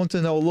person wants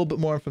to know a little bit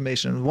more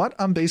information. What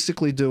I'm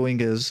basically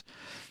doing is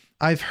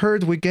I've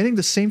heard we're getting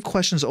the same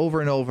questions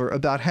over and over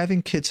about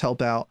having kids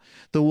help out.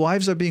 The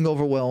wives are being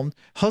overwhelmed.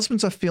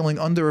 Husbands are feeling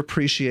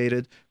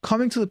underappreciated.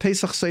 Coming to the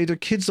Pesach Seder,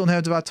 kids don't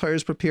have the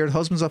tires prepared.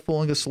 Husbands are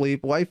falling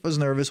asleep. Wife is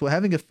nervous. We're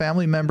having a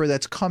family member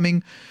that's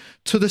coming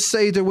to the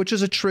Seder, which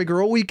is a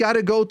trigger. Oh, we got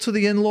to go to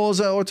the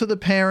in-laws or to the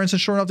parents.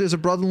 And sure enough, there's a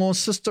brother-in-law,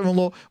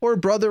 sister-in-law, or a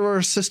brother or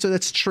a sister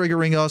that's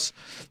triggering us.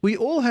 We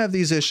all have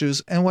these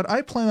issues. And what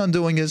I plan on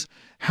doing is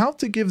how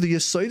to give the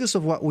yesodus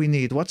of what we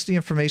need. What's the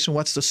information?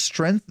 What's the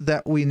strength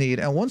that we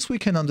need? And once we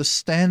can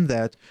understand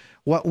that,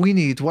 what we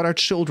need, what our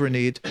children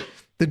need,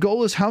 the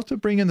goal is how to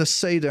bring in the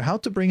Seder, how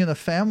to bring in a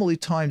family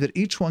time that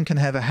each one can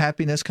have a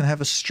happiness, can have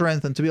a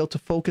strength, and to be able to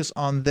focus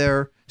on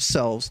their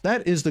selves.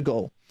 That is the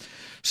goal.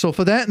 So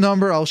for that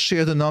number, I'll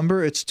share the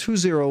number. It's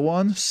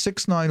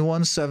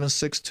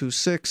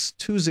 201-691-7626,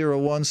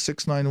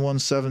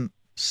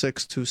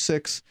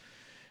 201-691-7626.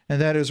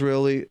 And that is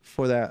really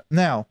for that.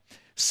 Now,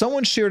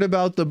 someone shared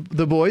about the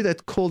boy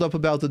that called up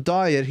about the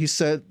diet. He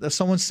said that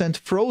someone sent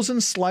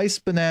frozen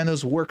sliced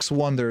bananas works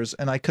wonders.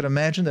 And I could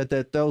imagine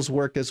that those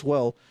work as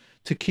well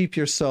to keep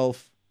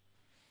yourself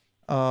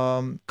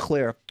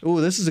clear.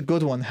 Ooh, this is a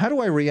good one. How do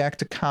I react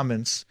to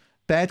comments,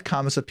 bad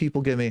comments that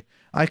people give me?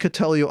 I could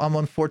tell you I'm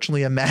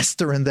unfortunately a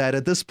master in that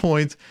at this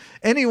point.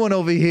 Anyone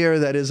over here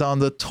that is on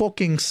the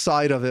talking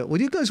side of it,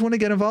 would you guys want to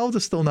get involved or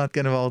still not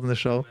get involved in the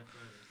show?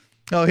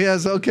 Oh,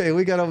 yes. Okay.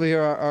 We got over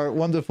here our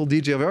wonderful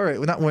DJ. All right.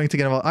 We're not wanting to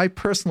get involved. I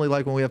personally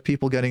like when we have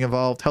people getting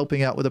involved,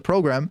 helping out with the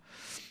program.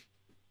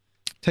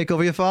 Take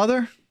over your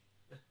father?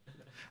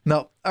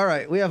 No. All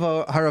right. We have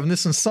Harav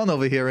Nissan's son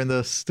over here in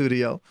the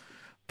studio.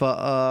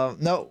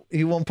 But no,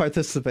 he won't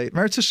participate.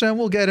 Meretz Hashem,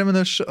 we'll get him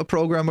in a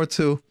program or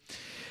two.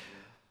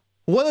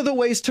 One of the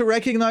ways to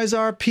recognize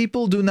our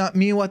people do not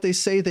mean what they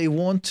say they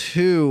want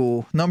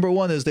to. Number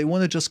one is they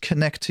want to just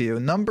connect to you.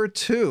 Number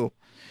two,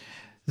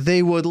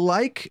 they would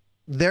like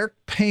their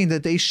pain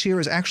that they share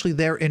is actually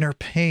their inner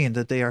pain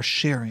that they are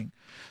sharing.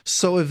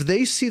 So if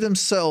they see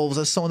themselves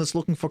as someone that's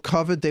looking for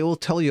covet, they will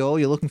tell you, oh,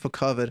 you're looking for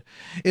covet.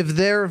 If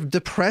they're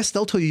depressed,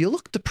 they'll tell you, you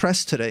look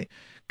depressed today.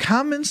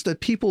 Comments that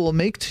people will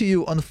make to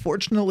you,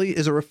 unfortunately,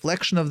 is a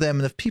reflection of them.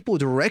 And if people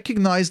would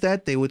recognize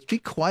that, they would be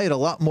quiet a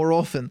lot more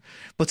often.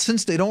 But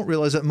since they don't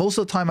realize that, most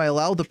of the time I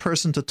allow the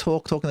person to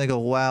talk, and they go,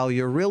 wow,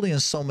 you're really in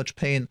so much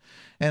pain.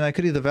 And I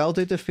could either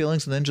validate their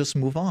feelings and then just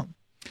move on.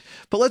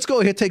 But let's go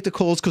ahead, take the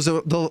calls, because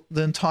the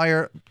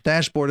entire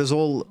dashboard is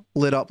all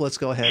lit up. Let's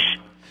go ahead.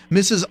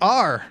 Mrs.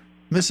 R.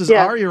 Mrs.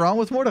 Yes. R, you're on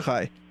with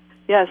Mordechai.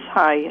 Yes,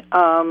 hi.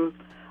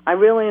 I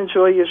really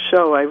enjoy your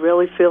show. I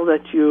really feel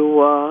that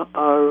you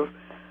are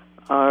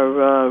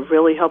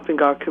really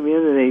helping our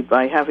community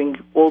by having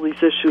all these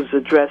issues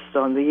addressed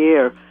on the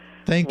air.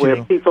 Thank you.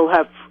 Where people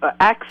have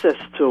access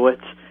to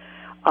it.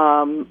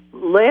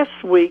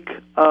 Last week,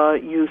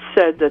 you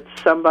said that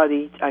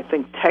somebody, I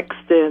think,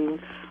 texted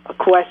in a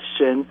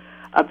question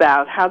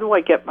about how do I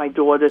get my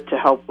daughter to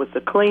help with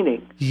the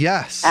cleaning.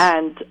 Yes.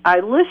 And I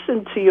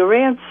listened to your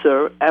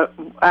answer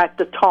at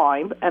the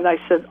time, and I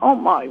said, oh,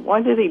 my,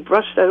 why did he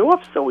brush that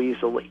off so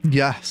easily?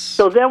 Yes.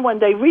 So then when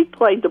they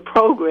replayed the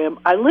program,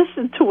 I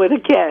listened to it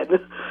again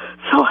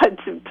so I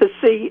to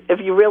see if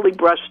you really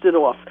brushed it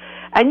off.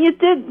 And you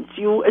didn't.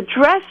 You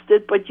addressed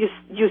it, but you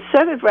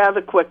said it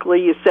rather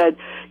quickly. You said,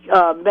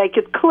 make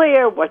it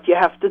clear what you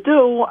have to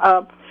do,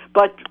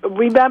 but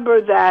remember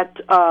that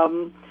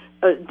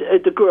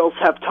the girls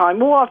have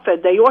time off,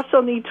 and they also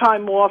need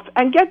time off,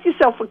 and get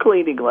yourself a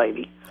cleaning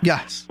lady.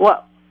 Yes.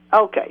 Well,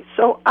 okay,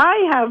 so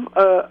I have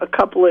a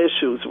couple of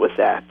issues with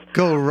that.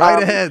 Go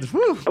right ahead.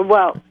 Woo.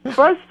 Well,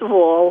 first of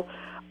all,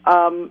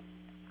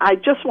 I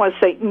just want to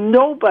say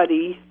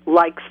nobody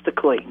likes to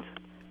clean.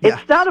 Yeah.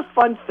 It's not a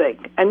fun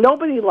thing, and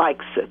nobody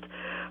likes it.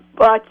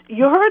 But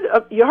you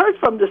heard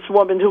from this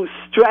woman who's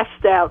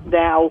stressed out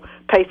now,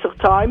 Pesach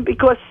time,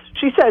 because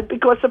she said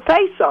because of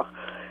Pesach,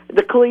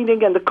 the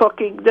cleaning and the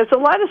cooking. There's a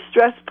lot of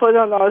stress put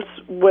on us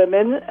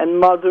women and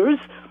mothers.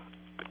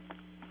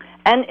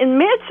 And in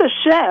Mirz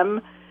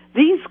Hashem,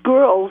 these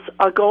girls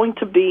are going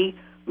to be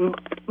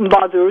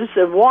mothers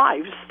and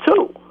wives,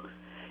 too.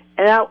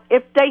 Now,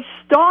 if they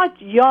start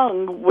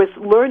young with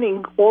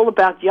learning all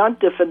about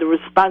Yontif and the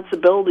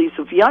responsibilities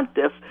of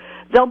Yontif,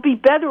 they'll be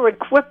better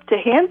equipped to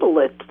handle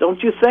it,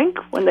 don't you think,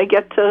 when they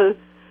get to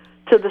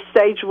the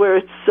stage where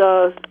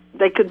it's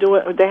they could do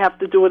it, they have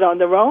to do it on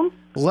their own?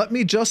 Let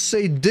me just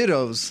say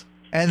dittos,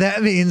 and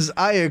that means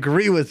I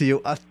agree with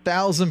you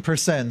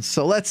 1,000%.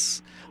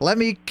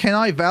 So can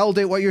I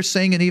validate what you're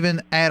saying and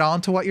even add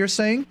on to what you're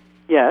saying?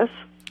 Yes.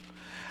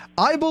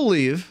 I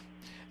believe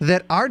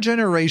that our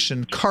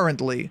generation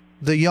currently,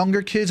 the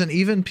younger kids and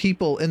even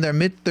people in their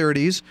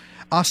mid-30s,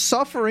 are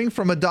suffering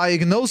from a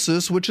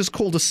diagnosis which is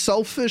called a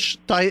selfish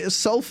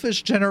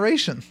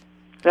generation.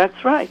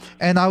 That's right.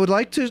 And I would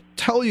like to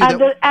tell you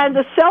and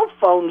the cell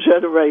phone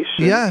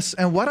generation. Yes,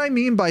 and what I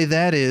mean by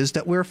that is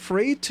that we're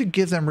afraid to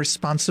give them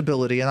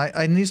responsibility. And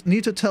I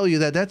need to tell you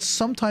that that's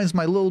sometimes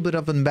my little bit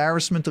of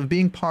embarrassment of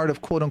being part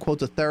of, quote-unquote,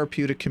 the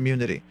therapeutic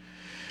community.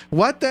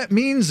 What that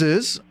means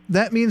is,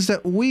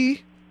 that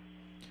we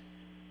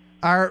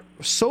are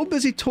so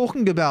busy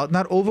talking about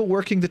not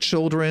overworking the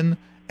children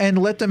and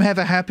let them have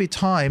a happy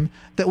time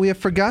that we have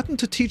forgotten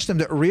to teach them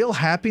that real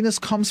happiness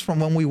comes from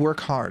when we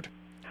work hard.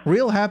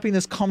 Real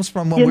happiness comes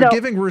from when we're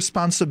giving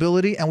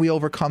responsibility and we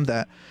overcome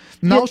that.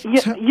 Now,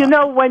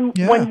 when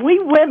we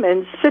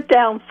women sit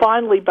down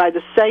finally by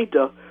the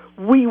Seder,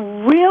 we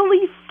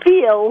really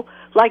feel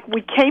like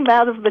we came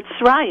out of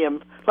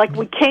Mitzrayim, like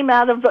we came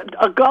out of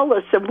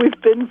Agulus and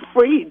we've been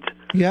freed.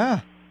 Yeah.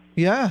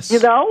 Yes. You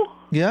know?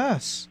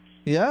 Yes.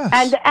 Yes.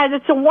 And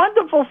it's a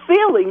wonderful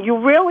feeling. You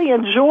really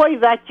enjoy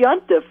that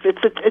Yontif.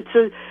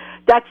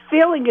 That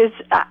feeling is,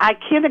 I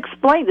can't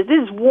explain it.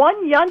 It is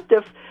one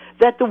Yontif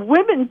that the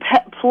women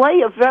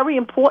play a very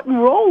important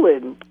role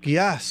in.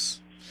 Yes.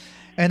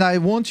 And I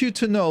want you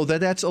to know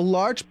that that's a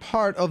large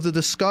part of the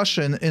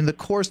discussion in the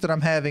course that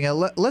I'm having. And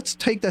let's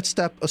take that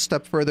a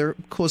step further,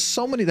 because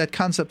so many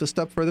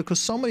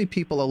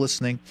people are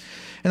listening.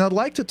 And I'd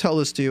like to tell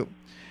this to you,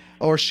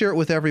 or share it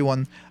with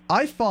everyone.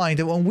 I find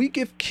that when we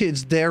give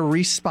kids their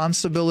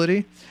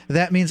responsibility,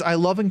 that means I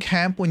love in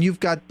camp when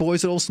you've got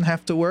boys that also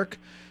have to work.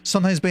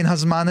 Sometimes bein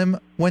hazmanim,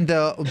 when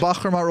the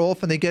bachrim are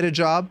off and they get a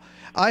job.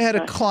 I had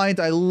a client,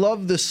 I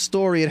love this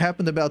story. It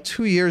happened about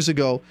 2 years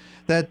ago,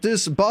 that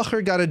this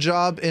bacher got a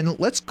job in,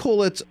 let's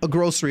call it a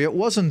grocery. It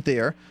wasn't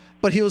there,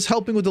 but he was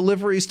helping with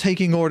deliveries,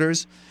 taking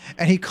orders.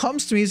 And he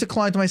comes to me, he's a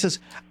client of mine, he says,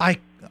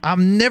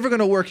 I'm never going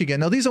to work again.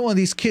 Now, these are one of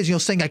these kids,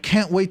 saying, I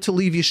can't wait to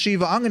leave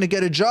yeshiva. I'm going to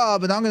get a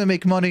job and I'm going to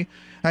make money.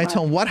 And I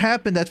tell him, what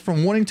happened that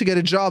from wanting to get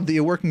a job that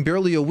you're working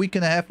barely a week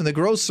and a half in the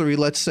grocery,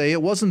 let's say,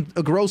 it wasn't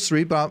a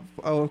grocery, but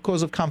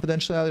because of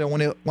confidentiality, I don't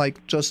want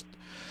to just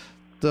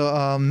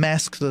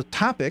mask the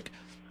topic,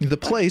 the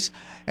place.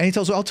 And he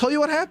tells me, I'll tell you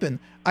what happened.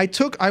 I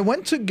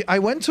went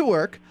to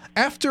work.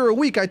 After a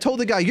week, I told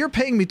the guy, you're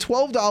paying me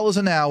 $12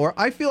 an hour.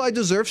 I feel I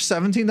deserve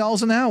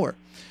 $17 an hour.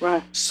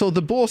 Right. So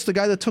the boss, the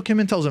guy that took him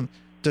in, tells him,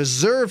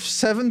 deserve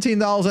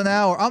 $17 an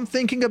hour. I'm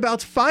thinking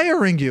about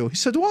firing you. He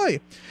said,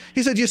 why?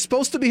 He said, you're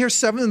supposed to be here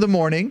 7 in the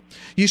morning.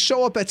 You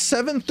show up at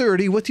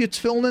 7:30 with your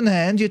tefillin in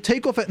hand. You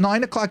take off at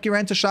 9 o'clock. You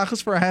ran to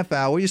Shachas for a half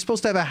hour. You're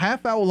supposed to have a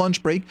half-hour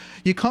lunch break.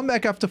 You come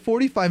back after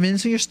 45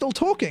 minutes and you're still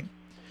talking.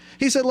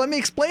 He said, let me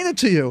explain it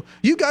to you.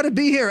 You got to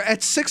be here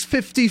at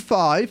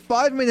 6:55,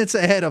 5 minutes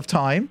ahead of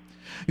time.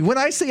 When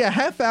I say a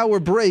half-hour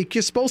break,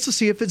 you're supposed to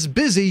see if it's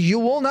busy. You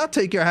will not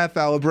take your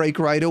half-hour break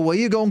right away.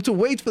 You're going to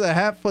wait for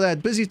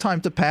that busy time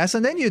to pass,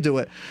 and then you do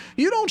it.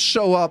 You don't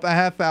show up a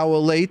half-hour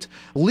late,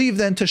 leave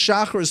then to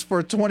Shachris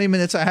for 20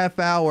 minutes, a half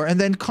hour, and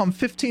then come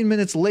 15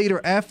 minutes later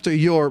after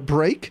your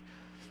break,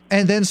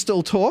 and then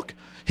still talk.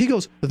 He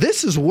goes,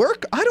 this is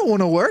work? I don't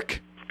want to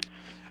work.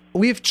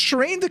 We've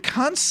trained the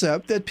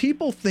concept that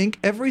people think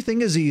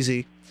everything is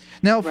easy.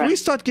 Now, if we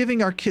start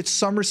giving our kids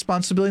some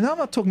responsibility, now I'm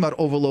not talking about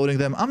overloading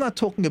them. I'm not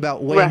talking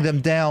about weighing them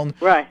down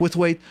with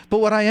weight. But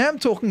what I am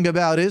talking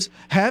about is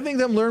having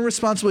them learn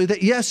responsibility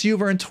that, yes,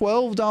 you've earned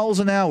 $12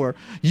 an hour.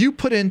 You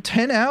put in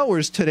 10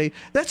 hours today.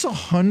 That's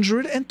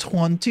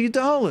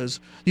 $120.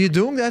 You're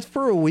doing that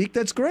for a week.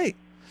 That's great.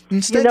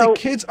 Instead, the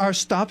kids are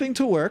stopping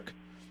to work,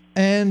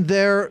 and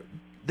they're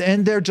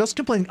just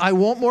complaining, I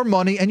want more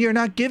money, and you're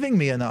not giving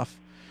me enough.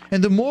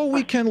 And the more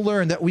we can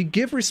learn that we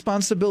give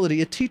responsibility,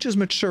 it teaches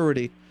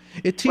maturity.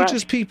 It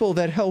teaches people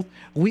that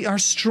we are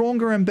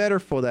stronger and better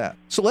for that.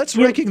 So let's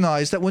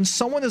recognize that when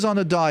someone is on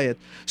a diet,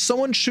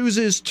 someone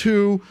chooses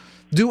to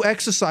do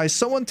exercise,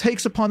 someone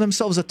takes upon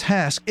themselves a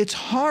task, it's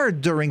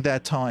hard during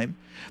that time.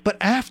 But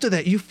after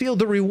that, you feel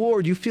the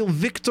reward, you feel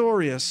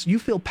victorious, you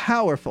feel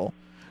powerful.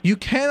 You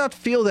cannot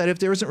feel that if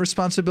there isn't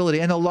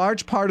responsibility. And a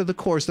large part of the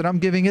course that I'm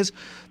giving is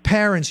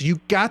parents, you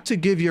got to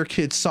give your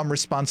kids some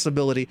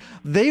responsibility.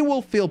 They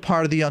will feel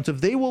part of the yontif.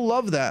 They will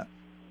love that.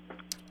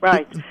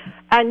 Right.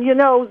 And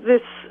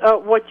this,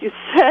 what you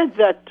said,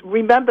 that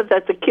remember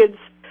that the kids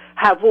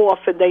have off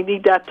and they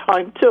need that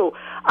time too.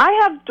 I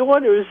have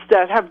daughters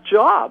that have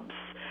jobs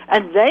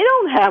and they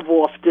don't have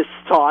off this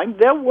time.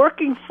 They're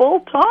working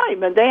full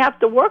time and they have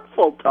to work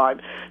full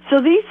time. So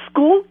these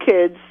school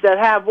kids that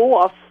have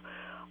off,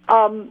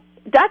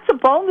 that's a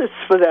bonus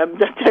for them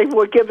that they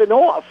were given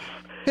off.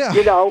 Yeah.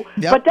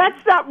 But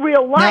that's not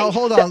real life. Now,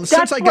 hold on.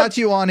 Since I got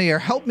you on here,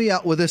 help me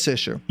out with this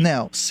issue.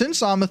 Now,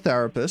 since I'm a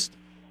therapist,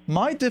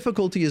 my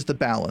difficulty is the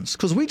balance,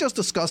 because we just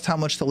discussed how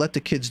much to let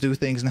the kids do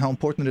things and how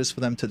important it is for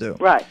them to do.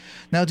 Right.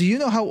 Now, do you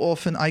know how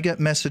often I get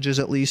messages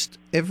at least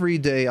every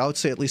day? I would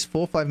say at least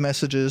 4 or 5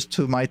 messages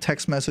to my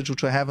text message,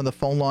 which I have on the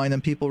phone line,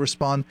 and people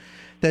respond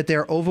that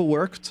they're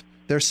overworked,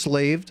 they're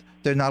slaved,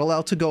 they're not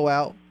allowed to go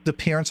out, the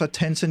parents are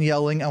tense and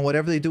yelling, and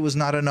whatever they do is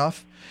not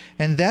enough.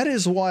 And that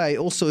is why I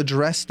also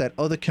address that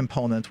other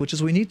component, which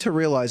is we need to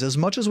realize, as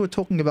much as we're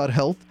talking about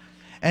health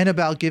and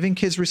about giving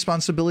kids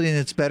responsibility, and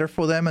it's better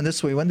for them, and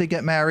this way when they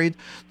get married,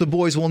 the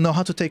boys will know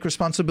how to take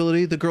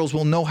responsibility, the girls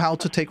will know how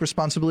to take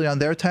responsibility on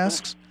their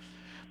tasks.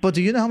 But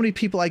do you know how many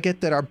people I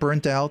get that are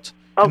burnt out?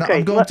 Okay. And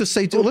I'm going to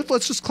say,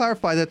 let's just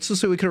clarify that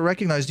so we can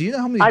recognize. Do you know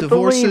how many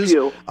divorces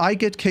I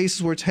get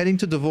cases where it's heading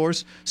to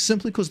divorce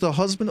simply because the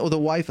husband or the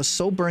wife is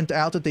so burnt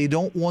out that they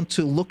don't want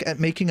to look at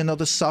making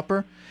another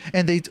supper,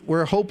 and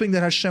we're hoping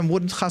that Hashem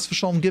wouldn't chas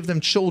v'shalom give them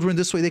children.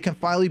 This way they can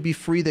finally be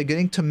free. They're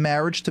getting to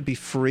marriage to be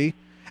free.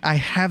 I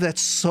have that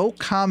so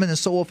common and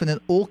so often in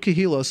all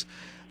kehilos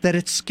that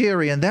it's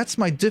scary, and that's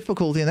my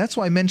difficulty, and that's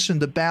why I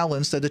mentioned the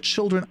balance, that the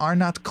children are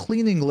not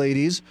cleaning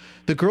ladies,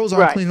 the girls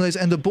aren't cleaning ladies,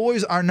 and the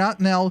boys are not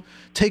now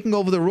taking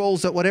over the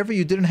roles that whatever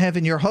you didn't have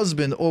in your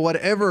husband or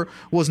whatever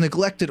was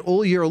neglected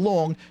all year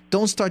long,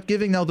 don't start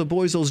giving now the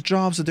boys those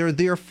jobs that they're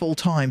there full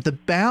time. The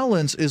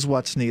balance is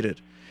what's needed.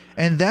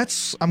 And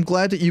I'm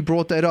glad that you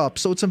brought that up.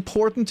 So it's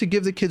important to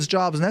give the kids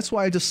jobs, and that's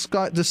why I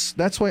discussed,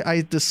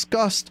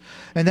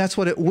 and that's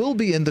what it will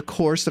be in the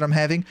course that I'm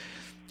having.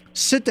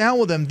 Sit down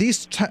with them.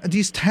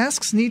 These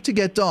tasks need to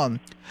get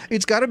done.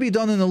 It's got to be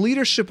done in a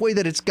leadership way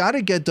that it's got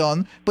to get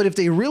done. But if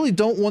they really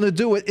don't want to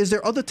do it, is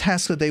there other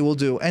tasks that they will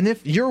do? And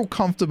if you're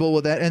comfortable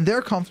with that and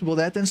they're comfortable with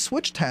that, then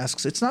switch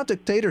tasks. It's not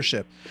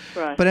dictatorship.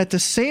 Right. But at the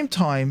same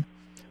time,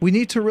 we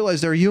need to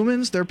realize they're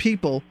humans, they're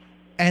people.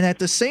 And at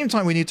the same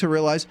time, we need to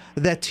realize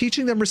that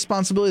teaching them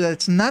responsibility, that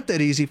it's not that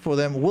easy for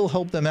them, will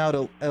help them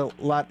out a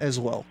lot as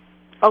well.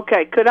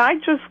 Okay, could I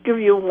just give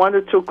you 1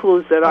 or 2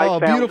 clues that I found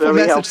very helpful? Oh, beautiful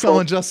message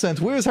someone just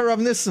sent. Where's Harav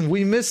Nissen?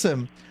 We miss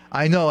him.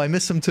 I know, I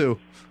miss him too.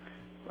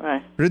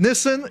 Right.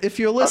 Nissen, if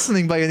you're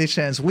listening by any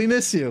chance, we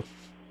miss you.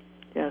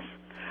 Yes.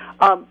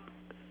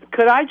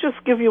 Could I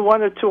just give you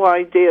 1 or 2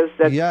 ideas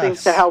that seem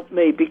to help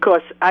me?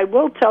 Because I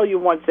will tell you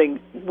one thing.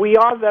 We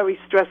are very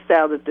stressed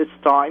out at this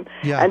time.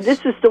 Yes. And this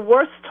is the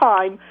worst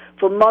time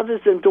for mothers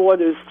and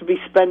daughters to be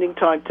spending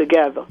time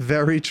together.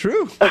 Very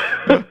true.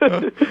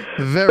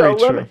 Very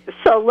true.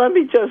 So let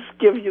me just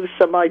give you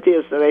some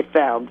ideas that I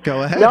found.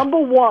 Go ahead. Number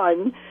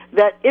 1,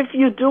 that if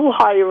you do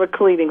hire a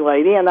cleaning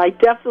lady, and I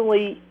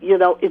definitely,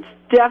 it's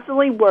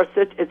definitely worth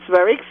it. It's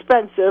very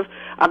expensive.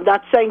 I'm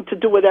not saying to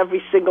do it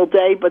every single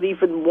day, but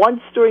even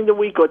once during the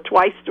week or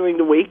twice during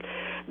the week,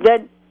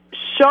 then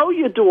show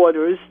your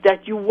daughters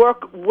that you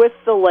work with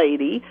the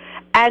lady,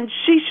 and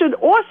she should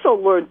also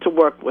learn to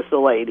work with the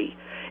lady.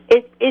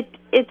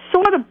 It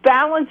sort of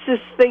balances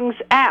things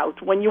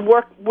out. When you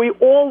work, we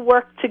all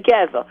work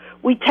together.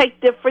 We take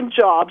different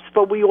jobs,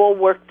 but we all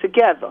work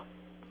together.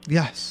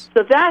 Yes.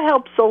 So that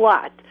helps a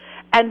lot.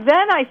 And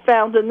then I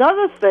found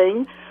another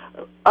thing,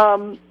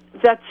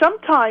 that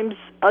sometimes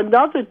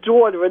another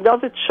daughter,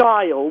 another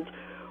child,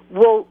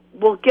 will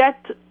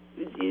get,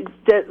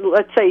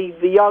 let's say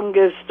the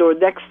youngest or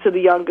next to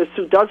the youngest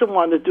who doesn't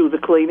want to do the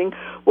cleaning,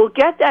 will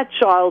get that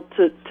child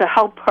to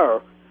help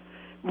her.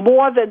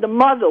 More than the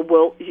mother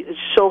will,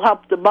 she'll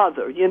help the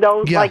mother.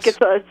 Like it's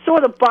a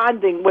sort of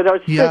bonding with her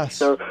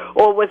sister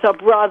or with her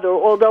brother,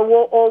 although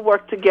we'll all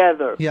work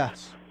together.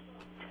 Yes.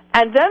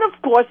 And then, of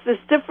course, there's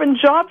different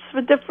jobs for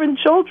different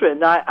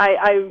children.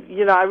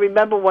 I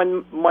remember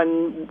when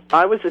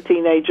I was a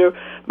teenager,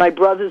 my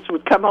brothers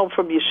would come home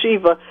from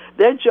yeshiva.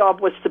 Their job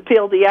was to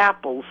peel the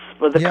apples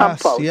for the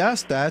compost.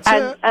 Yes, that's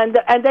it. And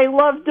they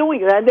loved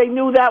doing it, and they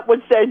knew that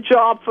was their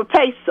job for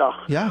Pesach.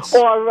 Yes.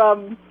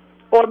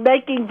 Or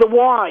making the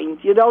wine.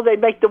 They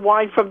make the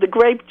wine from the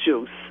grape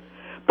juice.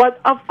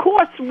 But, of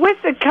course, with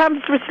it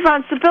comes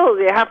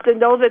responsibility. They have to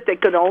know that they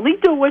can only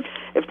do it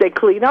if they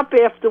clean up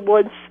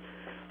afterwards,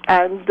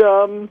 and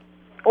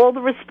all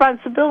the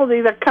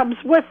responsibility that comes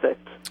with it.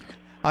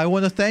 I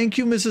want to thank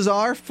you, Mrs.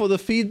 R., for the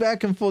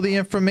feedback and for the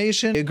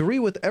information. I agree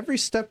with every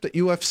step that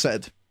you have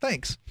said.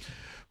 Thanks.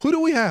 Who do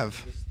we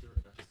have?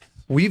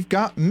 We've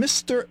got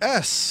Mr.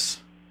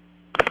 S.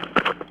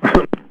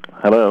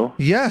 Hello.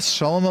 Yes,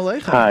 Shalom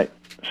Aleichem. Hi,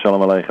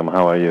 Shalom Aleichem.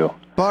 How are you?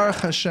 Baruch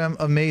Hashem,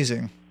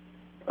 amazing.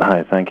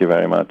 Hi, thank you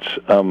very much.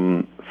 I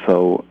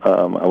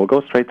will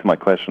go straight to my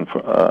question.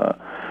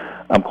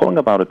 I'm calling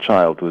about a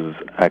child who's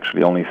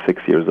actually only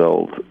 6 years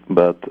old,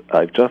 but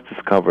I've just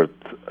discovered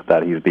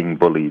that he's being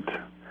bullied.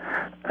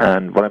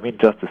 And what I mean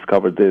just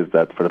discovered is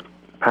that for the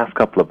past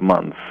couple of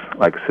months,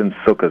 like since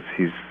Sukkot,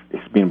 he's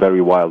been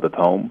very wild at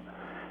home.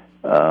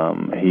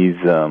 He's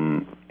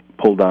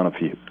pulled down a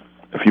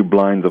few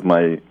blinds of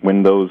my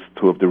windows,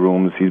 2 of the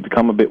rooms. He's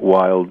become a bit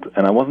wild,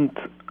 and I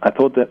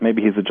thought that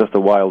maybe he's just a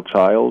wild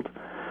child.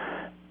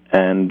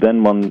 And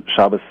then one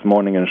Shabbos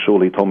morning in shul,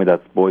 he told me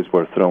that boys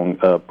were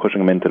pushing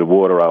him into the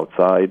water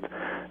outside.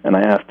 And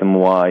I asked him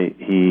why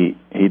he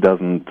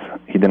didn't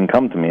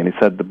come to me. And he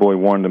said the boy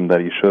warned him that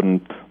he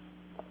shouldn't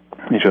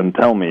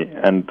tell me.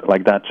 And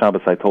like that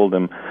Shabbos, I told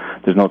him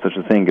there's no such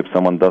a thing. If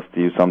someone does to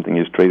you something,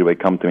 you straight away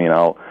come to me,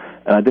 and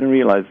I didn't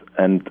realize.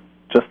 And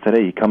just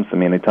today he comes to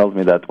me and he tells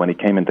me that when he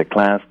came into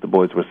class, the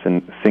boys were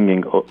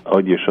singing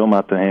Od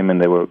Yeshoma to him,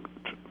 and they were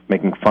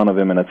making fun of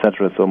him, and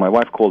etc. So my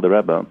wife called the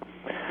Rebbe.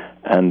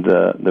 And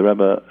the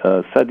Rebbe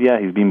said, yeah,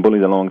 he's been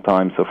bullied a long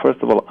time. So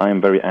first of all, I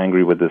am very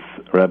angry with this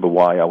Rebbe,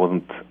 why I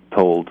wasn't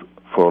told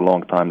for a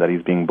long time that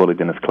he's being bullied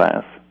in his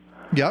class.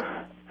 Yep.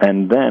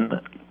 And then,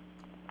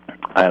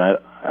 and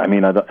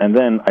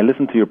then I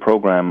listened to your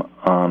program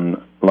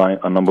on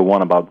number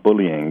 1 about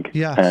bullying.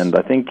 Yes. And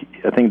I think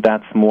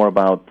that's more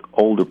about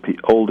older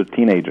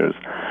teenagers.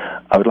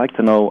 I would like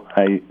to know,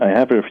 I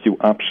have a few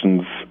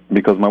options,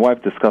 because my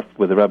wife discussed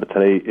with the Rebbe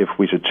today if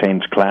we should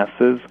change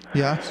classes.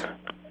 Yes.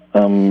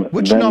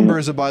 Which number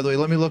is it, by the way?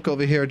 Let me look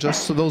over here,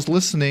 just so those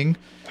listening.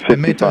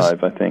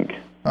 55, I think.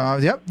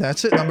 Yep,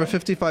 that's it, number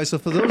 55. So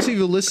for those of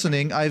you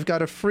listening, I've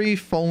got a free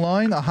phone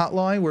line, a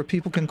hotline, where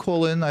people can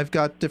call in. I've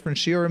got different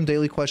shiurim,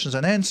 daily questions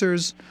and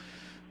answers,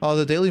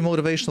 the daily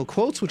motivational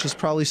quotes, which is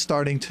probably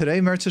starting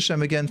today. Meretz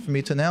Hashem again for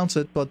me to announce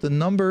it. But the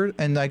number,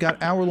 and I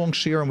got hour-long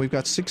shiurim, we've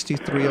got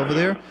 63 over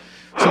there.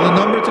 So the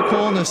number to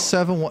call in is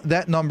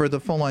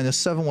the phone line is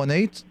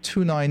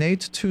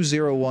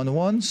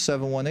 718-298-2011,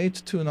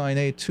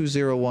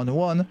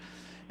 718-298-2011.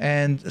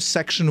 And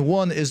section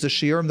 1 is the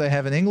shiurim they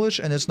have in English,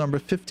 and it's number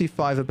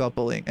 55 about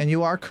bullying. And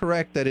you are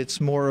correct that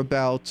it's more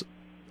about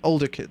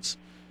older kids.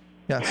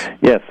 Yes.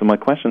 Yes, so my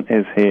question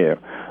is here,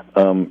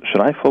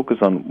 should I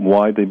focus on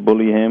why they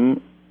bully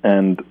him?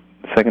 And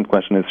the second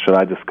question is, should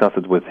I discuss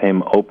it with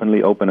him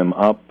openly, open him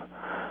up?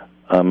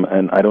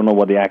 And I don't know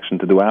what the action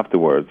to do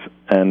afterwards.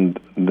 And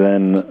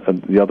then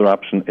the other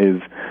option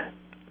is,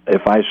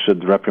 if I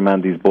should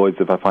reprimand these boys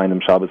if I find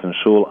them Shabbos in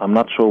shul. I'm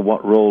not sure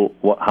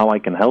how I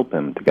can help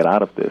him to get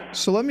out of this.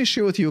 So let me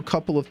share with you a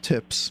couple of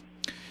tips.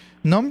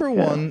 Number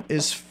 1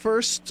 is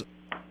first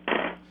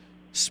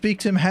speak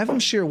to him, have him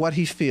share what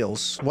he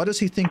feels. What does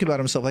he think about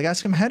himself? Like,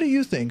 ask him, how do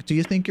you think? Do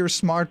you think you're a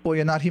smart boy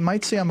or not? He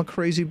might say, I'm a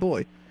crazy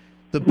boy.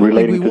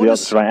 Relating to the other,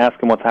 should I ask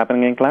him what's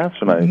happening in class?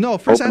 No,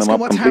 first ask him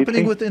what's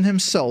happening within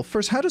himself.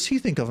 First, how does he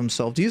think of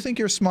himself? Do you think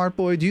you're a smart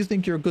boy? Do you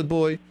think you're a good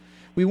boy?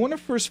 We want to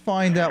first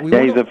find out.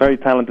 He's a very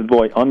talented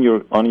boy. On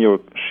your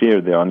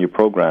share there, on your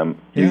program,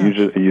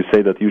 you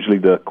say that usually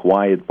the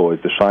quiet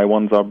boys, the shy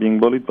ones, are being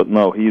bullied. But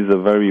no, he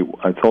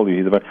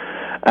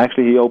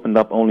opened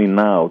up only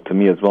now, to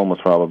me as well,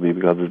 most probably,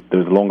 because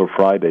there's longer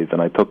Fridays,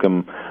 and I took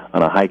him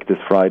on a hike this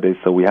Friday,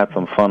 so we had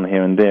some fun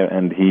here and there,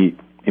 and he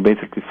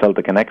basically felt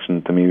a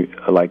connection to me,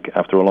 like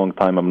after a long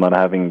time I'm not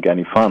having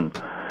any fun.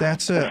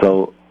 That's it.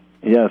 So,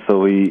 yeah,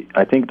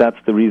 I think that's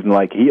the reason,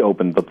 like, he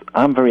opened, but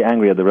I'm very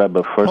angry at the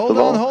Rebbe, first of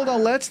all. Hold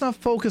on, let's not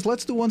focus.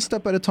 Let's do one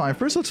step at a time.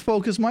 First, let's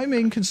focus. My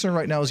main concern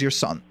right now is your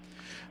son.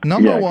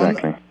 Number 1,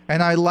 exactly.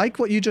 And I like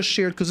what you just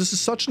shared, because this is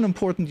such an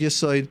important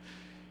yesod.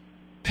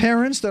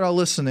 Parents that are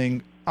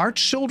listening, our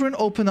children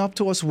open up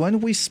to us when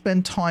we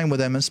spend time with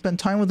them, and spend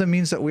time with them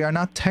means that we are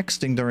not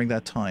texting during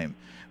that time.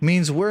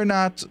 Means we're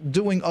not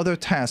doing other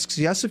tasks.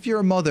 Yes, if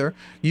you're a mother,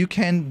 you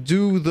can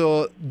do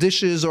the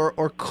dishes or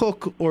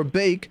cook or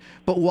bake,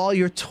 but while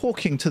you're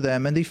talking to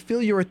them and they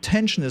feel your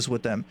attention is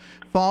with them.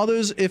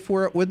 Fathers, if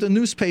we're with the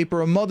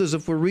newspaper, or mothers,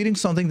 if we're reading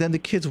something, then the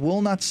kids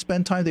will not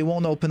spend time, they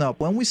won't open up.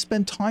 When we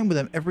spend time with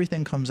them,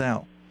 everything comes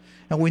out.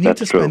 And we need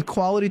to spend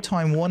quality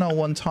time,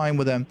 one-on-one time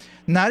with them.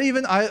 Not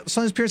even,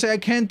 sometimes parents say, I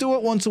can't do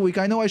it once a week.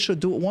 I know I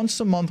should do it once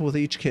a month with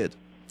each kid.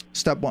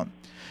 Step one.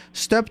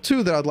 Step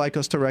two that I'd like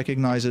us to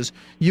recognize is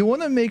you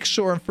want to make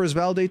sure and first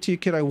validate to your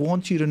kid, I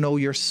want you to know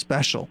you're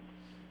special.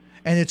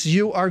 And it's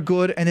you are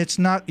good, and it's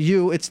not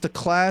you, it's the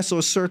class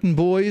or certain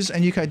boys,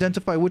 and you can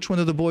identify which one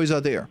of the boys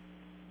are there.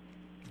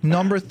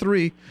 Number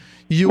three,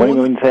 when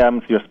you say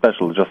you're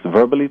special, just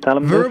verbally tell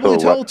him verbally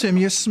this? Tell him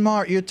you're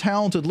smart, you're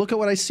talented. Look at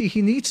what I see.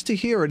 He needs to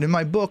hear it. In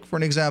my book, for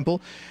an example,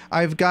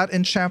 I've got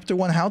in chapter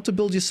 1, How to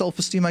Build Your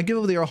Self-Esteem. I give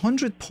over there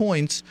 100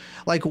 points,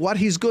 like what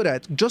he's good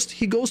at. Just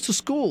he goes to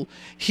school.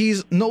 He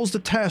knows the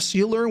tests.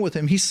 You learn with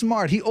him. He's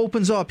smart. He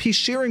opens up. He's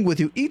sharing with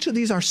you. Each of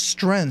these are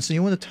strengths, and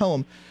you want to tell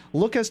him,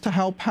 look as to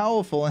how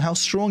powerful and how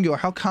strong you are,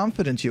 how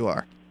confident you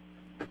are.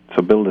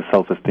 So build his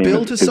self-esteem.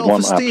 Build his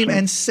self-esteem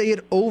and say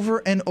it over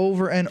and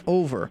over and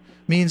over.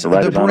 Means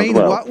the brain,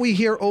 what we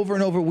hear over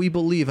and over, we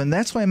believe. And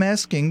that's why I'm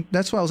asking,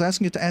 that's why I was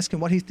asking you to ask him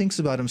what he thinks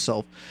about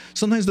himself.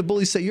 Sometimes the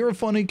bullies say, you're a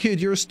funny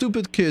kid, you're a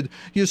stupid kid,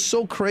 you're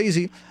so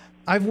crazy.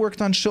 I've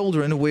worked on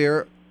children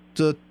where,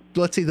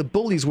 let's say the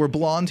bullies were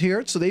blonde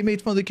hair, so they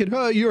made fun of the kid,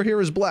 your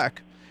hair is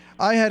black.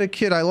 I had a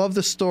kid, I love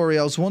the story,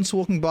 I was once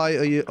walking by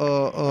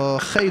a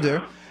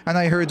cheder, and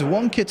I heard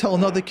one kid tell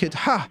another kid,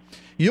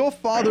 your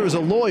father is a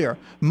lawyer,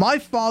 my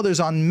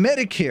father's on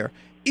Medicare,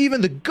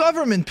 even the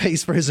government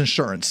pays for his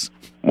insurance.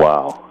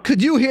 Wow.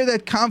 Could you hear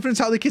that confidence,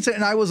 how the kid said?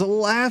 And I was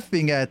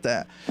laughing at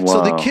that. Wow.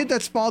 So the kid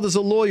that's father's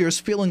a lawyer is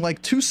feeling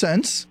like 2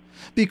 cents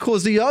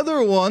because the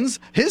other ones,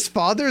 his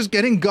father's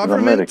getting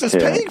government is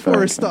paying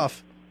for his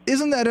stuff.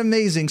 Isn't that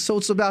amazing? So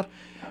it's about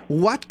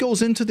what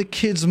goes into the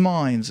kids'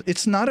 minds.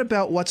 It's not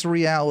about what's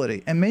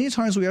reality. And many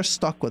times we are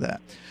stuck with that.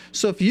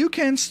 So if you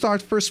can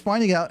start first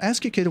finding out,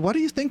 ask your kid, what do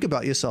you think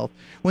about yourself?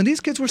 When these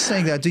kids were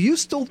saying that, do you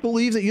still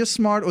believe that you're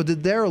smart, or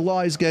did their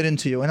lies get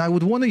into you? And I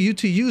would want you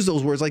to use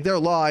those words, like their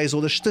lies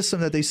or the shtissim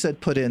that they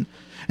said put in.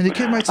 And the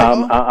kid might say,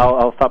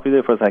 I'll stop you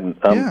there for a second.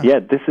 Yeah,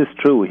 this is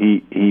true.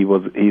 He's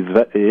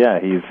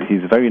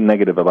very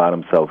negative about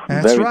himself.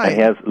 That's right. He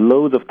has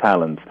loads of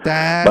talent.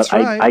 That's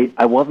right.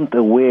 But I wasn't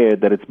aware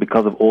that it's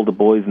because of all the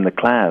boys in the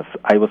class.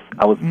 I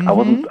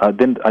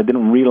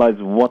didn't realize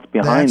what's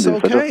behind this.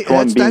 Okay.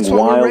 I just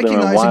saw him being wild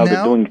and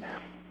wild.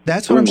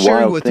 That's what I'm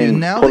sharing with you.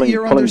 Now that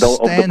you're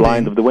understanding, the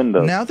blinds of the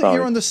windows. Now that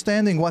you're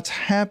understanding what's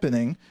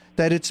happening,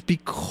 that it's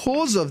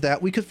because of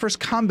that, we could first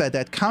combat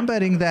that.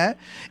 Combating that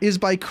is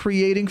by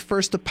creating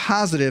first a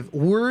positive.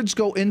 Words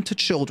go into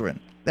children.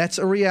 That's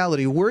a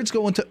reality. Words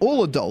go into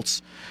all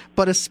adults,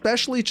 but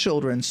especially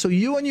children. So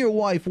you and your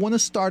wife want to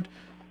start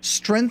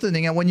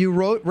strengthening, and when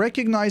you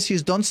recognize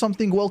he's done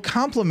something well,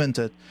 compliment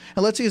it.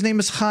 And let's say his name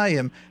is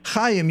Chaim.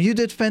 Chaim, you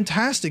did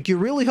fantastic. You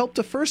really helped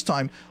the first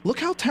time. Look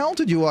how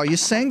talented you are. You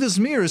sang the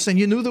Zmiris and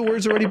you knew the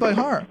words already by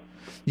heart.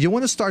 You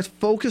want to start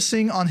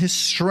focusing on his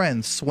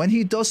strengths. When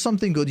he does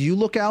something good, you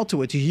look out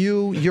to it.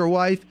 You, your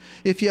wife,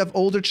 if you have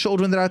older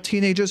children that are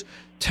teenagers,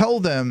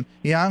 tell them,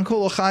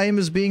 Yankel Chaim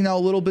is being now a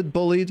little bit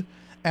bullied,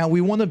 and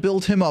we want to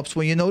build him up. So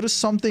when you notice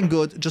something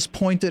good, just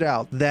point it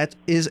out. That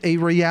is a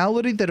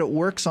reality that it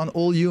works on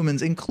all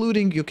humans,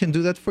 including you can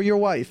do that for your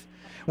wife.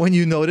 When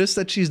you notice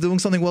that she's doing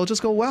something well,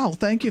 just go, wow,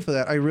 thank you for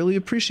that. I really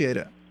appreciate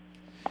it.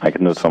 I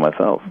can do it for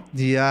myself.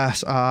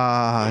 Yes.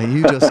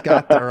 You just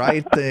got the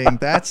right thing.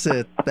 That's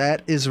it.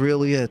 That is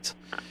really it.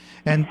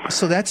 And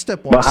so that's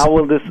step one. But how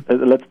will this,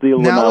 let's deal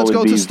with now. Let's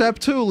go to step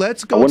two.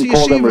 Let's go to yeshiva. I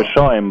wouldn't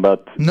call them Rishoim,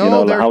 but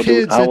no, they're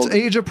kids. It's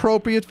age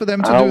appropriate for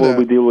them to do that. How will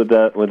we deal with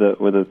that,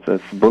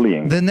 with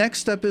bullying? The next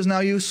step is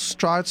now you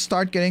start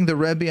getting the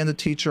Rebbe and the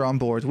teacher on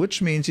board,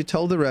 which means you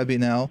tell the Rebbe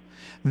now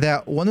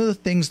that one of the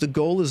things, the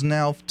goal is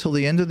now till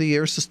the end of the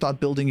year is to start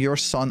building your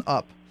son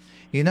up.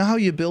 You know how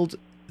you build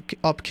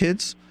up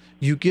kids?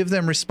 You give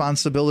them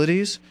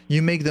responsibilities.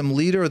 You make them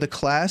leader of the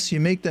class.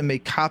 You make them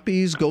make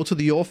copies, go to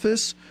the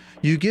office.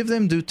 You give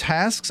them do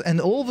tasks,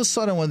 and all of a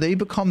sudden when they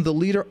become the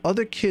leader,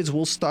 other kids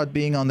will start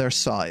being on their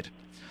side.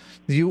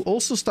 You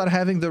also start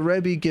having the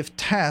Rebbe give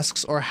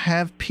tasks or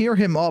pair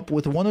him up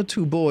with 1 or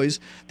 2 boys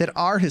that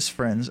are his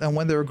friends. And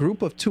when they're a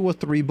group of 2 or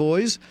 3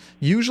 boys,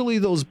 usually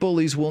those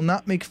bullies will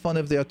not make fun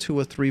if there are 2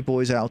 or 3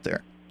 boys out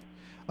there.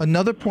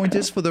 Another point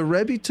is for the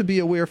Rebbe to be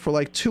aware for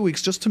like 2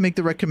 weeks, just to make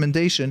the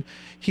recommendation,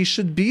 he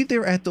should be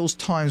there at those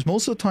times.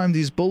 Most of the time,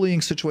 these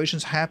bullying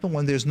situations happen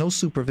when there's no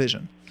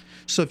supervision.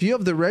 So if you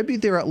have the Rebbe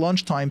there at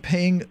lunchtime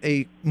paying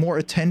more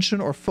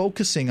attention or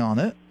focusing on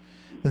it,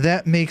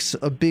 that makes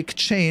a big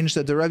change,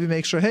 that the Rebbe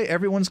makes sure, hey,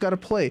 everyone's got to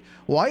play.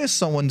 Why is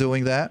someone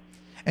doing that?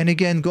 And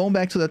again, going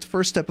back to that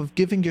first step of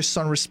giving your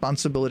son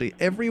responsibility.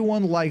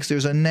 Everyone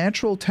there's a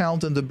natural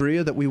talent in the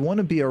Bria that we want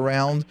to be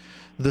around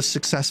the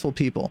successful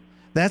people.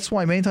 That's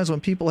why many times when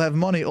people have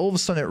money, all of a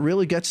sudden it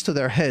really gets to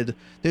their head.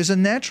 There's a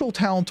natural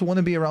talent to want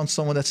to be around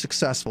someone that's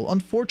successful.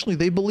 Unfortunately,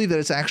 they believe that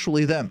it's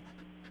actually them.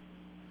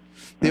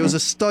 There was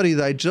a study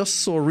that I just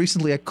saw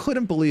recently. I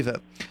couldn't believe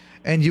it.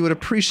 And you would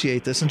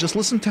appreciate this. And just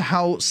listen to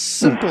how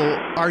simple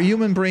our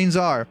human brains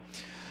are.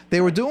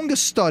 They were doing a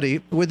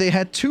study where they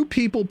had 2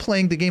 people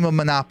playing the game of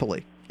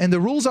Monopoly. And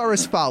the rules are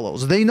as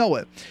follows. They know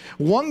it.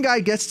 One guy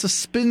gets to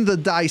spin the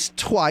dice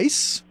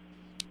twice.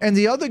 and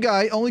the other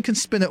guy only can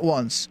spin it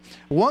once.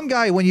 One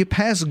guy, when you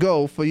pass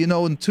go for,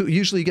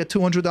 usually you get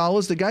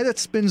 $200. The guy that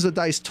spins the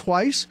dice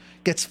twice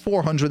gets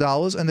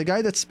 $400, and the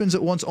guy that spins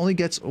it once only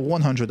gets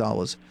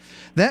 $100.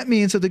 That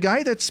means that the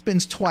guy that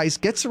spins twice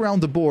gets around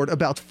the board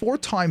about 4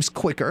 times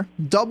quicker,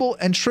 double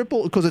and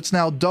triple, because it's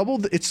now double.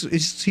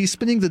 He's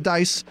spinning the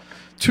dice,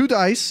 2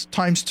 dice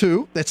times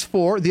 2, that's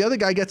 4. The other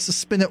guy gets to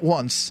spin it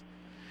once.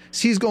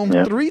 So he's going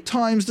 3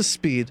 times the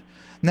speed.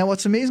 Now,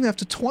 what's amazing,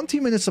 after 20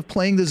 minutes of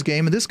playing this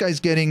game, and this guy's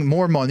getting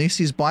more money, so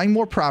he's buying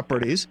more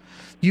properties,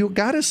 you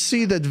got to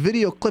see that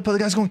video clip of the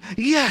guys going,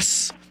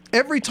 yes,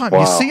 every time. Wow.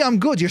 You see, I'm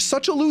good. You're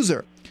such a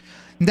loser.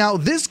 Now,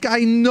 this guy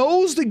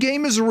knows the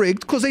game is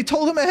rigged because they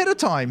told him ahead of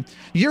time.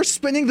 You're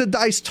spinning the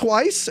dice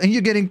twice, and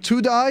you're getting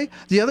 2 die.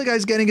 The other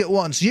guy's getting it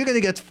once. You're going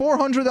to get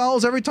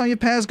 $400 every time you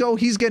pass go.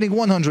 He's getting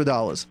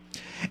 $100.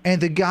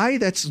 And the guy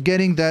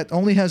that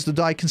only has the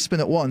die can spin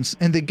it once,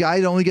 and the guy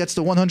that only gets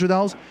the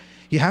 $100,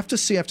 you have to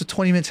see after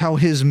 20 minutes how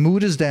his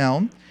mood is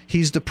down,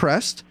 he's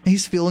depressed, and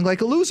he's feeling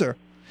like a loser.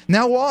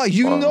 Now why?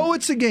 You know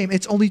it's a game.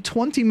 It's only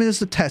 20 minutes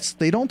to test.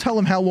 They don't tell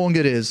him how long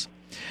it is.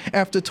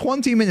 After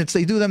 20 minutes,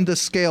 they do them to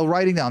scale,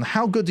 writing down,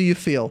 how good do you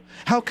feel?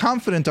 How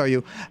confident are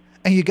you?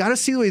 And you got to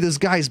see the way this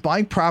guy's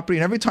buying property,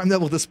 and every time that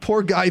this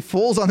poor guy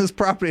falls on his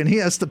property and he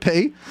has to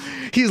pay,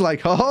 he's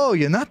like, oh,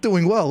 you're not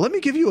doing well. Let me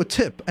give you a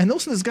tip. And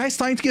listen, this guy's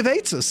starting to give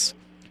aitzes.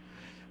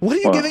 What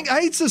are you giving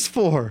aitzes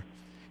for?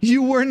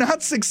 You were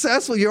not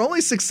successful. You're only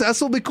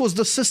successful because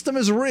the system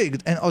is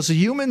rigged. And as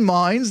human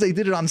minds, they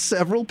did it on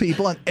several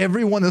people, and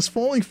everyone is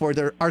falling for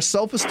it. Our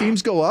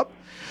self-esteems go up.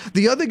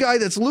 The other guy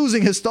that's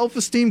losing, his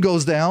self-esteem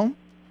goes down.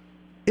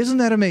 Isn't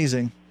that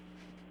amazing?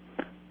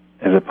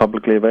 Is it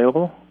publicly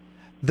available?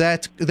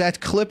 That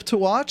clip to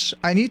watch?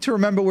 I need to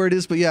remember where it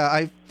is, but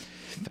yeah,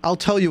 I'll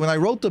tell you, when I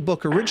wrote the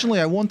book,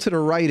 originally I wanted to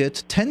write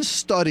it, 10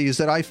 studies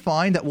that I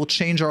find that will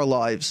change our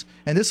lives.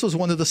 And this was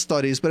one of the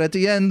studies, but at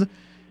the end,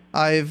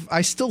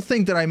 I still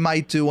think that I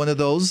might do one of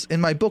those. In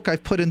my book,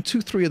 I've put in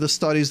 2-3 of the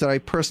studies that I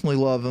personally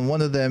love, and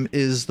one of them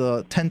is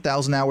the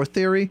 10,000-hour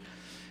theory,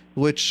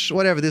 which,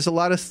 whatever, there's a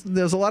lot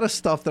of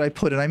stuff that I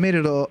put in. I made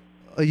it a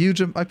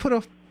huge,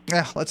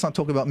 let's not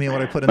talk about me and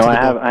what I put into the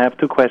book. I have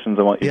 2 questions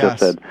on what you just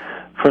said.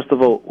 First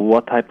of all,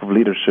 what type of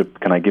leadership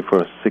can I give for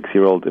a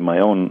 6-year-old in my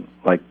own,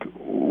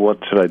 what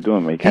should I do?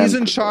 He's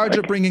in charge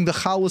of bringing the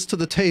challahs to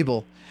the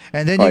table.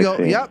 And then you go,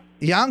 yep,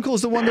 Yankel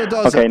is the one that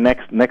does it. Okay,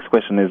 next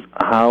question is,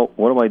 what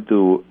do I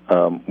do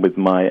with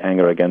my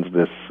anger against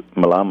this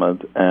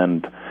Melamed,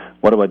 and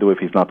what do I do if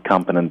he's not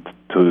competent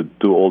to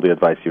do all the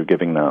advice you're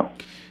giving now?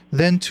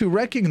 Then to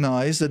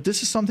recognize that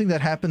this is something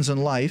that happens in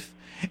life,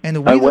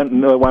 and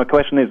my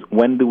question is,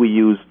 when do we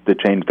use to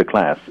change the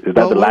class? Is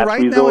that the last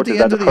right resort? Now at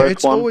the end of the year,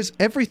 it's one? always,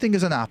 everything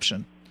is an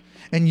option.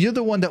 And you're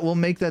the one that will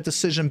make that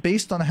decision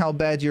based on how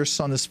bad your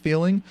son is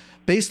feeling,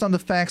 based on the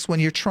facts when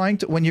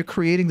you're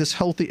creating this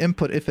healthy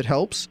input, if it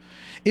helps.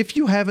 If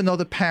you have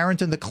another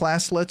parent in the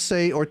class, let's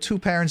say, or 2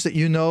 parents that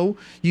you know,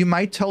 you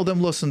might tell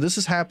them, listen, this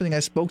is happening. I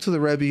spoke to the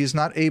Rebbe. He's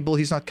not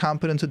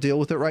competent to deal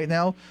with it right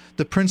now.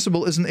 The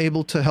principal isn't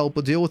able to help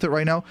or deal with it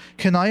right now.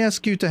 Can I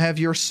ask you to have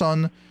your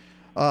son,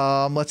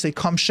 let's say,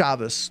 come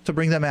Shabbos, to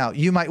bring them out?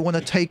 You might want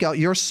to take out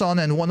your son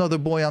and one other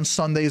boy on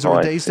Sundays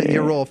or days that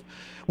you're off.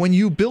 When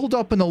you build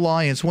up an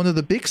alliance, one of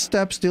the big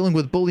steps dealing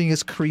with bullying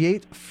is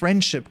create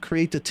friendship,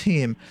 create a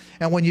team.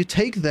 And when you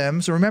take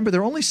them, so remember,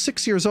 they're only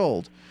 6 years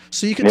old.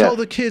 So you can tell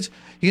the kids,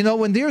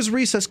 when there's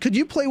recess, could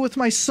you play with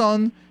my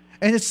son?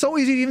 And it's so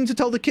easy even to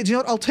tell the kids,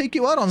 I'll take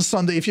you out on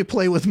Sunday if you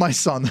play with my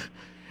son.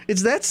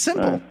 It's that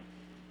simple.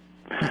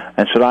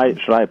 And should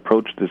I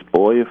approach this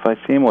boy if I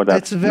see him, or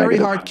that's It's very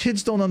negative? hard.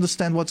 Kids don't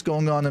understand what's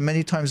going on, and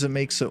many times it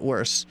makes it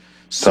worse.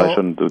 So I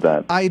shouldn't do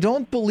that. I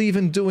don't believe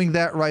in doing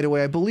that right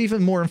away. I believe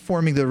in more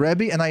informing the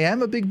Rebbe, and I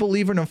am a big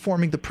believer in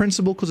informing the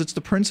principal, because it's the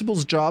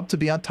principal's job to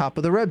be on top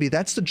of the Rebbe.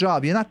 That's the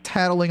job. You're not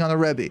tattling on a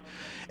Rebbe.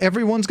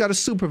 Everyone's got a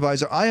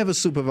supervisor. I have a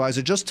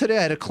supervisor. Just today,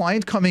 I had a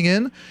client coming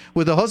in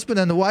with a husband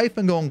and a wife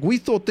and going, we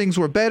thought things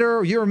were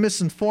better, you're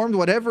misinformed,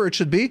 whatever it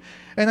should be.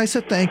 And I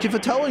said, thank you for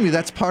telling me.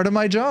 That's part of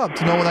my job,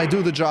 to know when I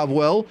do the job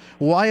well.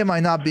 Why am I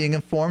not being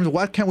informed?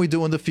 What can we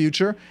do in the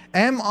future?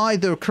 Am I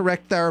the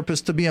correct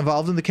therapist to be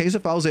involved in the case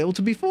if I was able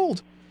to be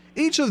fooled?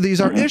 Each of these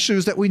are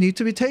issues that we need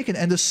to be taken,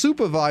 and the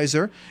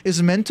supervisor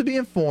is meant to be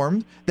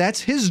informed.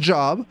 That's his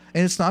job,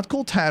 and it's not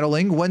called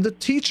tattling when the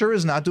teacher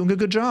is not doing a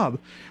good job.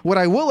 What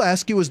I will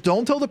ask you is,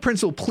 don't tell the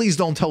principal, please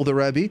don't tell the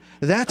Rebbe.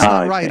 That's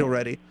not right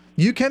already.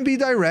 You can be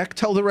direct,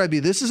 tell the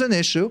Rebbe, this is an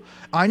issue.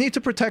 I need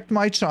to protect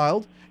my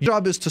child. Your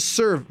job is to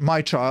serve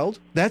my child.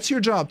 That's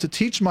your job, to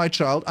teach my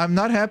child. I'm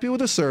not happy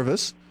with the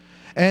service,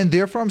 and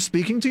therefore I'm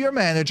speaking to your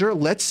manager.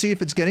 Let's see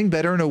if it's getting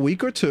better in a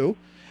week or 2.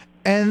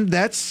 And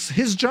that's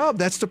his job.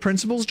 That's the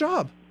principal's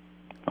job.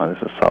 Oh,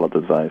 this is solid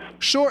advice.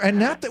 Sure, and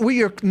not that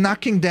we are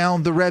knocking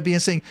down the Rebbe and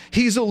saying,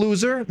 he's a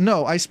loser.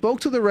 No, I spoke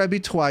to the Rebbe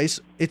twice.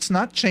 It's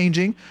not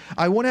changing.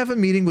 I want to have a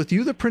meeting with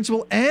you, the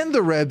principal, and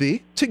the Rebbe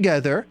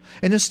together.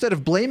 And instead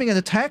of blaming and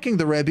attacking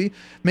the Rebbe,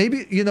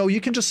 maybe,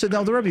 you can just sit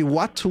down with the Rebbe.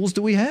 What tools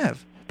do we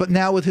have? But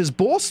now with his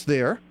boss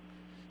there,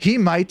 he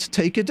might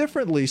take it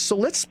differently. So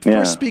let's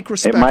first speak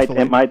respectfully.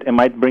 It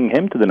might bring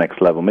him to the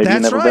next level. Maybe he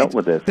never dealt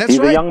with this. He's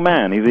a young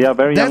man. He's a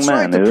very young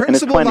man. That's right. The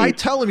principal in his 20s. might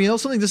tell him, you know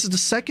something, this is the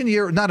second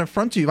year, not in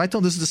front of you, I tell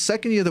him this is the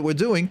second year that we're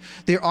doing.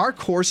 There are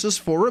courses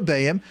for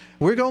Rebbeim.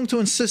 We're going to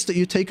insist that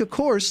you take a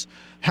course,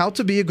 how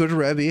to be a good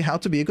Rebbe, how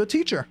to be a good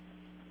teacher.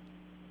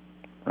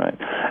 Right.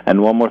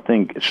 And one more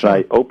thing, should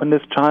I open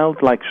this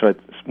child? Like, should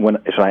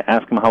I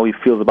ask him how he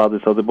feels about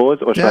these other boys,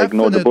 or should I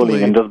ignore the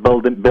bullying and just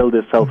build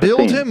his self-esteem?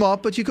 Build him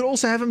up, but you could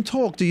also have him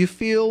talk. Do you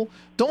feel?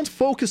 Don't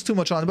focus too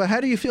much on it. But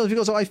how do you feel? If he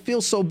goes, "Oh, I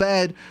feel so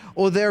bad,"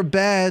 or "They're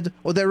bad,"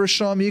 or "They're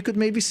Rishon," you could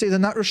maybe say they're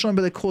not Rishon,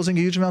 but they're causing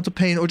a huge amount of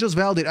pain, or just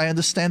validate. I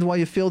understand why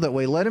you feel that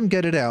way. Let him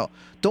get it out.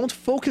 Don't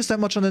focus that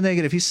much on the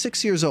negative. He's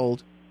 6 years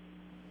old.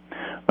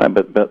 Right,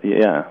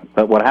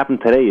 but what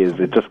happened today is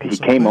he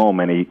came home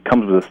and he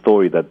comes with a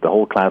story that the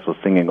whole class was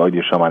singing Oid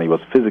Yisham and he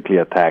was physically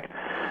attacked.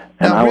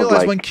 And now, I realize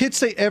was when kids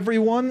say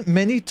everyone,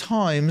 many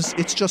times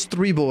it's just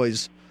 3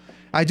 boys.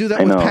 I do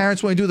that with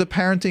parents when I do the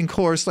parenting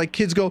course. Like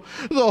kids go,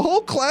 the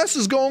whole class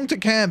is going to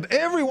camp.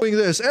 Everyone doing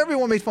this.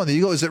 Everyone made fun of it.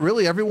 You go, is it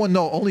really everyone?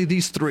 No, only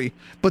these 3.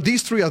 But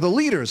these 3 are the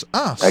leaders.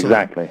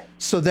 Exactly.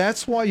 So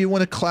that's why you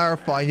want to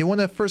clarify. You want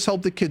to first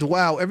help the kid.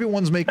 Wow,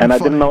 everyone's making fun.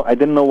 And I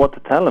didn't know what to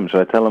tell him.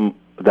 Should I tell him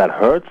that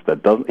hurts?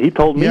 That doesn't? He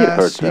told me it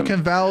hurts him. Yes, you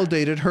can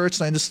validate it hurts,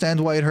 and I understand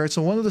why it hurts.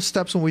 And one of the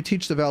steps when we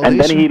teach the validation... And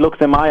then he looks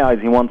in my eyes.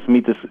 He wants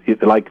me to,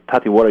 like,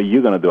 Tati, what are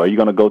you going to do? Are you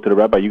going to go to the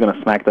rabbi? Are you going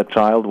to smack that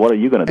child? What are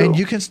you going to do? And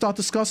you can start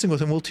discussing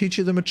with him. We'll teach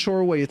you the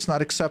mature way. It's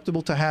not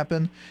acceptable to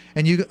happen.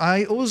 And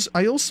I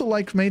also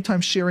like many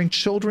times sharing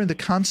children the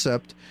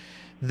concept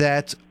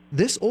that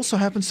this also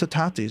happens to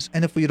tatis,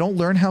 and if we don't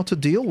learn how to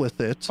deal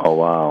with it,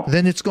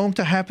 then it's going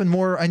to happen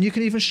more. And you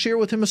can even share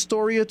with him a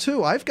story or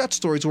two. I've got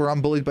stories where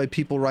I'm bullied by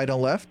people right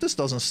and left. This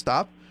doesn't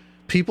stop.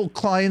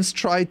 Clients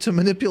try to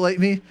manipulate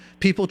me.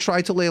 People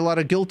try to lay a lot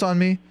of guilt on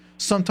me.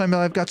 Sometimes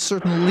I've got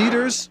certain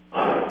leaders.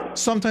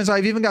 Sometimes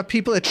I've even got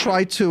people that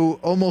try to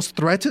almost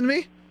threaten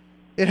me.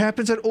 It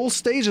happens at all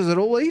stages, at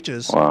all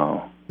ages.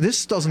 Wow.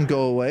 This doesn't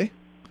go away.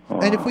 Wow.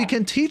 And if we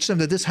can teach them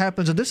that this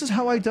happens, and this is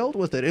how I dealt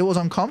with it. It was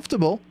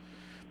uncomfortable,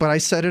 but I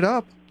set it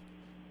up.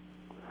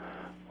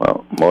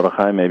 Well,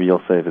 Mordechai, maybe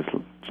you'll save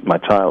my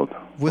child.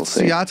 With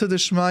Siyata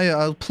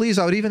Deshmaya, please,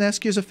 I would even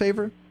ask you as a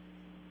favor.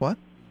 What?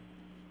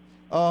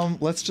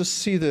 Let's just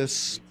see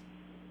this.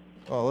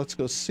 Oh, let's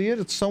go see it.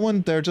 It's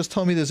someone there just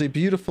told me there's a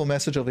beautiful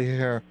message over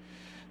here.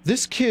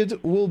 This kid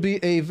will be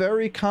a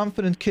very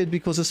confident kid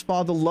because his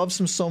father loves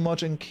him so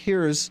much and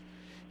cares.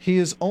 He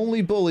is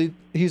only bullied.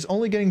 He's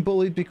only getting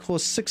bullied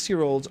because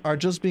 6-year-olds are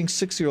just being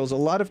 6-year-olds. A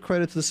lot of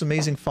credit to this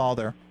amazing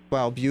father.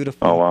 Wow,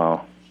 beautiful. Oh,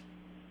 wow.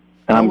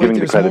 And I'm giving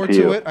the credit to you.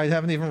 There's more to it. I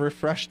haven't even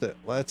refreshed it.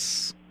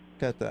 Let's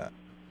get that.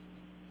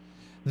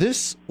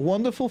 This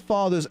wonderful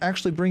father is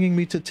actually bringing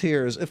me to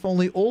tears. If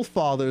only all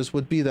fathers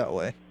would be that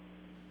way.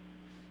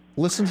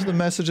 Listen to the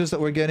messages that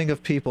we're getting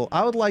of people.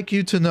 I would like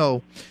you to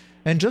know,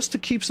 and just to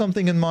keep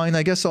something in mind,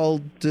 I guess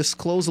I'll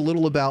disclose a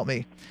little about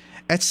me.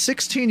 At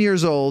 16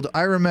 years old,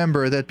 I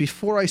remember that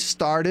before I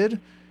started,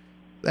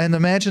 and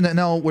imagine that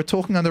now we're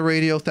talking on the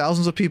radio,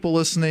 thousands of people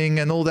listening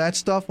and all that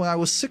stuff. When I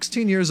was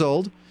 16 years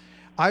old,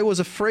 I was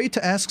afraid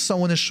to ask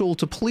someone in shul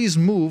to please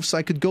move so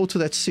I could go to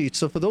that seat.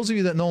 So for those of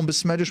you that know in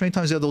Besmedrish, many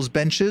times there are those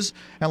benches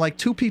and like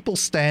 2 people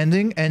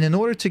standing. And in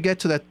order to get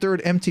to that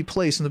third empty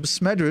place in the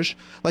Besmedrish,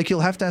 like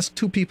you'll have to ask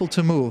 2 people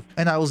to move.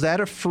 And I was that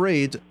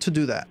afraid to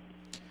do that.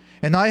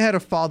 And I had a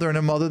father and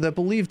a mother that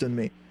believed in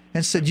me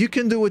and said, you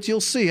can do it,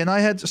 you'll see. And I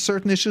had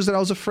certain issues that I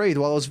was afraid.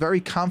 While I was very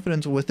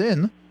confident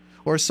within,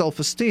 or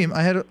self-esteem,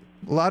 I had a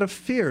lot of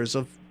fears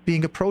of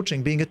being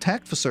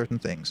attacked for certain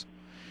things.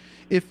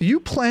 If you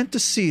plant the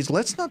seeds,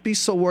 let's not be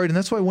so worried, and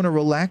that's why I want to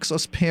relax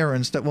us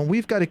parents, that when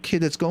we've got a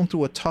kid that's going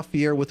through a tough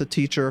year with a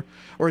teacher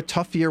or a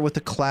tough year with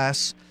a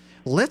class,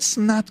 let's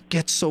not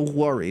get so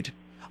worried.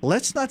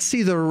 Let's not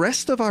see the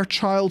rest of our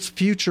child's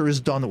future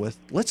is done with.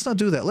 Let's not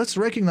do that. Let's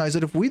recognize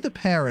that if we, the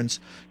parents,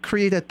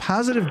 create that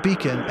positive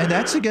beacon, and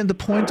that's, again, the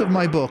point of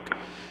my book,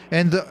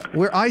 and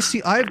where I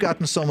see I've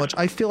gotten so much,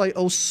 I feel I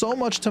owe so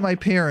much to my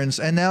parents,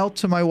 and now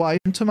to my wife,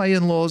 and to my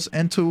in-laws,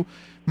 and to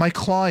my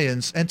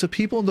clients, and to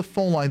people on the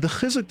phone line. The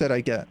chizuk that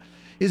I get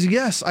is,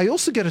 yes, I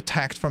also get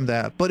attacked from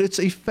that, but it's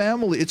a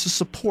family, it's a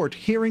support.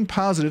 Hearing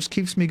positives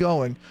keeps me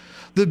going.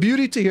 The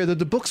beauty to hear that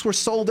the books were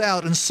sold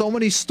out in so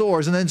many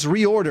stores and then it's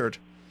reordered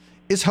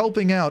is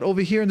helping out.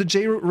 Over here in the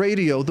J-Root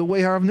Radio, the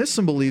way Harav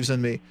Nissim believes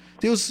in me.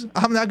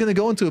 I'm not going to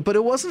go into it, but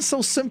it wasn't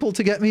so simple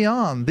to get me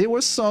on. There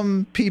were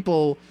some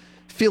people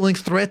feeling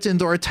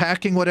threatened or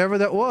attacking, whatever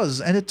that was.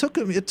 And it took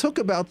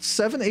about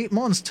 7-8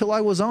 months till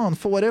I was on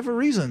for whatever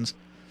reasons.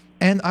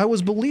 And I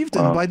was believed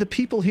in by the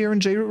people here in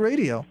J-Root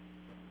Radio.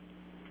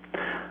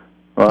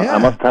 Well, yeah. I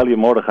must tell you,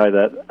 Mordechai,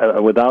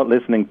 that without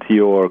listening to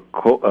your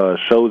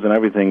shows and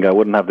everything, I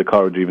wouldn't have the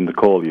courage even to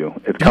call you.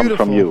 It comes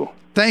from you.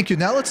 Thank you.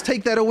 Now let's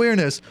take that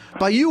awareness.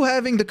 By you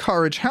having the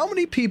courage, how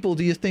many people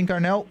do you think are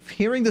now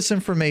hearing this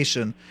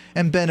information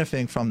and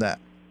benefiting from that?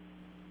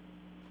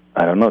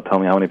 I don't know. Tell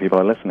me how many people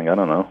are listening. I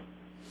don't know.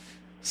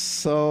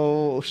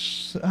 So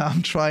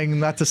I'm trying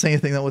not to say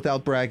anything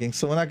without bragging.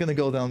 So we're not going to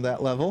go down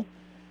that level.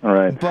 All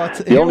right.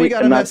 But here we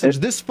got a message.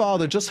 This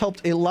father just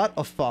helped a lot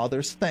of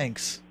fathers.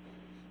 Thanks.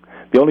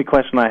 The only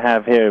question I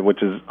have here,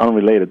 which is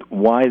unrelated,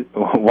 why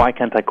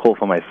can't I call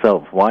for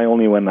myself? Why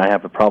only when I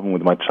have a problem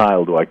with my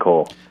child do I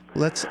call?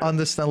 Let's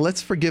understand.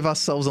 Let's forgive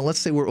ourselves and let's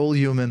say we're all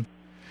human.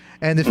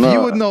 And if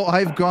you would know,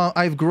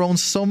 I've grown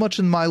so much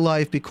in my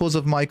life because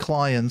of my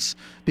clients.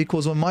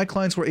 Because when my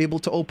clients were able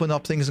to open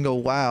up things and go,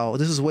 wow,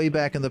 this is way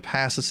back in the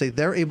past, to say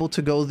they're able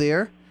to go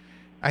there,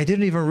 I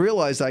didn't even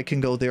realize I can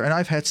go there. And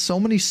I've had so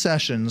many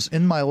sessions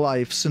in my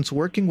life since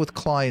working with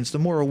clients. The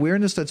more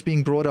awareness that's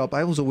being brought up,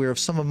 I was aware of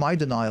some of my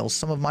denials,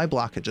 some of my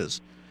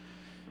blockages.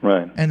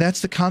 Right. And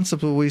that's the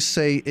concept that we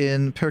say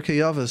in Pirkei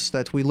Avos,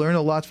 that we learn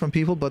a lot from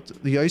people, but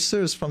the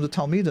Yosser is from the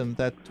Talmidim,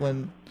 that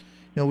when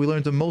we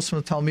learned the most from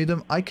the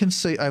Talmidim, I can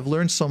say I've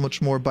learned so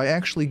much more by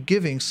actually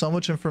giving so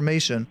much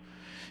information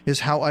is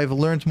how I've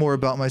learned more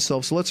about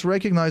myself. So let's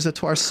recognize that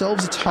to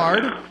ourselves it's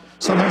hard.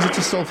 Sometimes it's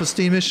a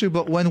self-esteem issue,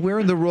 but when we're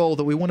in the role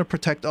that we want to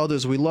protect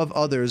others, we love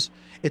others,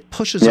 it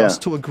pushes us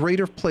to a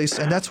greater place,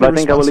 and that's where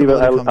responsibility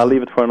comes in. I'll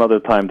leave it for another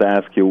time to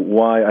ask you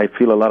why I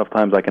feel a lot of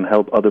times I can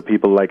help other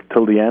people like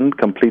till the end,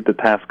 complete the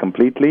task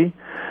completely,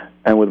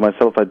 and with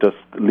myself I just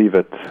leave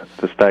it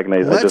to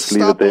stagnate. Let's I just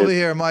leave it stop there. over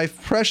here, my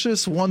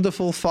precious,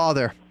 wonderful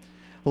father.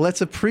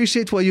 Let's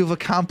appreciate what you've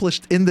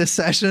accomplished in this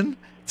session,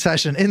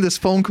 in this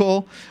phone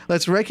call.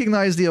 Let's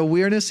recognize the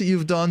awareness that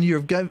you've done.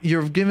 You've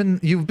been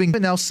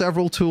given now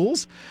several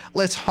tools.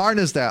 Let's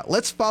harness that.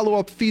 Let's follow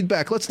up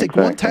feedback. Let's take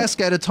one task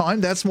at a time.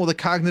 That's more the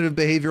cognitive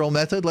behavioral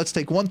method. Let's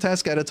take one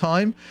task at a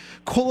time.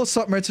 Call us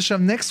up, Meretz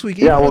Hashem, next week.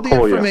 Yeah, we'll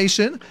the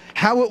information,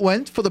 how it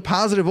went, for the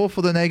positive or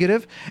for the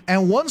negative.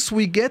 And once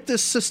we get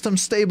this system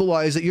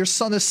stabilized, that your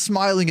son is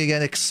smiling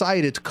again,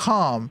 excited,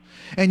 calm,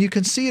 and you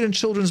can see it in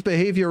children's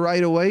behavior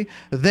right away,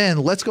 then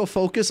let's go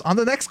focus on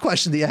the next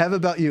question that you have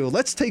about you.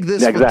 Let's take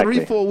this for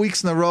 3-4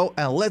 weeks in a row,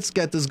 and let's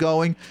get this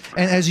going.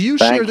 And as you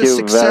share the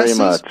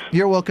successes,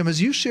 you're welcome.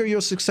 As you share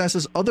your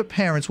successes, other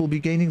parents will be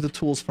gaining the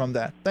tools from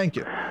that. Thank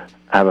you.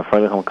 Have a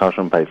freilichen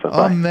Kasher Pesach.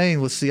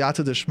 Amen. With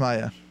Siyata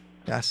Deshmaya.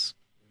 Yes.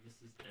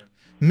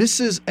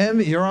 Mrs. M,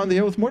 you're on the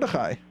air with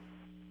Mordechai.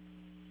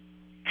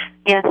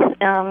 Yes.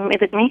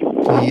 Is it me?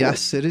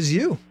 Yes, it is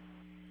you.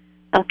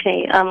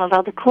 Okay.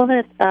 About the call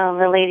that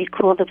the lady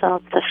called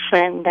about the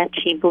friend, that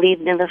she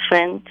believed in the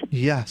friend.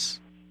 Yes.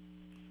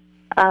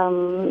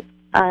 I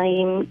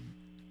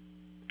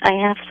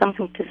have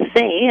something to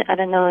say. I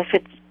don't know if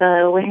it's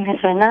awareness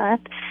or not.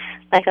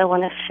 Like, I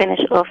want to finish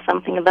off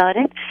something about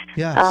it.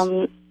 Yes.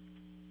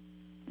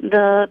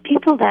 The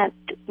people that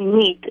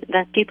need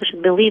that people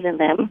should believe in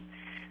them,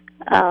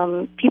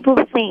 people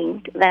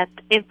think that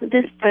if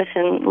this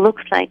person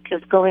looks like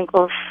is going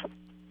off,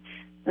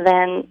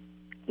 then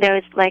there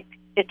is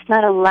it's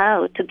not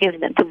allowed to give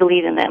them, to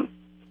believe in them.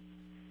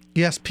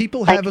 Yes,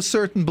 people have a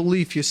certain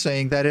belief. You're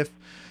saying that if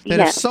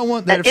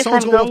someone's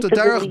going off the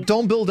derech,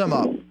 don't build them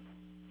up.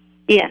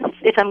 Yes,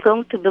 if I'm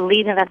going to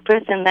believe in that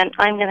person, then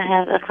I'm going to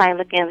have a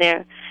chaylik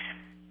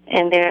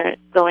in their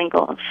going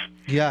off.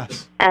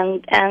 Yes.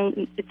 And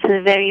it's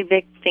a very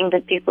big thing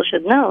that people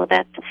should know,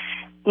 that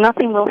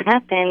nothing will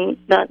happen.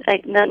 But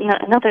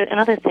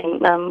another thing,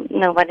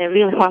 what I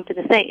really wanted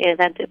to say is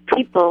that the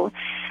people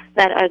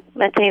that are,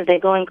 let's say, if they're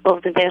going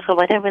off the derech or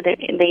whatever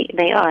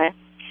they are,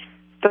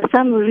 for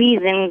some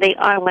reason they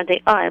are what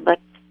they are. But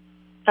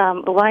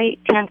why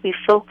can't we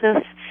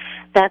focus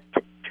that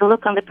to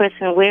look on the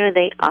person where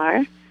they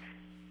are,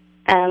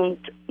 and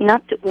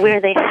not where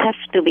they have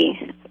to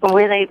be, or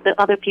where the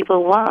other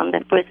people want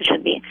that person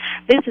should be?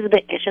 This is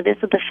the issue. This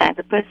is the fact.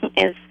 The person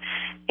is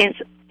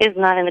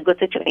not in a good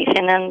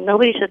situation, and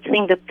nobody should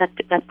think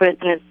that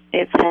person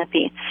is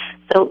happy.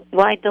 So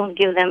why don't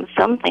give them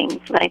something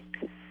like?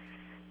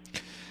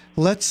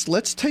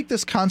 Let's take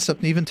this concept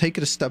and even take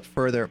it a step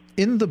further.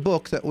 In the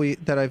book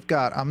that I've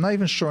got, I'm not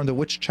even sure under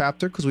which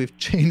chapter because we've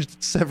changed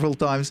it several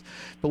times,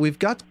 but we've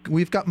got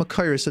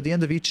Makairos at the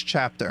end of each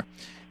chapter,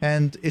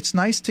 and it's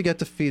nice to get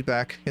the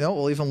feedback.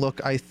 We'll even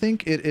look. I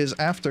think it is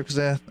after,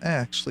 because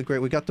actually, great,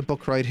 we got the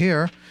book right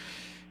here.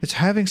 It's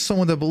having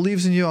someone that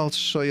believes in you. I'll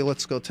show you.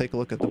 Let's go take a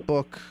look at the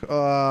book.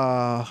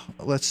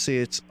 Let's see.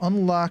 It's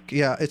unlock.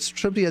 Yeah, it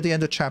should be at the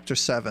end of chapter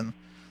 7.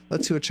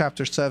 Let's see what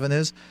chapter 7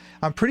 is.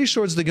 I'm pretty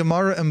sure it's the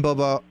Gemara in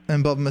Bava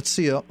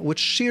Metzia, which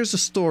shares a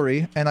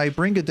story, and I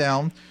bring it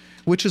down,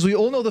 which is, we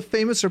all know the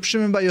famous Reb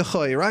Shimon Bar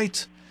Yochai,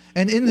 right?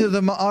 And in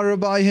the Ma'ara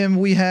by him,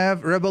 we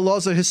have Rebbe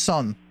Elazar, his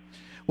son.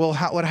 Well,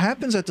 what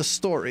happens at the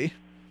story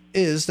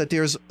is that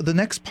there's the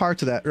next part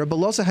to that. Rebbe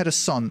Elazar had a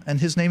son,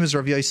 and his name is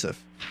Rav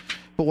Yosef.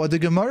 But what the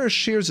Gemara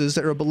shares is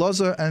that Rebbe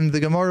Elazar, and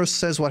the Gemara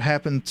says what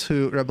happened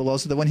to Rebbe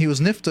Elazar, that when he was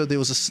nifta, there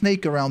was a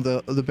snake around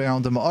the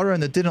Ma'ara,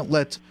 and it didn't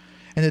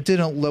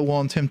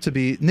want him to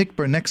be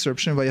nikbar next to Reb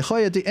Shimon Bar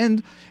Yochai at the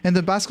end. And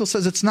the Baskel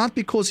says it's not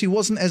because he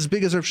wasn't as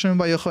big as Reb Shimon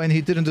Bar Yochai and he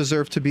didn't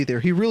deserve to be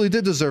there. He really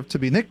did deserve to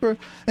be nikbar.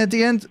 And at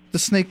the end, the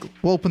snake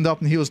opened up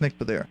and he was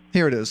nikbar there.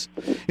 Here it is.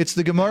 It's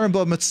the Gemara in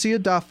Bava Metzia,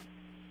 daf.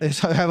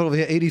 I have it over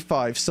here,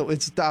 85. So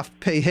it's daf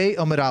Pei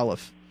Amud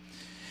Aleph.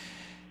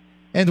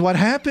 And what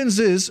happens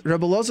is,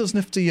 Rebbe Elazar's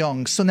nifta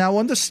young. So now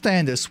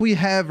understand this. We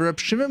have Reb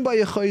Shimon Bar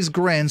Yochai's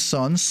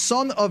grandson,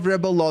 son of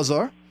Rebbe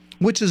Elazar,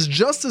 which is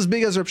just as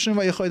big as Reb Shimon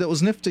Bar Yochai that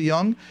was nifta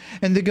young.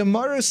 And the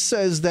Gemara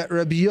says that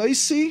Rabbi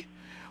Yossi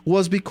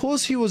was,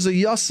 because he was a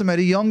yasim at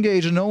a young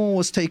age and no one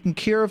was taking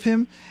care of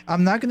him.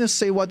 I'm not going to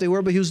say what they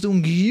were, but he was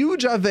doing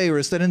huge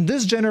averis that in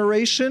this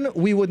generation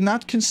we would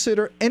not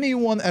consider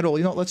anyone at all.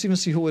 You know, let's even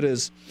see who it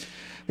is.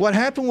 What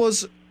happened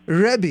was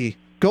Rebbe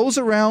goes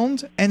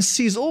around and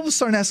sees, all of a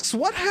sudden asks,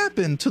 what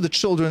happened to the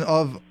children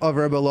of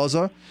Rebbe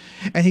Elazar?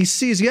 And he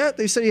sees,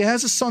 they say he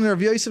has a son,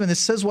 Rav Yosef, and it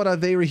says what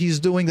Aveira he's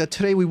doing, that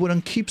today we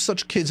wouldn't keep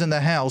such kids in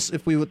the house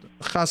if we would,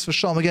 chas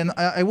v'shalom. Again,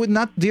 I would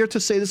not dare to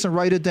say this and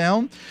write it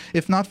down,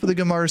 if not for the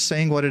Gemara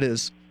saying what it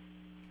is.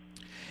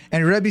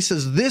 And Rebbe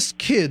says, this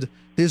kid,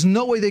 there's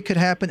no way they could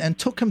happen, and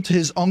took him to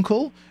his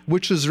uncle,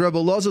 which is Rebbe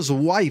Elazar's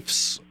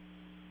wife's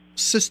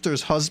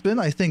sister's husband.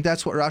 I think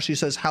that's what Rashi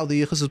says, how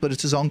the yichus is, but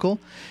it's his uncle.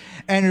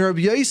 And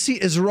Rabbi Yossi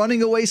is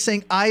running away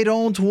saying, I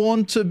don't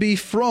want to be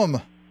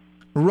from.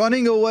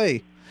 Running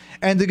away.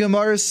 And the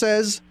Gemara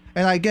says,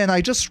 and again,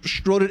 I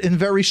just wrote it in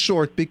very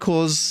short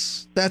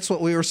because that's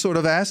what we were sort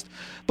of asked.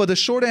 But the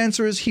short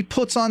answer is, he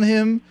puts on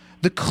him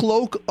the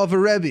cloak of a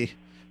Rebbe,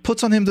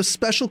 puts on him the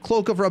special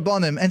cloak of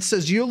Rabbanim, and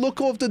says, you look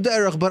off the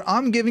derech, but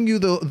I'm giving you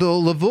the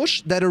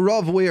levush that a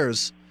Rav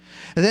wears.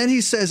 And then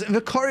he says,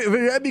 Rebbe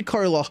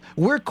Karlach,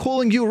 we're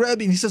calling you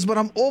Rebbe. And he says, but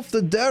I'm off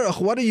the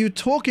derech. What are you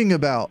talking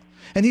about?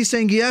 And he's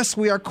saying, yes,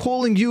 we are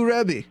calling you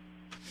Rebbe.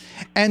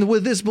 And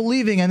with this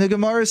believing, and the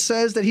Gemara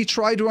says that he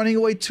tried running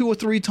away 2 or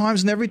 3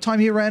 times, and every time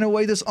he ran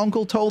away, this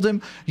uncle told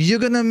him, you're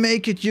going to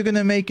make it, you're going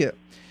to make it.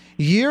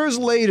 Years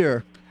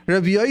later,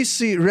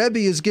 Rebbe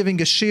is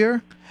giving a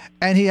shir,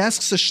 and he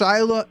asks a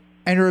shaila,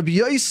 and Rabbi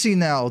Yossi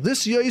now,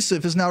 this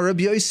Yosef is now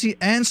Rabbi Yossi,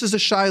 answers the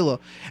shaila,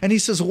 and he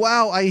says,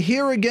 wow, I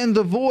hear again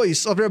the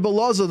voice of Rebbe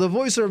Elazar, the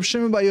voice of Reb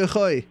Shimon Bar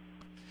Yochai.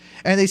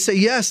 And they say,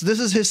 yes, this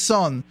is his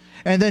son.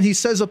 And then he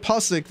says a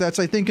pasuk that's,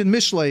 I think, in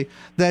Mishlei,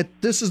 that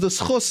this is the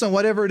schus and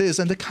whatever it is.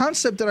 And the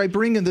concept that I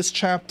bring in this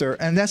chapter,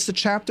 and that's the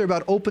chapter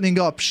about opening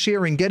up,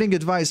 sharing, getting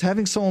advice,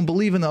 having someone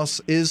believe in us,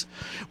 is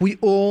we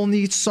all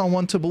need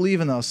someone to believe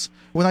in us.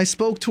 When I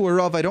spoke to a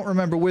Rav, I don't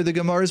remember where the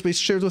Gemara is, but he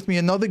shared with me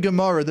another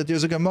Gemara, that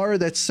there's a Gemara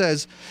that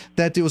says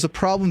that there was a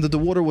problem, that the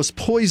water was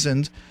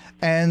poisoned,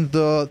 and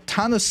the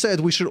Tana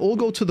said we should all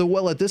go to the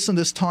well at this and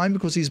this time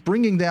because he's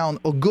bringing down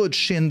a good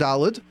Shin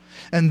Daled,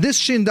 and this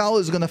Shin Daled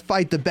is going to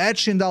fight the bad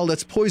Shin Daled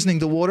that's poisoning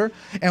the water.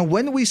 And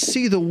when we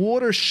see the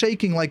water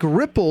shaking like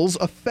ripples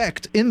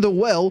effect in the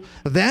well,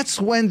 that's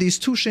when these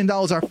 2 Shin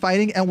Daleds are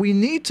fighting, and we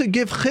need to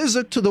give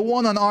chizuk to the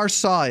one on our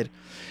side.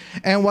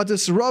 And what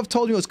this Rav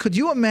told me was, could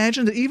you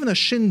imagine that even a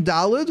Shin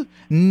Daled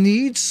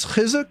needs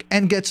chizuk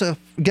and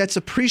gets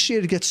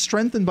appreciated, gets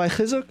strengthened by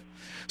chizuk?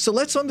 So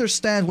let's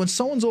understand, when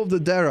someone's over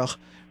the derech,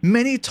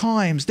 many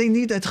times they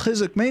need that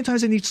chizuk. Many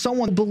times they need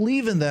someone to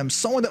believe in them,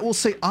 someone that will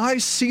say, I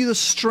see the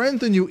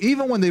strength in you,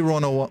 even when they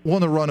want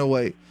to run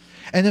away.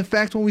 And in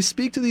fact, when we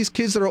speak to these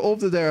kids that are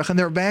over the derech and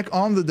they're back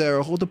on the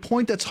derech, well, the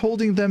point that's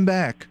holding them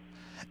back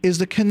is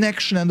the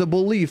connection and the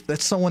belief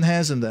that someone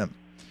has in them.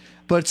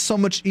 But it's so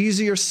much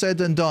easier said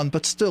than done.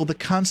 But still, the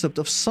concept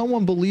of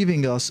someone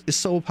believing us is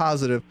so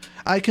positive.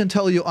 I can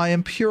tell you, I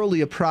am purely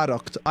a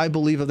product, I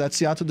believe, of that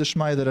siyata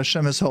d'shmaya that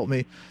Hashem has helped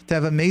me to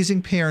have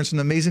amazing parents and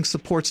an amazing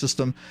support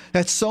system.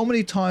 That so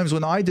many times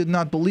when I did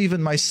not believe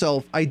in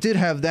myself, I did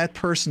have that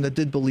person that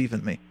did believe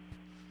in me.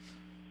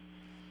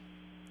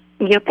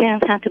 Your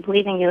parents have to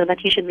believe in you,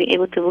 that you should be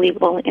able to believe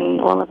in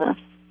all of us.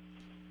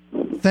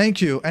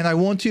 Thank you. And I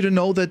want you to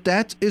know that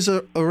that is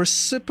a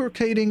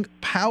reciprocating,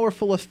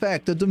 powerful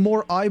effect. That the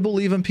more I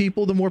believe in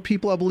people, the more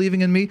people are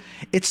believing in me.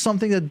 It's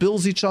something that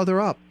builds each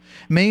other up.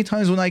 Many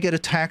times when I get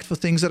attacked for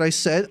things that I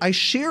said, I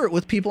share it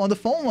with people on the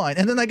phone line,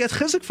 and then I get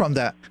chizuk from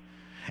that.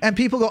 And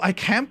people go, I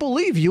can't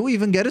believe you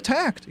even get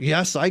attacked.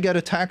 Yes, I get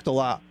attacked a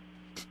lot.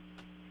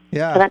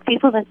 Yeah. So that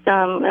people that,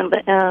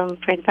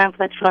 for example,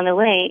 that run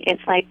away,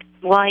 it's like,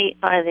 why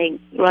are they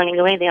running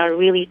away? They are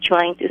really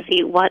trying to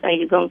see, what are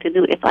you going to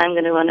do if I'm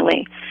going to run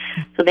away?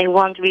 So they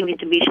want really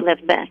to be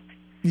left back.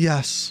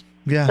 Yes,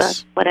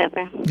 yes. But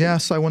whatever.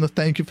 Yes, I want to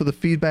thank you for the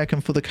feedback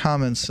and for the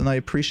comments, and I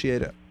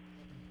appreciate it.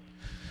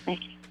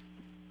 Thank you.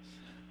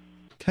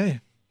 Okay.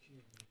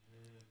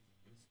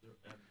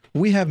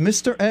 We have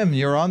Mr. M.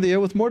 You're on the air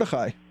with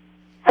Mordechai.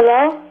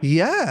 Hello?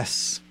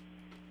 Yes.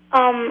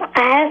 I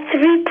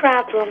have 3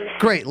 problems.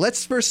 Great.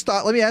 Let's first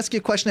start. Let me ask you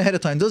a question ahead of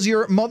time. Does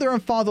your mother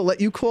and father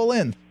let you call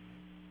in?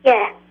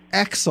 Yeah.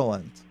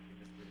 Excellent.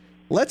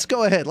 Let's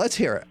go ahead. Let's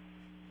hear it.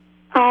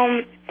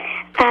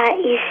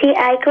 You see,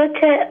 I go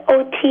to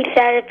OT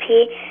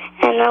therapy,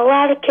 and a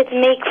lot of kids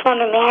make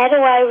fun of me. How do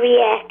I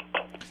react?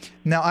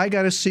 Now, I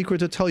got a secret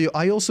to tell you.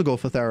 I also go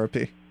for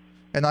therapy,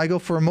 and I go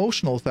for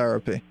emotional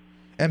therapy,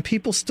 and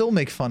people still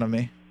make fun of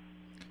me.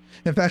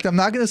 In fact, I'm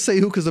not going to say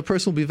who, because the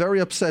person will be very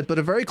upset, but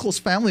a very close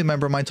family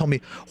member of mine told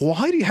me,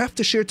 why do you have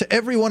to share to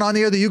everyone on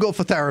air that you go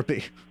for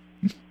therapy?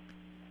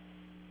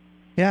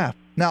 Yeah.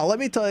 Now, let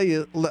me tell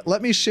you,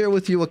 let me share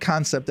with you a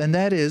concept, and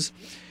that is,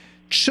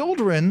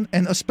 children,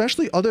 and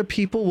especially other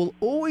people, will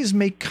always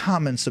make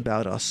comments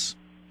about us.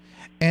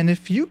 And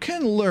if you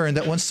can learn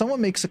that when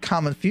someone makes a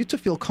comment, for you to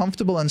feel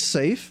comfortable and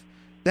safe,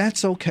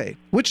 that's okay.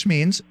 Which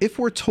means if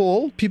we're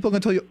tall, people are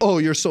going to tell you, oh,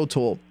 you're so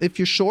tall. If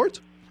you're short,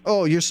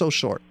 oh, you're so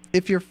short.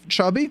 If you're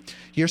chubby,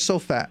 you're so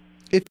fat.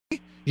 If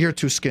you're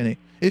too skinny.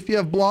 If you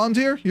have blonde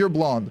hair, you're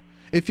blonde.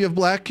 If you have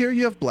black hair,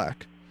 you have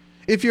black.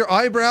 If your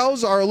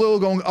eyebrows are a little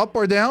going up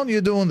or down,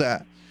 you're doing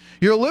that.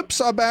 Your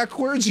lips are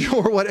backwards,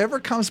 or whatever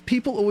comes.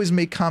 People always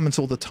make comments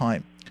all the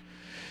time.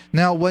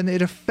 Now, when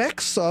it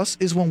affects us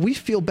is when we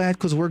feel bad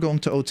because we're going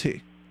to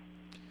OT.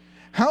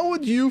 How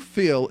would you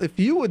feel if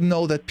you would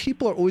know that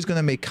people are always going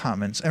to make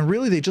comments and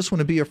really they just want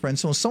to be your friend?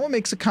 So when someone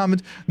makes a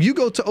comment, you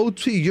go to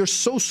OT, you're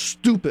so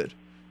stupid.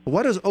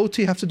 What does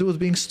OT have to do with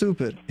being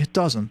stupid? It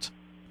doesn't.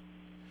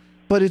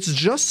 But it's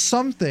just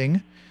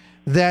something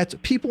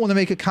that people want to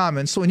make a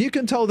comment. So when you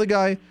can tell the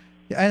guy,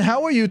 and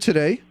how are you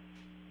today?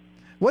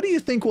 What do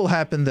you think will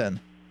happen then?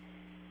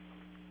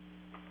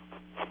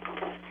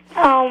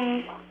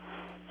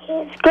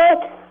 It's good.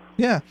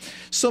 Yeah.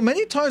 So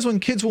many times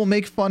when kids will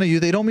make fun of you,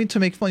 they don't mean to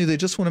make fun of you, they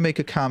just want to make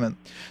a comment.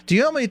 Do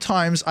you know how many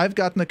times I've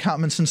gotten a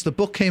comment since the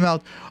book came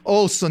out?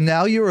 Oh, so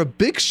now you're a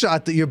big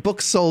shot that your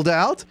book sold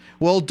out?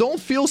 Well,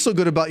 don't feel so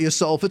good about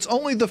yourself. It's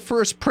only the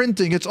first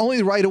printing. It's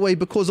only right away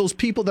because those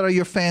people that are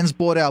your fans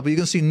bought out, but you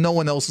can see no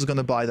one else is going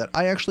to buy that.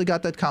 I actually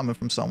got that comment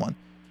from someone.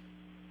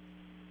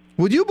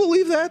 Would you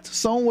believe that?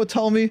 Someone would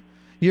tell me,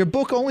 your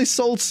book only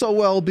sold so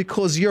well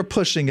because you're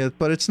pushing it,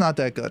 but it's not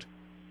that good.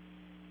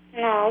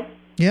 No.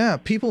 Yeah,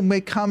 people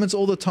make comments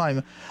all the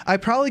time. I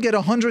probably get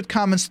 100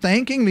 comments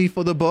thanking me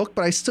for the book,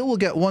 but I still will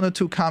get 1 or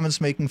 2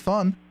 comments making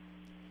fun.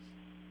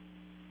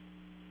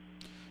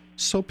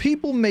 So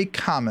people make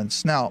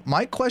comments. Now,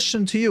 my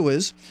question to you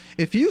is,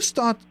 if you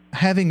start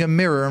having a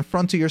mirror in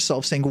front of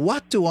yourself saying,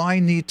 what do I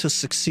need to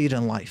succeed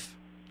in life?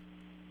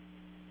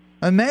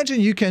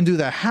 Imagine you can do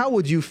that. How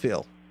would you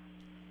feel?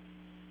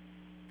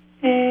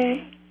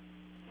 I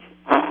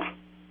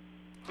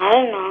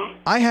don't know.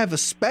 I have a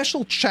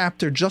special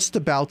chapter just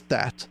about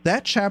that.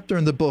 That chapter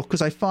in the book,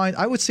 because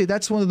I would say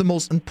that's one of the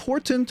most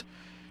important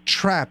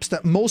traps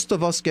that most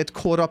of us get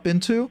caught up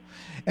into.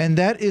 And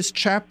that is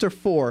chapter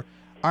 4.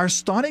 Our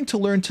starting to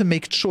learn to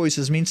make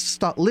choices means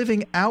start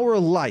living our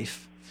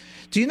life.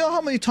 Do you know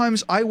how many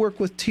times I work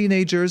with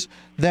teenagers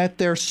that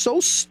they're so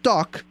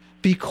stuck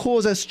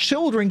because as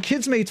children,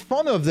 kids made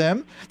fun of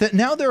them that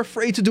now they're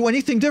afraid to do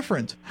anything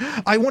different.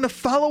 I want to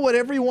follow what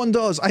everyone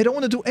does. I don't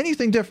want to do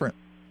anything different.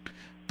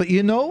 But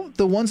you know,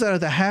 the ones that are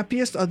the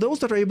happiest are those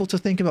that are able to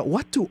think about,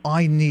 what do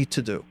I need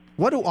to do?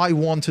 What do I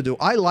want to do?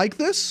 I like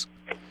this.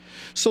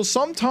 So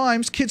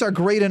sometimes kids are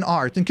great in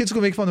art and kids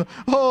will make fun of,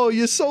 oh,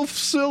 you're so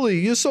silly,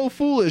 you're so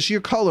foolish,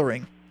 you're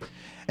coloring.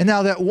 And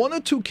now that 1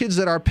 or 2 kids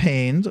that are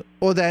pained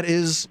or that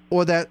is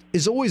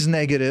always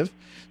negative,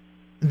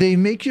 they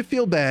make you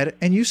feel bad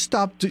and you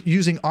stop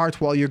using art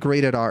while you're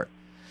great at art.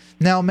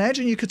 Now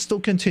imagine you could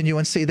still continue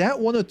and say that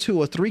 1 or 2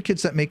 or 3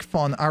 kids that make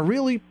fun are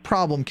really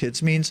problem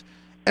kids, means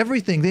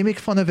everything, they make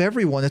fun of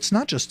everyone. It's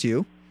not just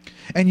you.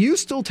 And you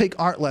still take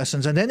art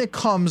lessons, and then it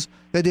comes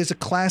that there's a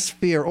class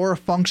fair or a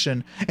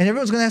function, and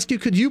everyone's going to ask you,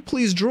 could you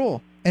please draw?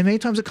 And many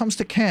times it comes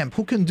to camp.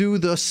 Who can do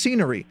the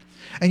scenery?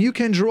 And you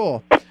can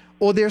draw.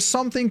 Or there's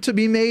something to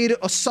be made,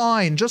 a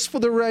sign just for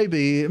the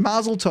Rebbe,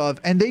 Mazel Tov,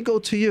 and they go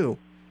to you.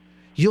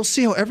 You'll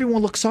see how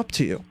everyone looks up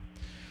to you.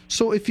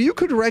 So if you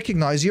could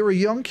recognize you're a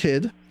young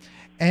kid,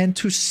 and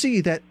to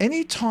see that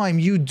anytime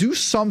you do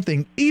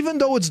something, even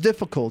though it's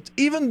difficult,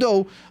 even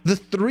though the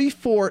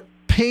 3-4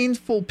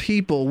 painful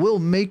people will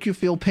make you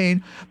feel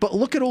pain, but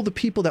look at all the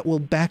people that will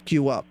back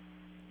you up.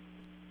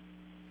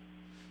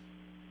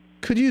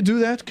 Could you do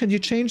that? Can you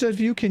change that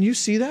view? Can you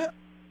see that?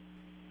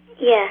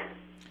 Yeah.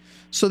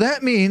 So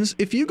that means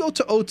if you go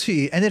to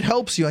OT and it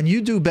helps you and you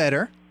do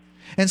better,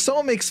 and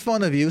someone makes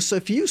fun of you, so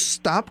if you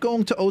stop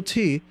going to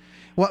OT,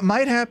 what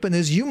might happen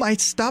is you might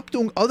stop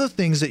doing other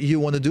things that you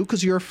want to do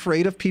because you're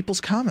afraid of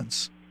people's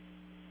comments.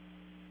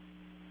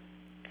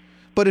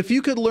 But if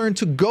you could learn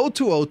to go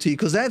to OT,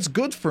 because that's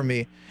good for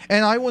me,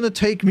 and I want to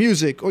take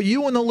music, or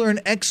you want to learn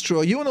extra,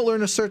 or you want to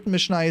learn a certain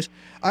Mishnayos.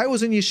 I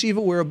was in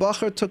yeshiva where a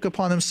bacher took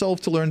upon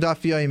himself to learn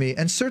Daf Yomi,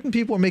 and certain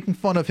people were making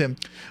fun of him.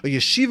 A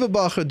yeshiva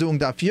bacher doing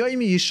Daf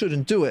Yomi, you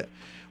shouldn't do it.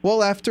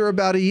 Well, after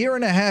about 1.5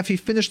 years, he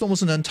finished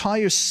almost an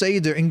entire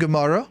Seder in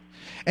Gemara,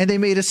 and they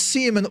made a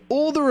siyum, and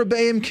all the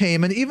Rebbeim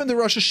came, and even the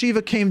Rosh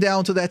Hashiva came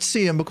down to that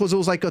siyum, because it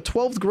was like a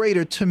 12th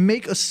grader to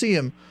make a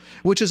siyum,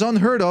 which is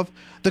unheard of.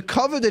 The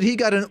cover that he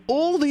got, and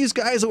all these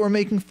guys that were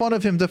making fun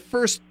of him the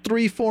first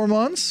 3-4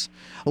 months,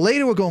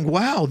 later were going,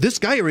 wow, this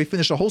guy already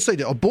finished a whole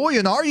Seder. A boy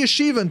in our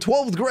yeshiva in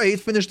 12th grade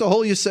finished the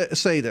whole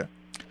Seder.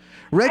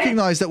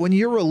 Recognize that when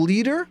you're a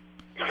leader,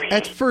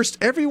 at first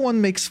everyone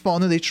makes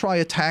fun and they try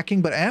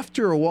attacking, but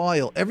after a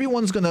while,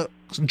 everyone's going to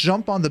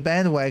jump on the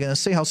bandwagon and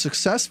say how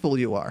successful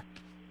you are.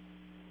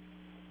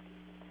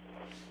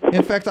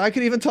 In fact, I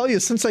could even tell you,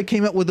 since I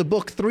came out with a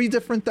book, 3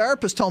 different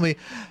therapists told me,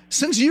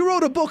 since you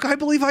wrote a book, I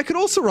believe I could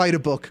also write a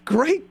book.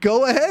 Great,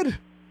 go ahead.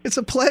 It's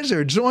a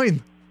pleasure.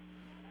 Join.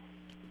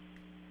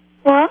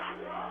 What?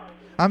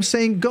 I'm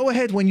saying go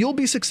ahead. When you'll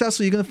be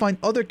successful, you're going to find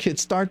other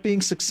kids start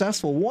being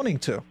successful, wanting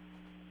to.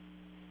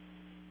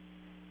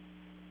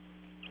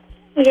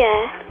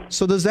 Yeah.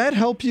 So does that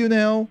help you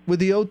now with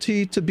the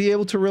OT to be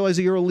able to realize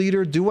that you're a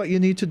leader, do what you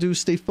need to do,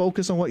 stay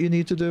focused on what you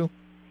need to do?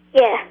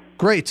 Yeah.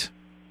 Great.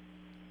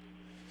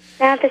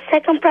 Now, the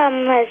second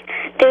problem is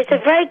there's a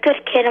very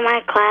good kid in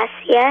my class,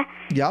 yeah?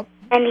 Yep.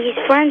 And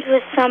he's friends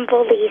with some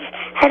bullies.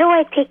 How do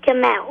I take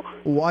him out?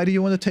 Why do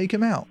you want to take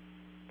him out?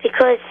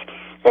 Because,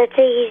 let's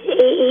say,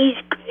 he's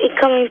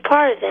becoming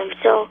part of them,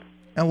 so...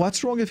 And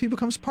what's wrong if he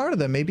becomes part of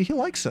them? Maybe he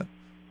likes it.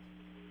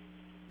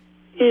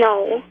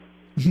 No.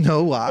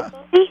 No, what?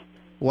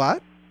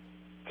 What?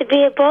 To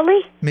be a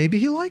bully? Maybe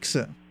he likes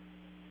it.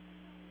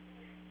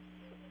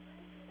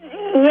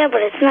 Yeah,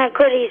 but it's not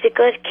good. He's a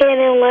good kid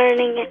and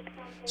learning it.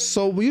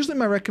 So usually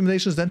my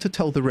recommendation is then to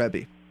tell the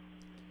Rebbe.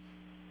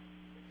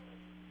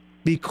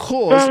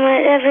 Because... Well, my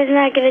Rebbe's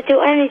not going to do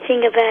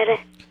anything about it.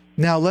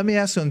 Now, let me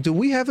ask you, do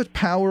we have a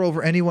power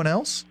over anyone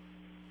else?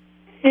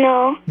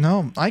 No.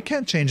 No, I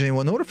can't change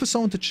anyone. In order for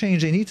someone to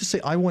change, they need to say,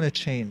 I want to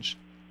change.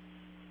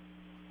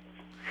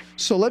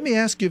 So let me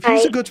ask you, if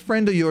he's a good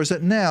friend of yours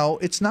that now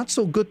it's not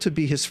so good to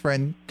be his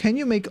friend, can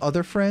you make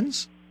other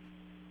friends?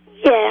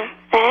 Yeah,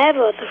 I have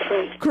other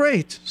friends.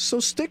 Great. So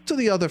stick to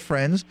the other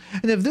friends.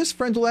 And if this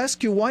friend will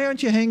ask you, why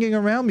aren't you hanging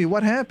around me?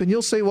 What happened?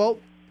 You'll say, well,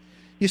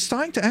 you're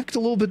starting to act a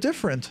little bit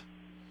different.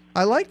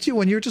 I liked you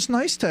when you're just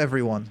nice to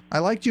everyone. I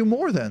liked you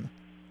more then.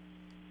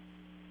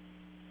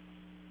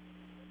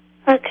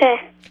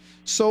 Okay.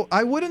 So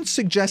I wouldn't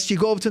suggest you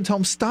go up to him and tell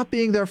him, stop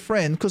being their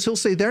friend, because he'll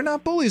say, they're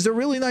not bullies. They're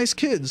really nice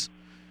kids.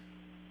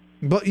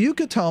 But you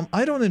could tell him,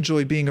 I don't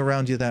enjoy being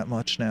around you that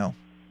much now.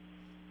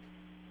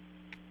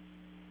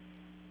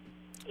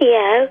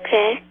 Yeah,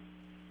 okay.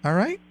 All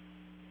right?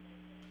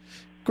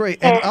 Great.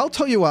 And I'll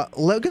tell you what,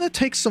 we're going to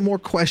take some more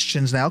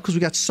questions now because we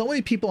got so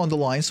many people on the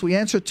line. So we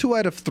answered 2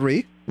 out of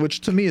 3,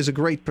 which to me is a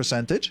great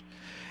percentage.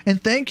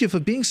 And thank you for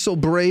being so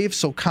brave,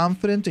 so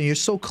confident, and you're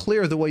so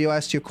clear the way you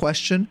asked your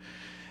question.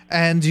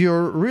 And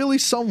you're really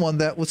someone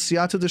that with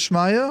Siyata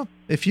Deshmaya,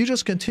 if you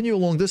just continue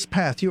along this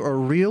path, you're a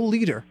real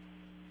leader.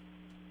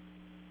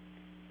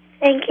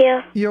 Thank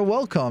you. You're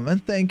welcome,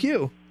 and thank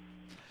you.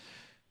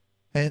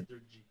 And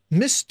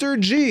Mr.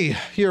 G,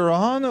 you're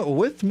on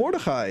with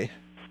Mordechai.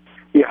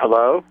 Yeah,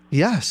 hello?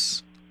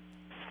 Yes.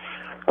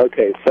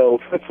 Okay, so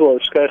first of all,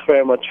 thanks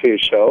very much for your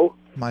show.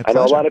 My pleasure.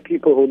 I know a lot of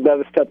people who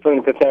never stepped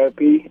into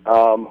therapy,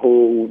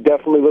 who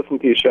definitely listen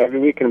to your show every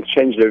week and have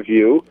changed their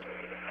view.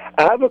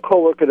 I have a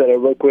coworker that I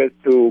work with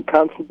who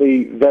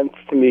constantly vents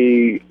to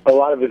me a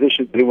lot of his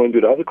issues that he won't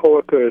do to other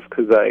coworkers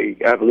because I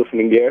have a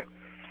listening ear.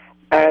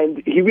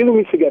 And he really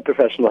needs to get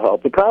professional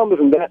help. The problem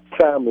is in that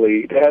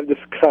family, they have this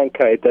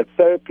krankheit that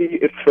therapy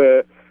is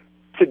for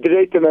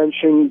today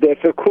dimension, they're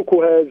for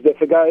cuckoo heads, they're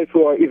for guys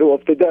who are either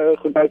off the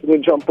derech or guys who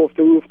can jump off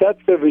the roof. That's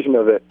their vision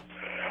of it.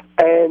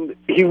 And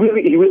he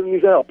really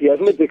needs help. He has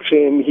an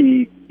addiction,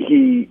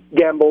 he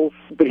gambles,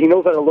 but he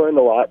knows how to learn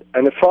a lot.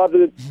 And his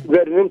father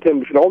read it into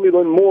him. If he could only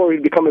learn more,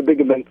 he'd become a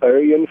big event player.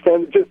 You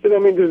understand? This is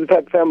the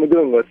type of family we're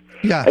dealing with.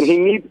 Yes. And he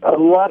needs a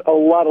lot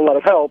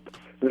of help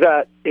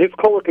that his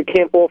coworker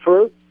can't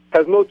offer,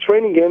 has no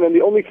training in, and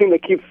the only thing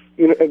that keeps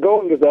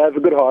going is that I have a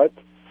good heart,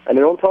 and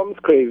I don't tell him he's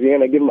crazy,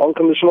 and I give him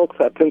unconditional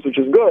acceptance, which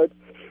is good,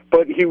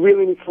 but he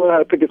really needs to learn how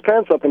to pick his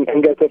pants up and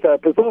get to a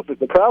therapist's office.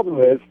 The problem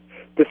is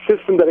the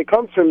system that it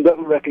comes from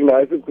doesn't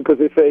recognize it because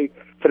they say,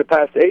 for the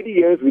past 80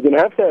 years, we didn't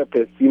have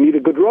therapists. You need a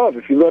good Rav.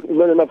 If you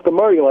learn enough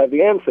Gemara, you'll have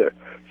the answer.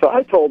 So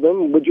I told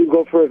him, would you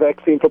go for a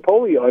vaccine for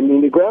polio? I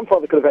mean, your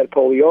grandfather could have had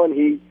polio, and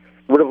he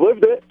would have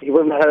lived it. He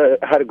wouldn't have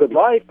had a good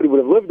life, but he would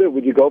have lived it.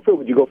 Would you go for it?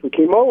 Would you go for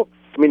chemo?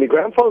 I mean, the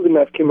grandfather didn't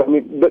have chemo. I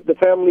mean, but the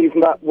family is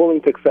not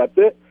willing to accept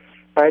it,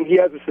 and he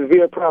has a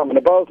severe problem. And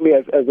it bothers me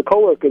as a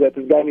coworker that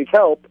this guy needs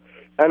help,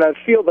 and I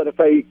feel that if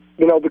I,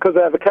 because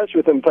I have a catch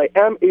with him, if I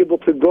am able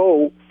to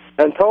go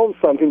and tell him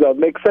something that would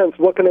make sense,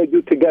 what can I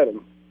do to get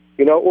him?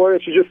 Or I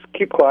should just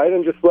keep quiet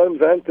and just let him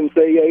vent and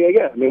say,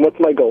 yeah. I mean, what's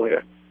my goal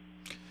here?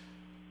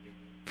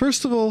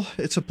 First of all,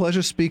 it's a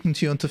pleasure speaking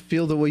to you, and to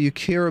feel the way you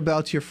care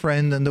about your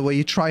friend and the way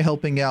you try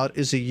helping out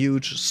is a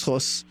huge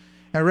schus.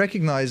 I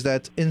recognize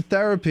that in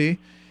therapy,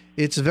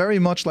 it's very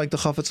much like the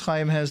Chafetz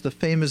Chaim has the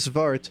famous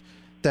vart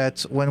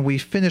that when we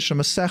finish a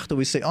Masechta,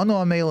 we say, Anu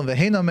amelim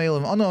ve'hen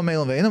amelim, Anu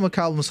amelim ve'ena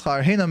makabel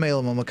schar, hen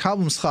amelim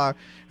makabel schar.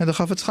 And the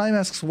Chafetz Chaim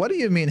asks, what do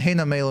you mean, hen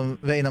amelim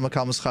ve'ena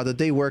makabel schar, that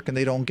they work and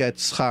they don't get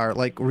schar,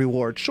 like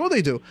reward? Sure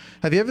they do.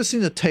 Have you ever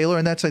seen a tailor,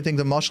 and that's, I think,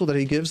 the mashal that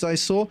he gives that I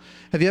saw?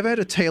 Have you ever had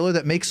a tailor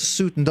that makes a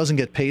suit and doesn't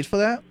get paid for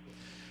that?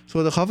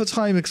 So what the Chafetz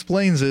Chaim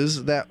explains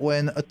is that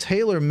when a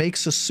tailor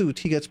makes a suit,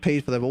 he gets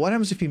paid for that. But what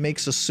happens if he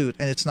makes a suit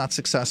and it's not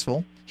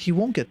successful? He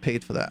won't get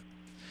paid for that.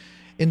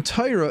 In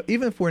Torah,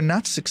 even if we're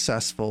not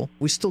successful,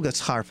 we still get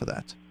schar for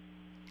that.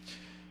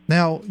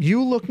 Now,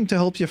 you looking to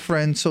help your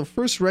friend, so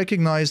first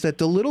recognize that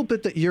the little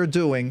bit that you're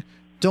doing,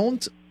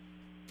 don't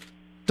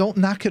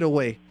knock it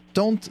away.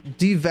 Don't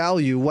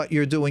devalue what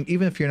you're doing,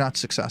 even if you're not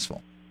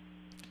successful.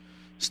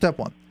 Step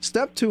 1.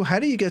 Step 2, how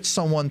do you get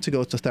someone to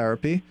go to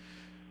therapy?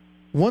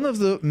 One of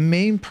the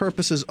main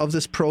purposes of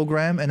this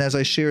program, and as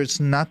I share, it's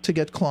not to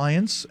get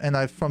clients.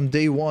 And from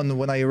day one,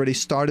 when I already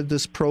started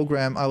this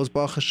program, I was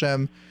Baruch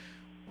Hashem,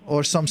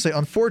 or some say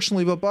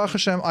unfortunately, but Baruch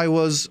Hashem, I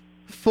was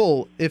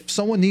full. If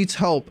someone needs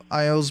help,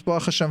 I was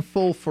Baruch Hashem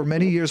full for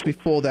many years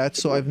before that,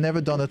 so I've never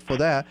done it for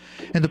that.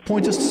 And the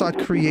point is to start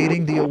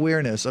creating the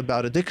awareness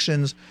about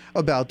addictions,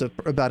 about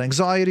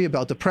anxiety,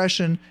 about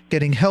depression,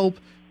 getting help,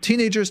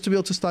 teenagers to be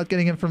able to start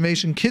getting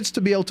information, kids to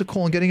be able to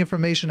call and getting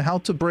information, how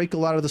to break a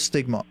lot of the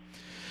stigma.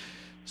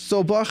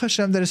 So Baruch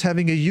Hashem, that is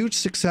having a huge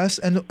success,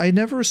 and I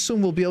never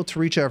assume we'll be able to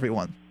reach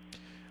everyone.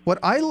 What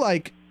I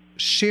like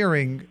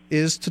sharing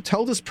is to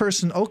tell this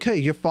person, okay,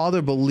 your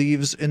father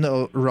believes in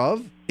a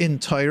Rav, in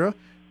Torah,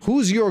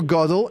 who's your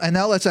Gadol, and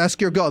now let's ask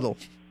your Gadol.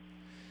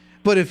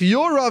 But if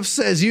your Rav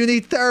says you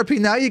need therapy,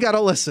 now you got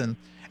to listen.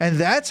 And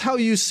that's how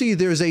you see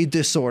there's a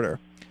disorder.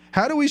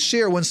 How do we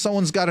share when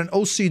someone's got an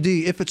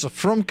OCD, if it's a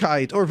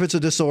frumkeit or if it's a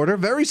disorder?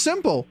 Very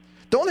simple.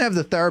 Don't have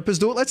the therapist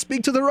do it. Let's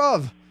speak to the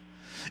Rav.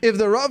 If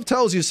the Rav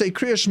tells you, say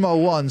Kriya Shema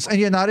once, and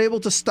you're not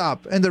able to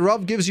stop, and the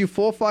Rav gives you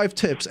 4 or 5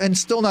 tips, and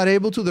still not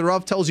able to, the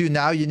Rav tells you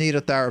now you need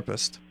a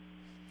therapist.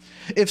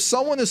 If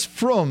someone is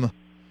frum,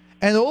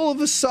 and all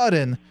of a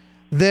sudden,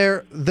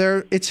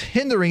 it's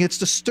hindering, it's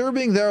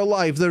disturbing their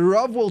life, the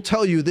Rav will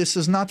tell you this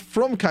is not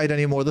frumkeit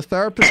anymore. The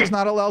therapist is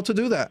not allowed to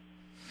do that.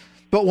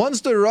 But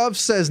once the Rav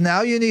says,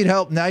 now you need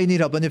help, now you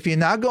need help. And if you're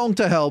not going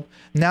to help,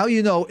 now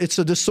you know it's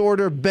a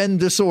disorder, ben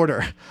disorder.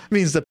 It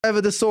means they have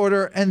a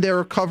disorder and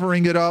they're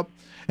covering it up.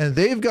 And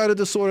they've got a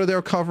disorder,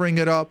 they're covering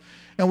it up.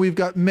 And we've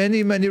got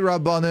many, many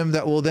Rabbanim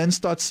that will then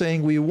start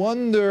saying, we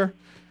wonder,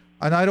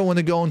 and I don't want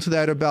to go into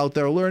that about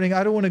their learning.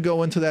 I don't want to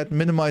go into that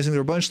minimizing.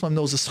 The Rebbeinu Shalom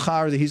knows the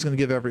schar that he's going to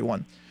give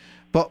everyone.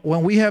 But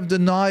when we have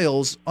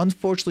denials,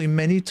 unfortunately,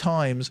 many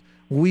times,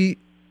 we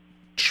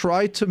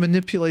try to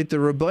manipulate the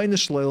Rebbeinu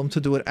Shalom to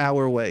do it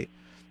our way.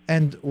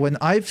 And when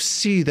I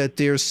see that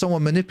there's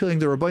someone manipulating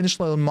the Rebbeinu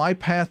Shalom, my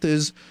path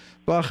is,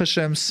 Baruch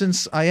Hashem,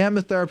 since I am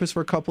a therapist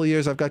for a couple of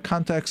years, I've got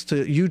contacts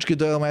to huge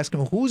Gedolim. I'm asking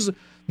them, who's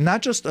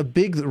not just a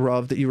big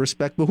Rav that you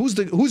respect, but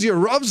who's your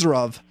Rav's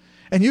Rav?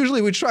 And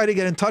usually we try to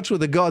get in touch with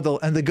the Gadol,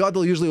 and the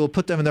Gadol usually will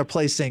put them in their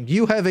place saying,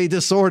 you have a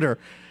disorder.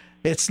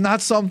 It's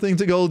not something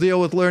to go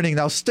deal with learning.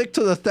 Now stick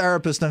to the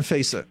therapist and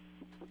face it.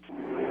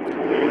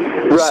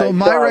 Right. So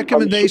my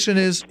recommendation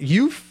is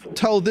you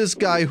tell this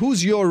guy,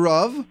 who's your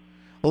Rav?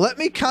 Let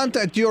me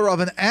contact your Rav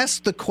and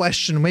ask the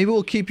question. Maybe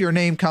we'll keep your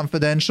name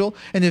confidential.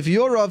 And if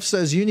your Rav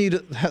says you need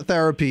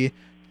therapy,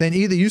 then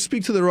either you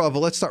speak to the Rav or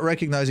let's start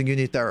recognizing you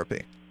need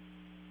therapy.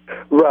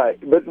 Right.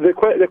 But the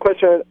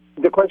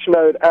question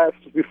I would ask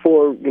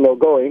before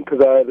going, because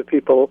I have the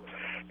people,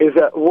 is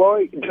that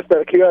why, just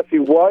out of curiosity,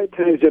 why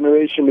today's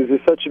generation is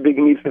there such a big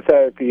need for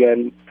therapy?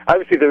 And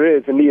obviously there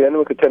is a need.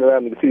 Anyone could turn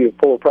around and see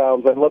full of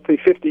problems. And let's say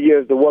 50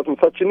 years there wasn't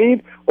such a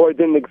need, or it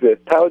didn't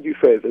exist. How would you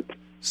phrase it?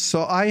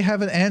 So I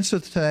have an answer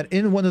to that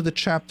in one of the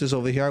chapters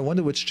over here. I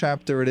wonder which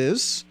chapter it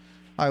is.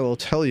 I will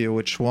tell you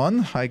which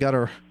one.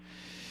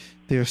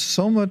 There's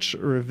so much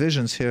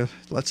revisions here.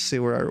 Let's see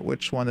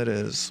which one it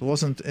is. It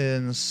wasn't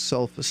in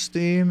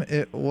self-esteem.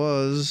 It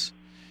was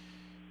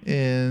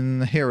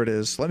in, here it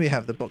is. Let me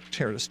have the book.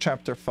 Here it is,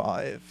 chapter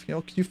 5.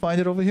 Can you find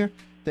it over here?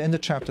 The end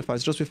of chapter 5.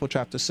 It's just before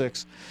chapter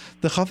 6.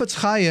 The Chafetz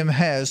Chaim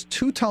has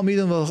 2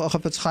 Talmidim of the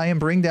Chafetz Chaim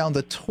bring down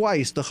that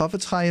twice the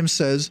Chafetz Chaim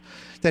says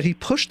that he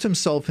pushed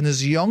himself in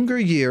his younger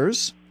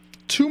years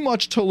too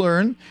much to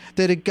learn,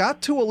 that it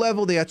got to a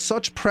level they had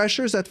such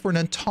pressures that for an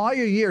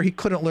entire year he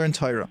couldn't learn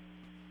Torah.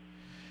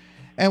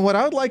 And what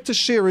I would like to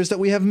share is that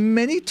we have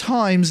many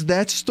times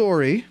that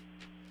story.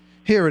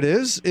 Here it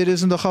is. It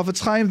is in the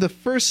Chafetz Chaim. The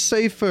first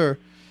sefer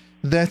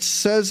that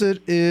says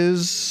it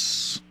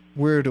is...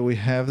 Where do we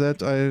have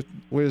that?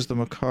 Where's the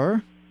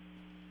Makar?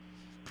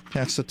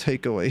 That's the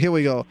takeaway. Here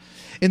we go.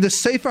 In the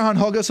Sefer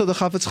Hanhogas of the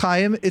Chafetz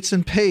Chaim, it's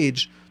in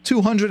page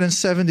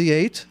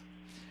 278.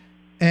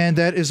 And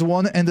that is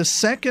one. And the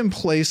second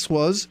place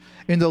was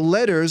in the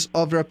letters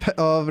of Reb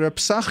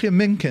Psachia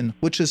Minkin,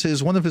 which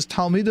is one of his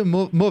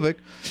Talmidim Muvik,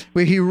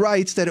 where he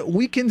writes that it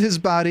weakened his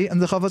body.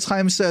 And the Chafetz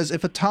Chaim says,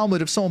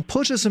 if someone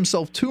pushes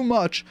himself too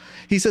much,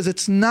 he says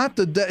it's not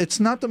the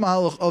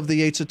mahalach of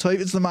the Yetzer Tov,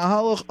 it's the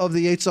mahalach of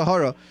the Yetzer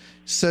Hara.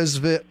 Says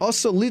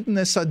ve'asa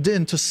lidnes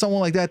adin to someone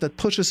like that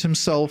pushes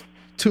himself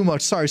too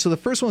much. Sorry. So the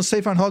first one is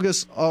Sefer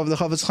Hanhogas of the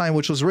Chafetz Chaim,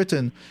 which was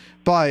written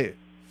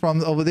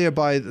from over there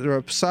by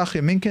Reb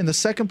Psachia Minkin. The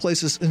second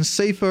place is in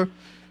Sefer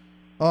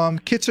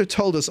Kitzer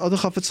told us, other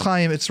Chafetz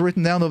Chaim, it's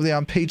written down over there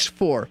on page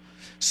 4.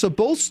 So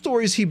both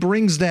stories he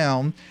brings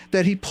down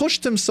that he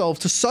pushed himself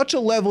to such a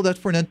level that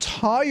for an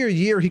entire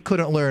year he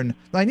couldn't learn.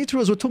 Now I need to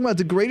realize we're talking about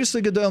the greatest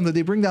Gedolim that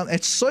they bring down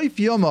at Soif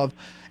Yomov,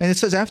 and it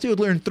says after he would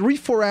learn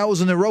 3-4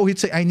 hours in a row, he'd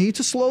say, I need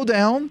to slow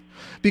down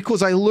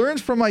because I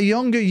learned from my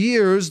younger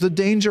years the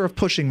danger of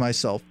pushing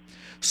myself.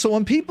 So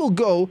when people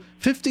go,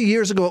 50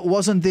 years ago it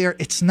wasn't there,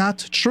 it's not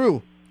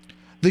true.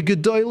 The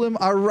Gedolim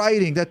are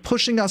writing that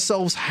pushing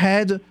ourselves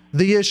had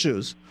the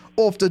issues.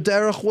 Off the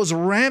derech was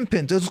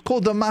rampant. It was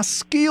called the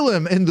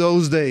maskilim in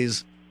those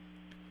days.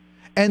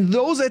 And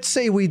those that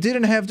say we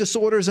didn't have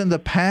disorders in the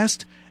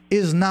past,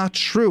 is not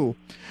true.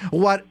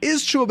 What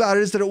is true about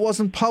it is that it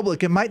wasn't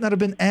public. It might not have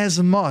been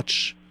as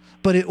much,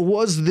 but it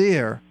was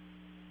there.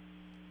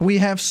 We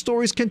have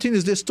stories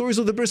continues. There's stories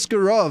of the Brisker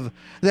Rav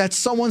that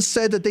someone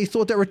said that they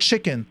thought they were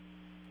chicken.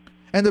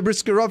 And the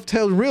Brisker Rav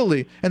told,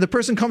 really? And the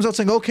person comes out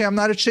saying, okay, I'm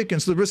not a chicken.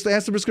 So they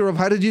asked the Brisker Rav,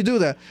 how did you do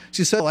that?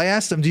 She said, well, I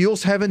asked them, do you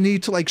also have a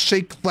need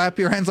to clap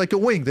your hands like a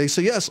wing? They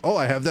say, yes. Oh,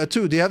 I have that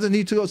too. Do you have the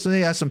need to go? So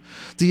they ask them,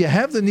 do you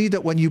have the need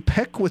that when you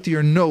peck with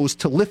your nose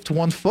to lift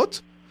one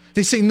foot?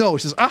 They say, no.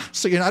 She says,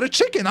 so you're not a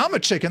chicken. I'm a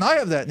chicken. I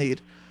have that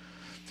need.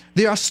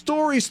 There are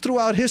stories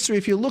throughout history,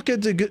 if you look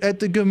at the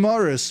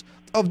Gemaras,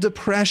 of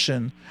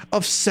depression,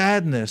 of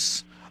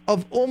sadness,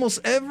 of almost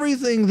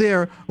everything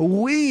there.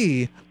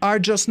 We are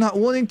just not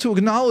willing to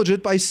acknowledge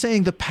it by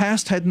saying the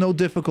past had no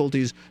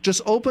difficulties.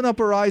 Just open up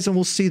our eyes and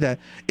we'll see that.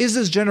 Is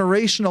this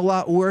generation a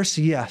lot worse?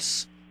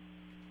 Yes.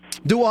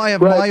 Do I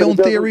have my own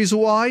theories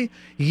why?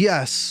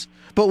 Yes.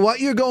 But what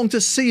you're going to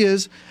see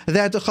is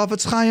that the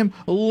Chafetz Chaim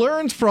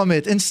learned from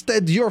it.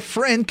 Instead, your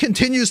friend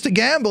continues to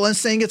gamble and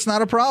saying it's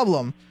not a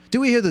problem.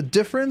 Do we hear the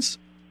difference?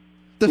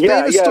 The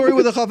famous story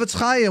with the Chafetz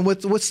Chaim,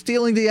 with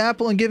stealing the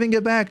apple and giving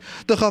it back.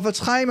 The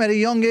Chafetz Chaim at a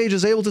young age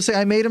is able to say,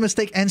 I made a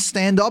mistake, and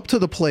stand up to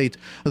the plate.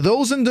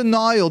 Those in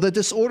denial that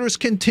disorders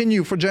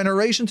continue for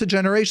generation to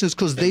generation is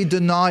because they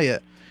deny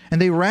it. And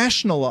they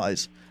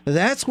rationalize.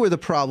 That's where the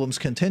problems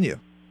continue.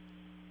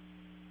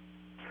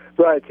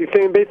 Right. You're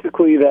saying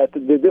basically that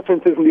the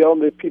difference isn't the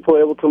only people are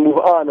able to move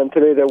on, and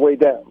today they're way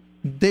down.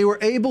 They were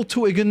able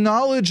to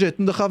acknowledge it,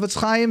 and the Chafetz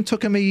Chaim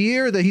took him a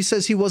year that he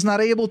says he was not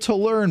able to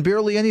learn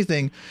barely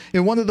anything.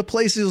 In one of the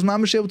places he was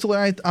not much able to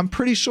learn, I'm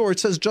pretty sure it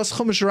says just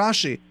Chumash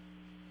Rashi.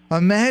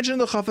 Imagine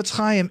the Chafetz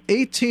Chaim,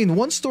 18.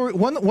 One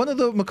of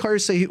the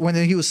Makaris say when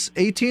he was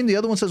 18, the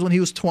other one says when he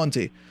was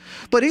 20.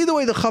 But either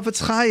way, the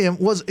Chafetz Chaim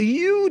was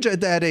huge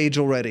at that age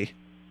already.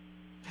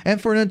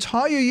 And for an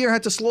entire year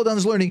had to slow down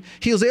his learning.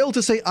 He was able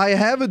to say, I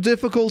have a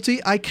difficulty,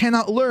 I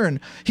cannot learn.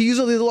 He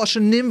used the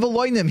lashon nim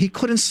v'loinim. He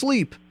couldn't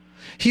sleep.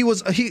 He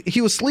was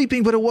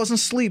sleeping, but it wasn't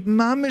sleep.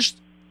 Mamish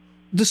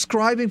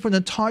describing for an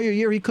entire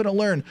year he couldn't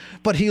learn.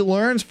 But he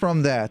learns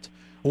from that.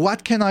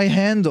 What can I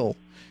handle?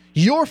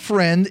 Your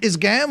friend is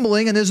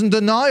gambling and is in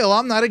denial.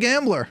 I'm not a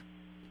gambler.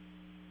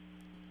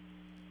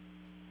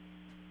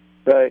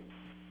 Right.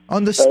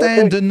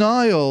 Understand,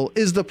 denial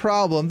is the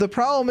problem. The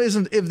problem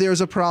isn't if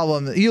there's a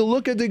problem. You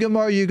look at the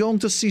Gemara, you're going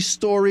to see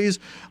stories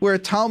where a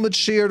Talmud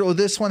shared, or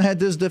this one had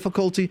this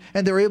difficulty,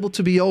 and they're able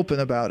to be open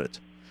about it.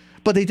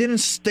 But they didn't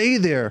stay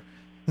there.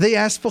 They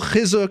asked for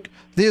chizuk.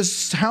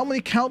 There's how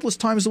many countless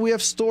times do we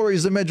have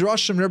stories, the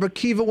Medrashim, Rebbe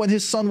Kiva when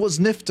his son was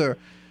nifter,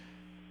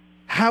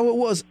 how it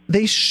was.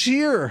 They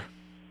shear.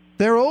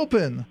 They're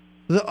open.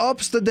 The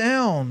ups, the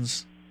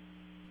downs.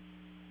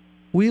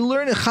 We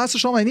learn it. Chas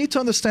v'shalom, I need to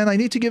understand, I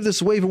need to give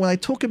this waiver. When I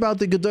talk about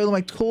the Gedolim,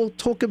 I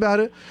talk about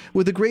it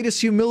with the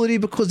greatest humility,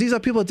 because these are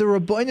people that the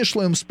Rabbeinu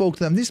Shalom spoke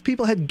to them. These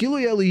people had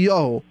Gilui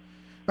Eliyahu.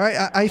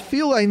 Right? I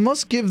feel I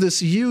must give this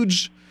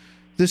huge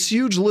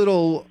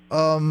little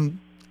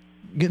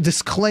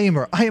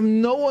disclaimer. I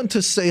am no one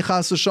to say,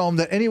 Chas v'shalom,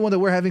 that anyone that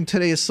we're having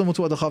today is similar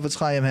to what the Chafetz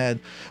Chaim had.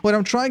 What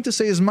I'm trying to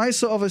say is,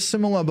 Maisa of a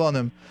similar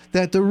abanim,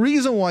 that the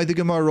reason why the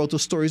Gemara wrote the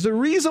stories, the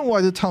reason why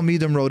the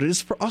Talmidim wrote it,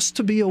 is for us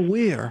to be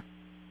aware.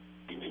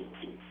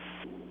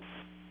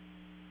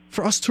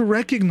 For us to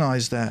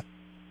recognize that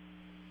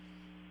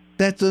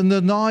the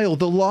denial,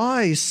 the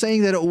lies,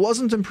 saying that it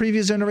wasn't in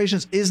previous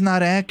generations is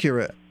not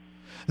accurate.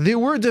 There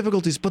were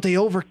difficulties, but they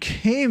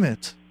overcame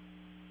it.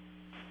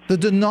 The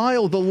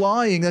denial, the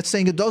lying, that's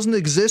saying it doesn't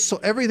exist, so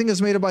everything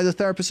is made up by the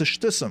therapist is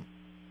shtissim.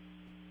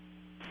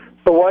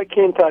 So why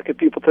can't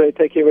people today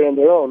take care of it on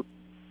their own?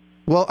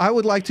 Well, I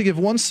would like to give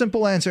one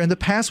simple answer. In the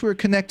past, we were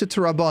connected to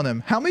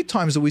Rabbanim. How many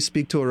times do we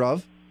speak to a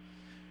Rav?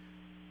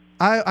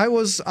 I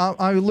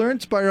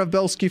learned by Rav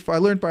Belsky. I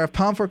learned by Rav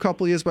Pam for a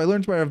couple of years, but I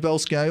learned by Rav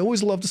Belsky. I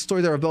always loved the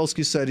story that Rav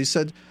Belsky said. He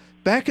said,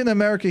 back in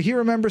America, he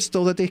remembers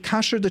still that they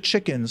kashered the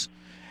chickens.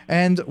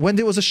 And when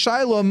there was a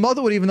shiloh, a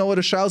mother would even know what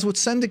a shiloh is, would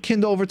send the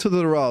kind over to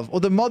the Rav, or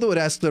the mother would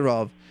ask the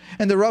Rav.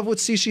 And the Rav would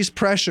see she's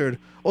pressured,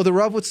 or the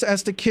Rav would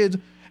ask the kid,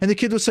 and the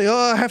kid would say,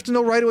 I have to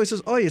know right away. He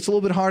says, it's a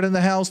little bit hard in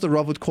the house. The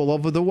Rav would call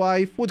over the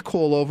wife, would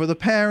call over the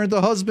parent,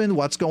 the husband,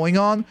 what's going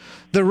on.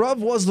 The Rav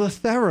was the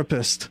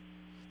therapist.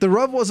 The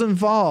Rav was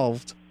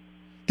involved.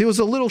 There was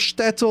a little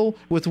shtetl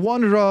with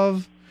one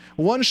Rav,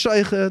 one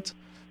Shaykhet.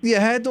 You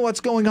had to know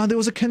what's going on. There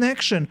was a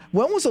connection.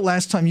 When was the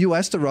last time you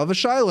asked a Rav a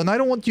Shaila? And I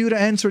don't want you to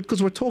answer it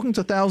because we're talking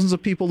to thousands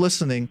of people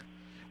listening.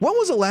 When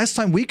was the last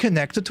time we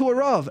connected to a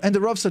Rav? And the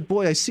Rav said,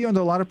 boy, I see you're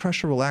under a lot of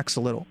pressure. Relax a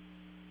little.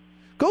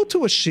 Go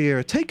to a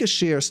shir. Take a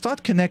shir.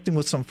 Start connecting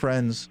with some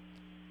friends.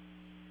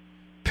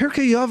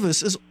 Pirkei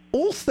Avos is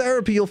all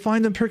therapy you'll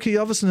find in Pirkei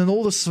Avos and in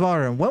all the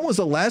Svarim. When was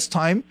the last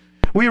time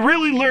we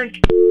really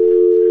learned?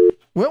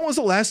 When was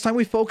the last time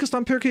we focused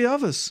on Pirkei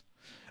Avos?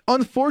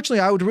 Unfortunately,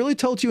 I would really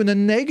tell you in a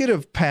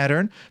negative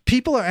pattern,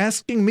 people are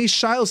asking me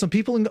shilos, and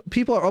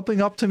people are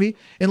opening up to me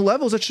in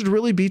levels that should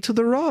really be to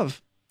the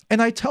Rav.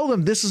 And I tell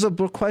them, this is a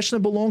question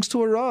that belongs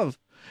to a Rav.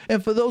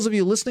 And for those of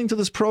you listening to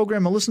this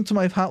program and listen to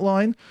my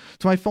hotline,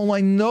 to my phone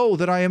line, know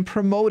that I am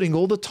promoting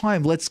all the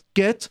time. Let's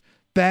get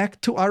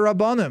back to our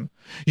Rabbanim.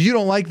 You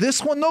don't like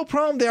this one? No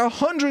problem. There are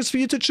hundreds for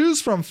you to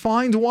choose from.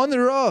 Find one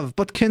thereof,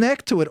 but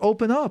connect to it,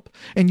 open up,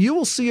 and you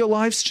will see your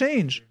lives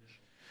change.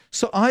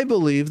 So I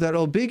believe that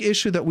a big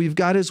issue that we've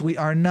got is we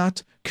are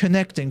not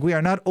connecting. We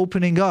are not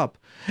opening up,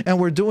 and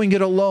we're doing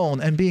it alone.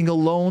 And being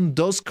alone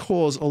does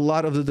cause a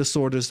lot of the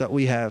disorders that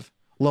we have,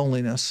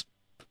 loneliness.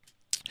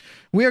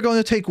 We are going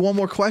to take one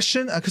more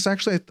question, because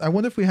actually, I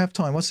wonder if we have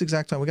time. What's the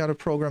exact time? We got a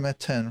program at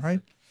 10,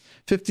 right?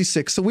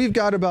 56. So we've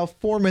got about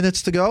 4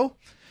 minutes to go.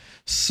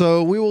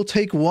 So we will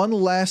take one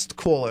last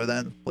caller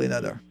then,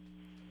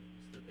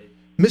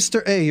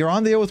 Mr. A, you're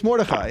on the air with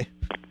Mordechai.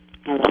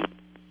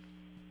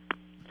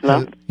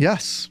 Hello?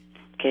 Yes.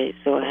 Okay,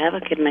 so I have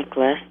a kid in my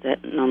class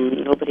that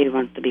nobody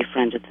wants to be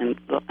friends with him.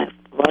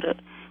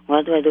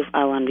 What do I do if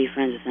I want to be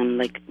friends with him?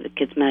 Like, the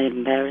kids might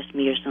embarrass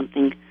me or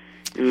something,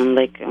 and I'm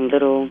like, I'm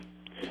little,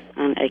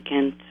 and I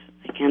can't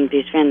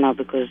be his friend now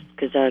because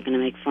they're going to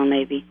make fun,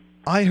 maybe.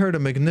 I heard a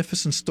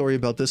magnificent story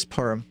about this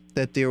Purim,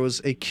 that there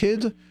was a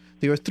kid,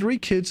 there were 3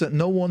 kids that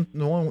no one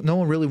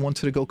really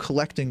wanted to go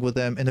collecting with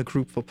them in a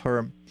group for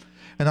Purim.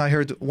 And I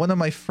heard one of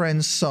my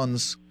friend's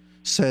sons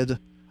said,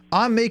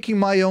 I'm making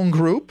my own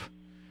group.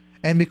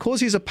 And because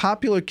he's a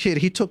popular kid,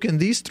 he took in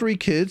these 3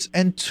 kids,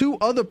 and 2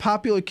 other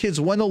popular kids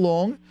went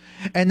along.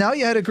 And now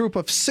you had a group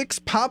of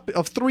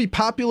 3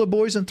 popular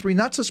boys and 3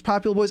 not such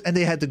popular boys, and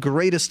they had the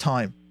greatest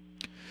time.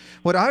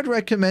 What I'd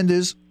recommend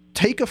is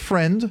take a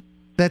friend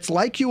that's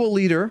like you, a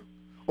leader,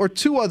 or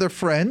 2 other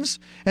friends,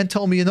 and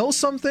tell me, you know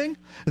something?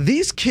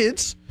 This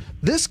kid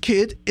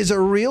is a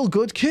real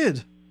good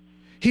kid.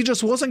 He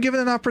just wasn't given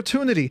an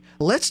opportunity.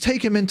 Let's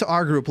take him into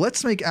our group.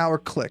 Let's make our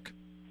clique.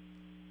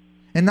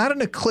 And not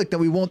in a clique that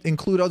we won't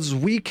include others.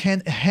 We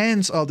can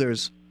enhance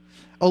others.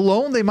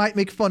 Alone, they might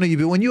make fun of you,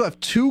 but when you have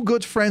 2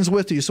 good friends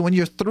with you, so when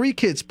you're 3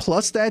 kids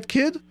plus that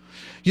kid,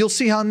 you'll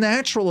see how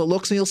natural it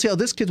looks, and you'll see how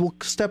this kid will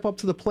step up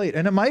to the plate.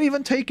 And it might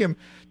even take him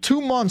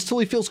 2 months till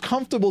he feels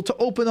comfortable to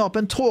open up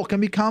and talk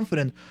and be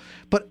confident.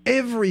 But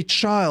every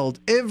child,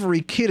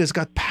 every kid has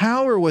got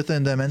power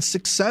within them and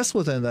success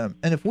within them.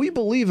 And if we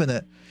believe in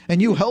it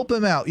and you help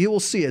them out, you will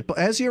see it. But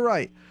as you're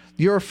right,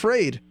 you're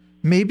afraid.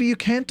 Maybe you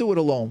can't do it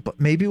alone, but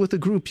maybe with a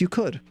group you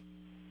could.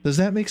 Does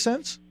that make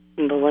sense?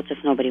 But what if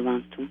nobody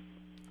wants to?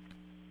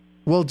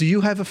 Well, do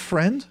you have a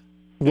friend?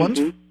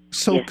 One?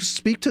 So yes.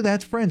 Speak to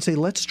that friend. Say,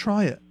 let's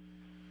try it.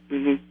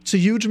 It's a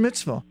huge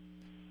mitzvah.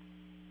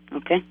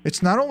 Okay.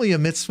 It's not only a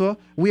mitzvah,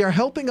 we are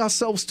helping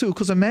ourselves too.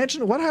 Because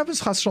imagine what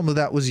happens, Chas Shalom, if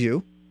that was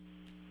you.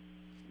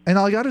 And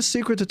I got a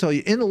secret to tell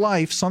you. In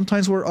life,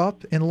 sometimes we're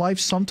up. In life,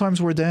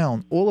 sometimes we're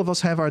down. All of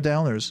us have our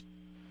downers.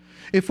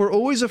 If we're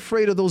always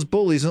afraid of those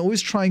bullies and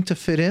always trying to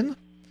fit in,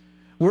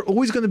 we're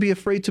always going to be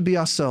afraid to be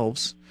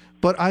ourselves.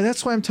 But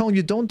that's why I'm telling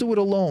you, don't do it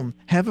alone.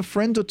 Have a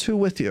friend or 2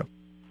 with you.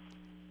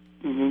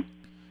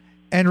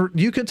 And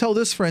you can tell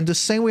this friend, the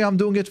same way I'm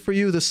doing it for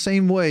you, the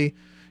same way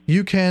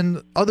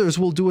others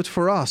will do it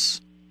for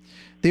us.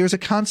 There's a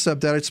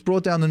concept that it's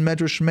brought down in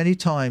Medrash many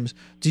times.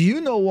 Do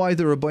you know why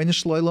the Rabbeinu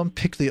Shalom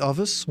picked the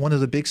Avos? One of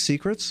the big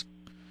secrets?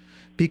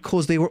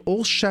 Because they were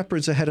all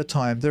shepherds ahead of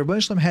time. The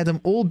Rabbeinu Shalom had them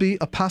all be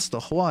a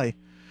pastach. Why?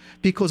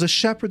 Because a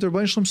shepherd, the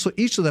Rabbeinu Shalom saw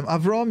each of them,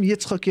 Avram,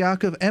 Yitzchak,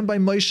 Yaakov, and by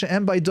Moshe,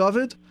 and by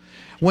David.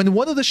 When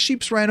one of the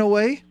sheep ran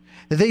away,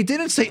 they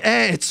didn't say,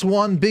 it's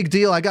one big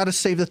deal, I got to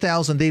save the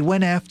 1,000. They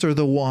went after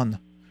the one.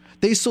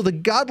 They saw the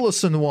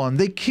godless in one.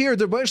 They cared.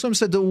 The Rebbe Shalom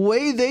said the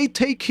way they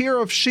take care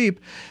of sheep,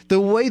 the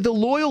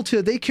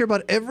loyalty, they care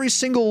about every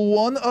single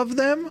one of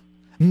them,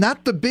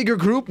 not the bigger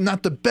group,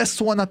 not the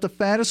best one, not the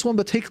fattest one,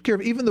 but take care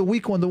of even the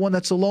weak one, the one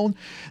that's alone.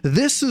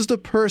 This is the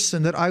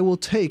person that I will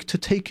take to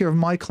take care of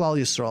my Klal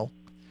Yisrael.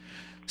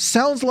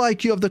 Sounds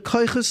like you have the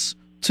koiches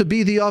to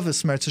be the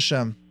Avos, Mertz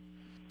Hashem,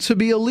 to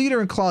be a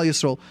leader in Klal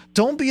Yisrael.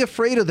 Don't be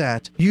afraid of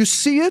that. You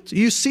see it?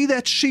 You see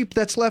that sheep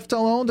that's left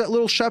alone, that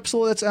little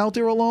shepsel that's out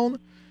there alone?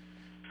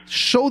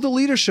 Show the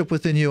leadership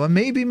within you, and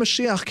maybe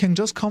Mashiach can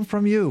just come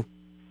from you.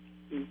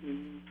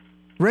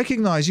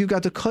 Recognize you've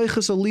got the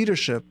koiches of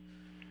leadership.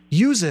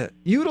 Use it.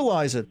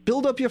 Utilize it.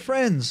 Build up your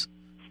friends.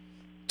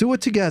 Do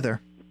it together.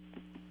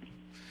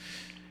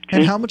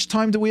 And how much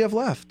time do we have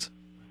left?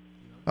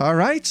 All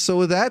right, so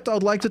with that,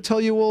 I'd like to tell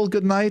you all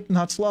good night, and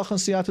Hatzlach and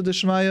Siyata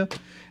D'Shmaya,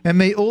 and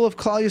may all of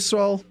Klal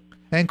Yisrael,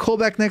 and call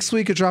back next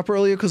week, a drop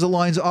earlier because the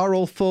lines are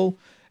all full,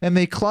 and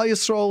may Klal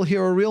Yisrael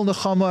hear a real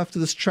nechama after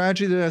this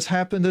tragedy that has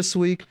happened this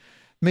week.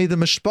 May the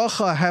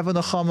mishpacha have a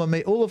nechama,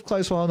 may all of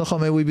Klal Yisrael have a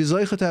nechama, may we be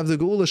zeichet to have the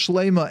geula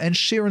shleima, and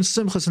shir and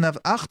simchas, and have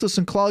achdus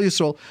and Klal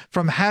Yisrael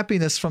from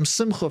happiness, from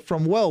simcha,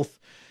 from wealth,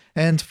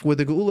 and with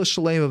the geula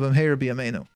shleima b'mheir b'yameinu.